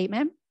student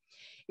statement.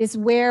 Is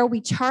where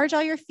we charge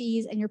all your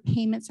fees and your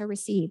payments are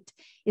received.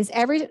 It is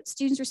every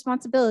student's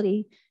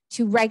responsibility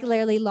to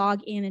regularly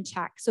log in and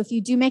check. So if you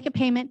do make a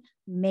payment,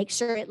 make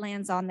sure it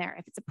lands on there.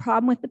 If it's a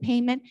problem with the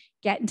payment,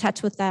 get in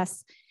touch with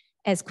us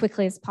as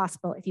quickly as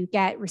possible. If you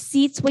get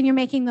receipts when you're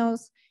making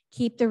those,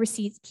 keep the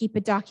receipts, keep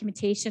a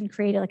documentation,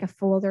 create like a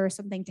folder or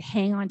something to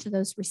hang on to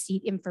those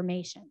receipt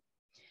information.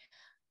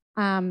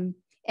 And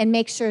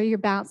make sure your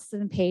balance has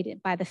been paid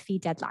by the fee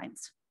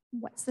deadlines.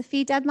 What's the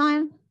fee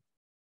deadline?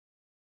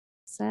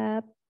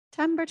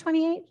 September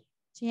 28th,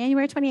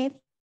 January 28th,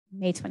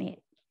 May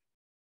 28th.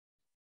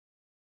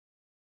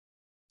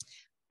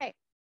 Okay.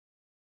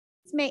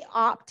 May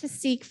opt to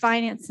seek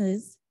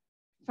finances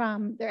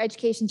from their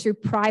education through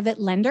private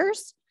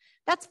lenders.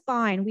 That's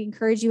fine. We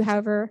encourage you,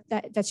 however,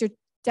 that's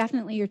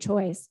definitely your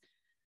choice.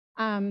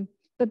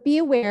 But be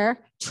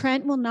aware,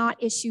 Trent will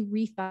not issue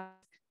refunds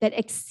that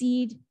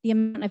exceed the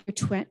amount of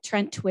your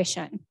Trent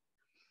tuition.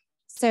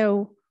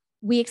 So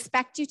we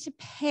expect you to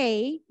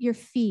pay your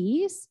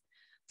fees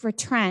for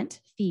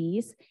Trent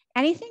fees,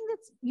 anything that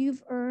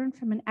you've earned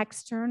from an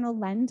external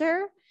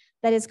lender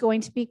that is going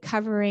to be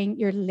covering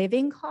your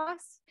living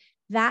costs,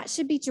 that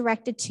should be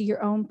directed to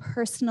your own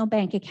personal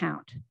bank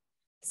account.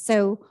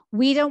 So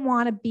we don't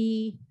want to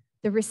be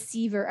the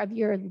receiver of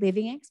your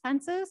living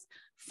expenses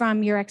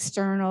from your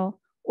external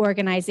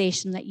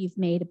organization that you've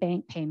made a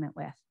bank payment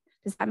with.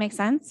 Does that make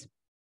sense?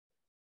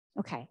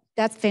 Okay,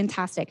 that's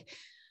fantastic.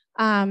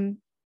 And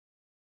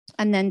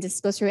then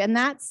just go through, and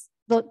that's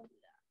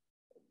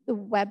the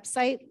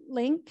website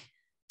link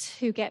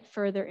to get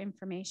further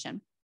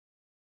information.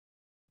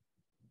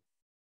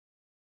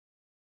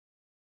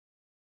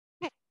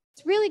 Okay.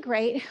 It's really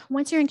great.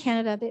 Once you're in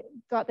Canada, they've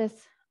got this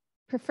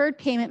preferred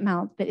payment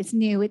mode that is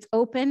new. It's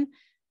open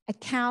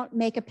account,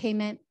 make a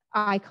payment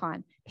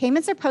icon.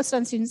 Payments are posted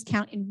on students'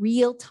 account in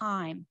real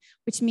time,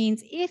 which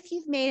means if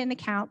you've made an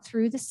account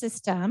through the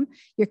system,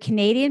 your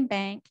Canadian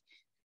bank,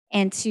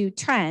 and to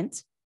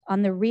Trent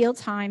on the real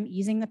time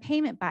using the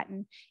payment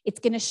button, it's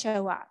going to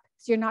show up.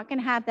 So you're not going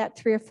to have that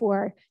 3 or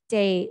 4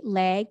 day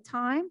lag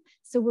time.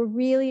 So we're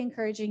really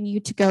encouraging you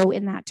to go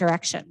in that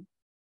direction.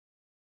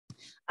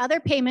 Other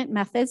payment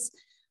methods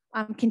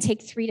can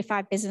take 3 to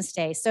 5 business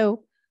days.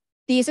 So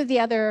these are the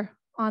other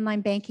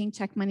online banking,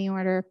 check money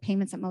order,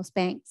 payments at most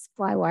banks,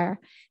 Flywire.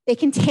 They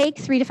can take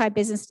 3 to 5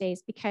 business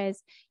days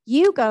because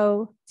you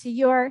go to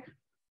your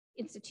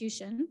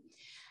institution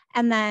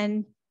and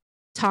then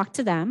talk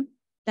to them.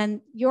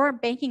 Then your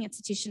banking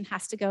institution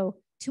has to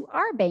go to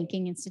our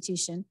banking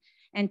institution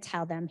and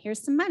tell them,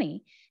 here's some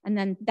money. And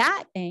then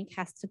that bank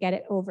has to get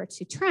it over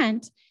to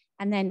Trent,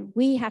 and then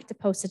we have to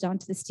post it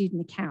onto the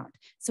student account.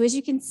 So as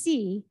you can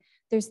see,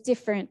 there's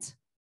different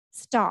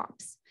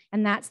stops,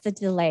 and that's the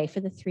delay for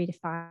the 3 to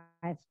 5.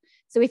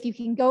 So if you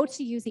can go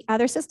to use the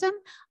other system,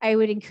 I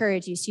would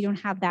encourage you so you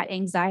don't have that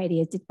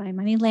anxiety. Did my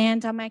money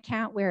land on my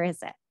account? Where is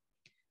it?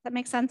 Does that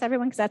make sense,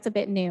 everyone? Because that's a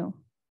bit new.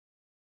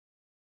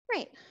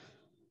 Great.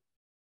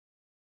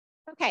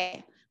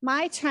 Okay,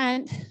 my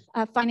Trent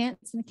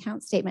finance and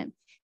account statement.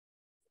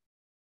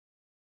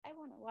 I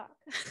want to walk.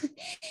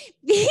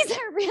 These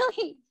are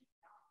really.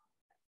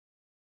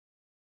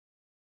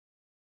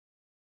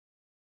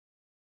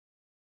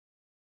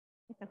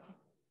 It's okay.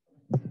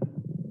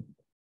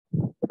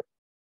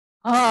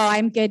 Oh,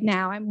 I'm good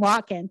now. I'm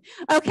walking.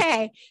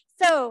 Okay,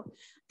 so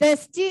the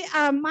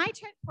My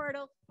Trent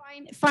Portal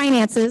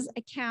Finances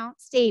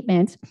account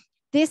statement.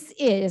 This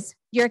is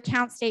your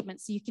account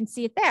statement, so you can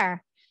see it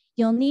there.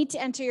 You'll need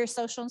to enter your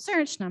social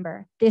insurance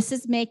number. This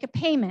is make a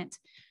payment,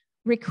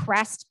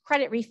 request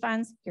credit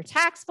refunds, your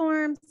tax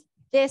forms,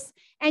 this,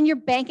 and your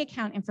bank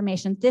account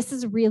information. This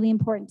is really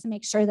important to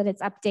make sure that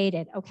it's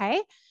updated,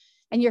 okay?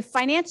 And your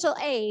financial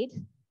aid,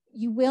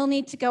 you will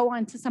need to go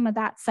on to some of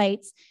that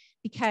sites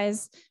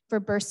because for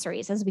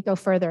bursaries as we go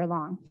further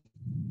along.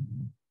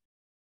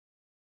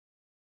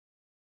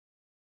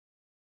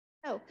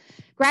 So,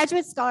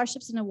 graduate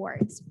scholarships and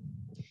awards.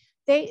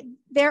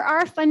 There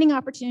are funding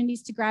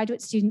opportunities to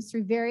graduate students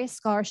through various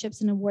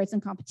scholarships and awards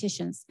and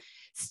competitions.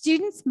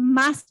 Students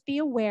must be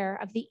aware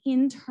of the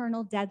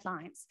internal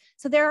deadlines.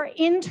 So there are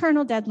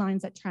internal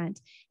deadlines at Trent,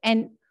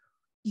 and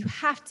you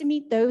have to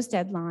meet those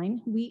deadlines.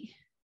 We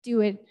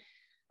do an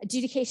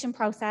adjudication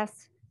process,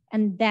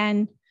 and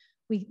then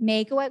we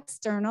may go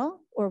external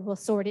or we'll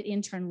sort it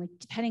internally,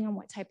 depending on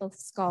what type of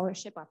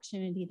scholarship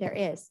opportunity there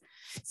is.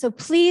 So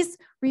please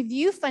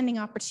review funding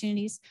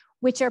opportunities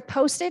which are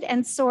posted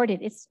and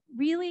sorted. It's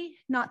really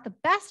not the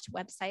best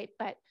website,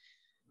 but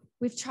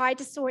we've tried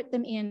to sort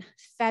them in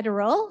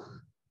federal,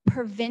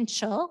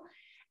 provincial,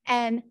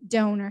 and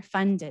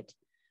donor-funded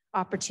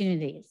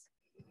opportunities.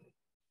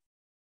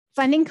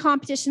 Funding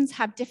competitions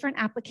have different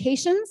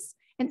applications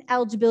and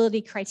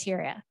eligibility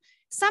criteria.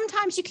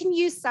 Sometimes you can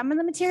use some of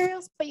the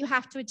materials, but you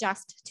have to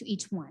adjust to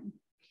each one.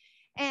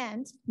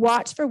 And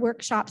watch for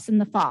workshops in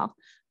the fall.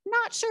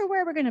 Not sure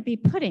where we're going to be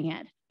putting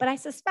it, but I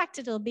suspect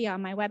it'll be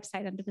on my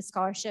website under the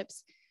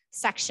scholarships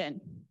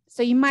section.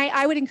 So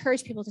I would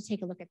encourage people to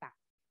take a look at that.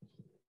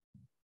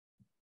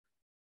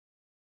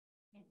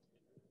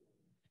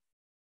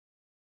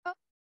 Oh.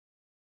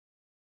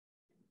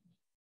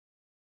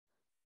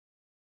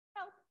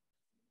 Oh.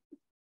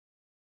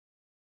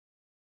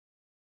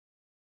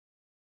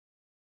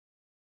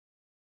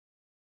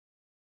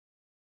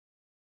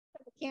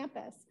 The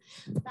campus.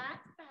 That's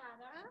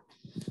Bada.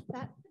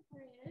 That's the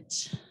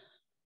bridge.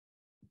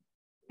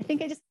 I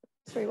think I just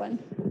threw one.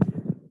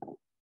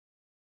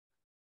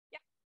 Yeah.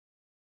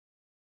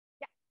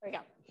 Yeah, there we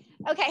go.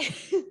 Okay,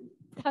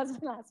 that was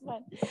the last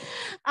one.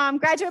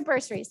 Graduate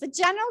bursaries. The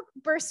general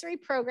bursary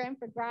program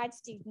for grad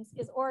students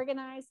is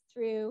organized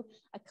through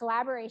a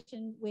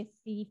collaboration with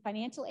the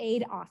Financial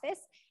Aid Office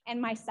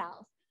and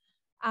myself.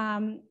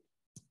 And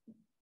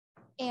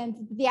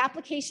the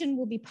application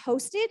will be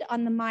posted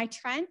on the My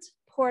Trent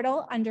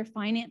portal under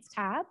Finance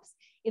tabs.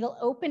 It'll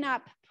open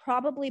up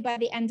probably by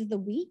the end of the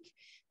week.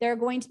 There are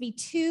going to be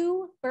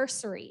 2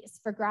 bursaries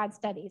for grad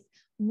studies.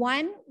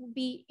 One will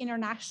be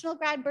international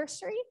grad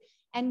bursary,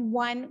 and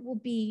one will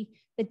be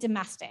the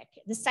domestic.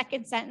 The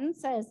second sentence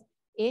says,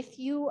 if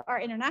you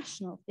are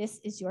international, this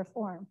is your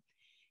form.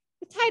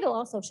 The title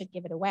also should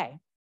give it away.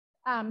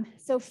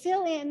 So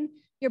fill in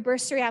your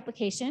bursary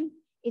application.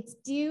 It's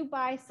due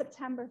by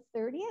September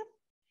 30th.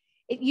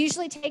 It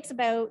usually takes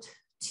about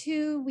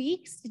 2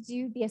 weeks to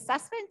do the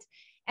assessment,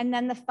 and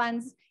then the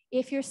funds,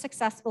 if you're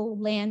successful, will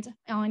land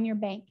on your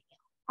bank,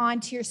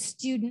 onto your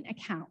student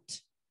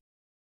account.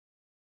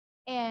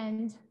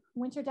 And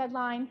winter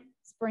deadline,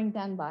 spring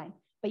deadline.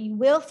 But you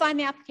will find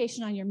the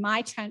application on your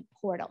My Trent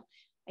portal,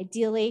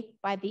 ideally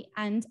by the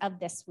end of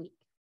this week.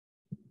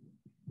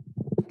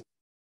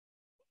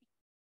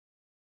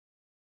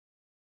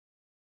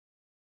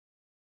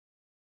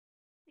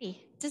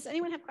 Does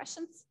anyone have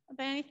questions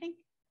about anything?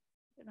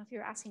 I don't know if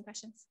you're asking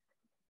questions.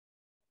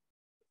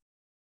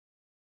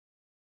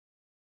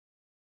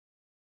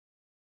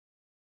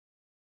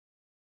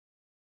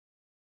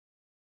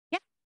 Yeah.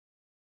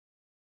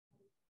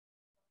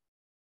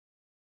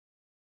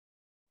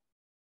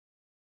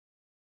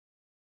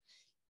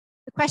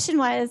 The question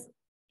was,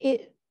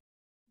 if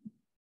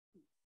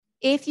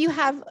you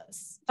have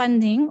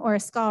funding or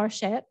a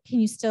scholarship, can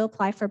you still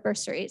apply for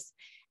bursaries?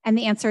 And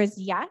the answer is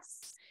yes.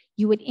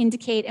 You would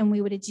indicate, and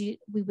we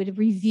would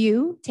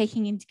review,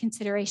 taking into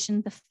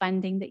consideration the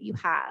funding that you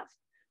have.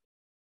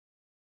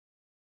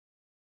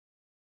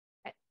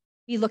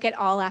 We look at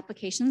all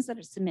applications that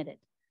are submitted.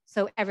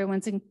 So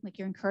everyone's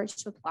you're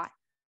encouraged to apply.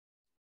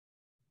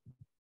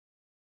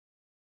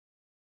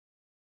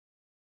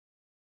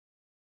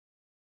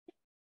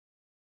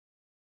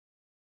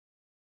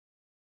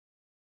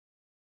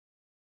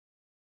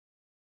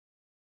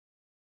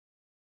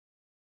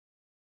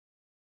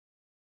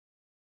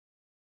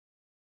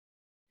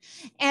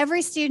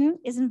 Every student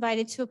is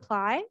invited to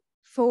apply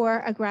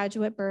for a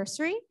graduate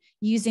bursary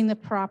using the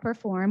proper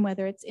form,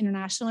 whether it's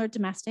international or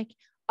domestic.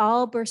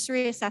 All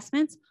bursary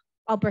assessments,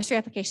 all bursary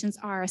applications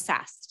are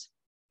assessed.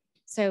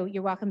 So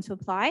you're welcome to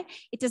apply.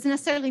 It doesn't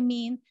necessarily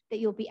mean that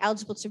you'll be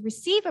eligible to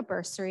receive a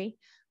bursary,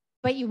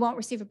 but you won't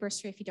receive a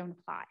bursary if you don't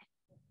apply.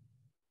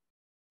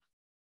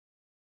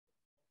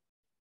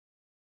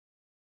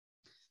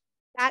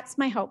 That's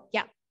my hope,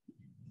 yeah.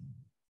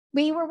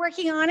 We were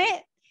working on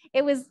it.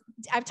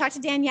 I've talked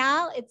to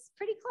Danielle, it's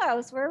pretty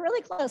close. We're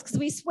really close because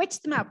we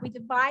switched them up. We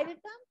divided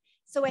them.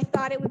 So I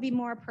thought it would be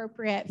more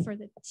appropriate for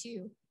the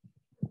 2.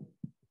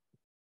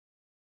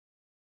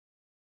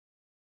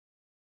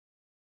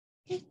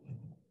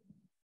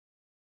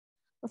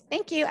 Well,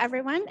 thank you,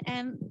 everyone,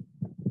 and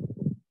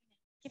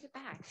give it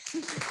back.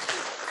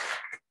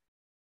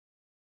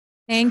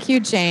 Thank you,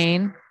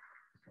 Jane.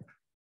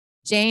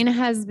 Jane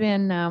has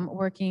been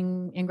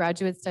working in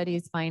graduate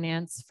studies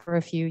finance for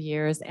a few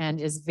years and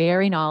is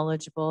very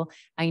knowledgeable.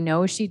 I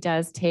know she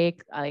does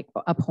take like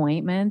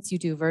appointments. You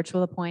do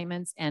virtual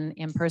appointments and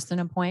in-person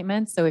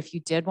appointments. So if you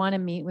did want to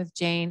meet with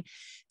Jane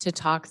to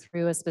talk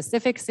through a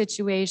specific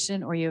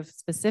situation or you have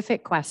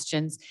specific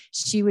questions,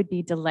 she would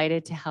be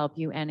delighted to help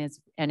you and is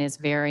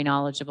very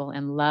knowledgeable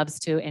and loves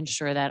to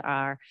ensure that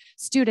our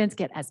students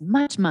get as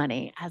much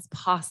money as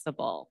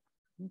possible.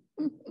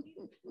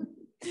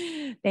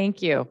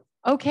 Thank you.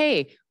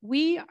 Okay,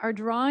 we are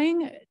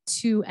drawing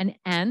to an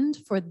end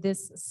for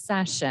this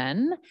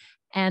session,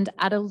 and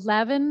at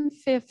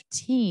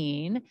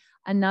 11:15,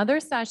 another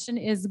session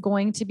is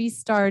going to be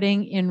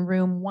starting in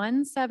room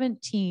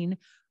 117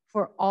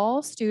 for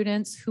all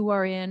students who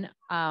are in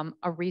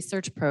a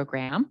research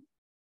program.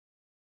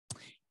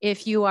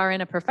 If you are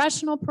in a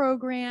professional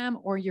program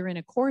or you're in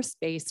a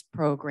course-based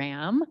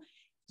program,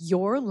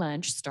 your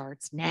lunch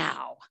starts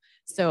now.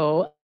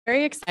 So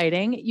very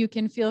exciting. You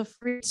can feel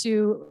free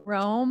to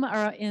roam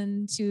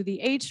into the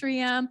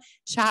atrium,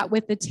 chat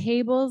with the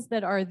tables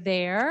that are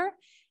there,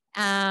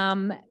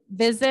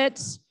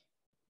 visit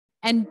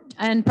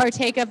and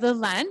partake of the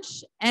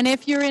lunch. And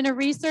if you're in a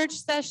research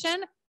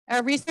session,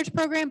 a research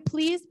program,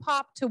 please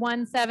pop to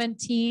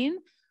 117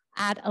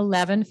 at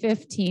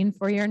 11:15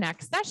 for your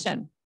next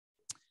session.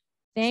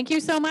 Thank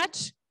you so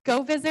much.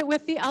 Go visit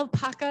with the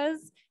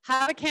alpacas,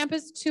 have a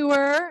campus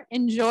tour,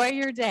 enjoy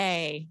your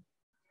day.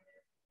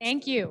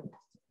 Thank you.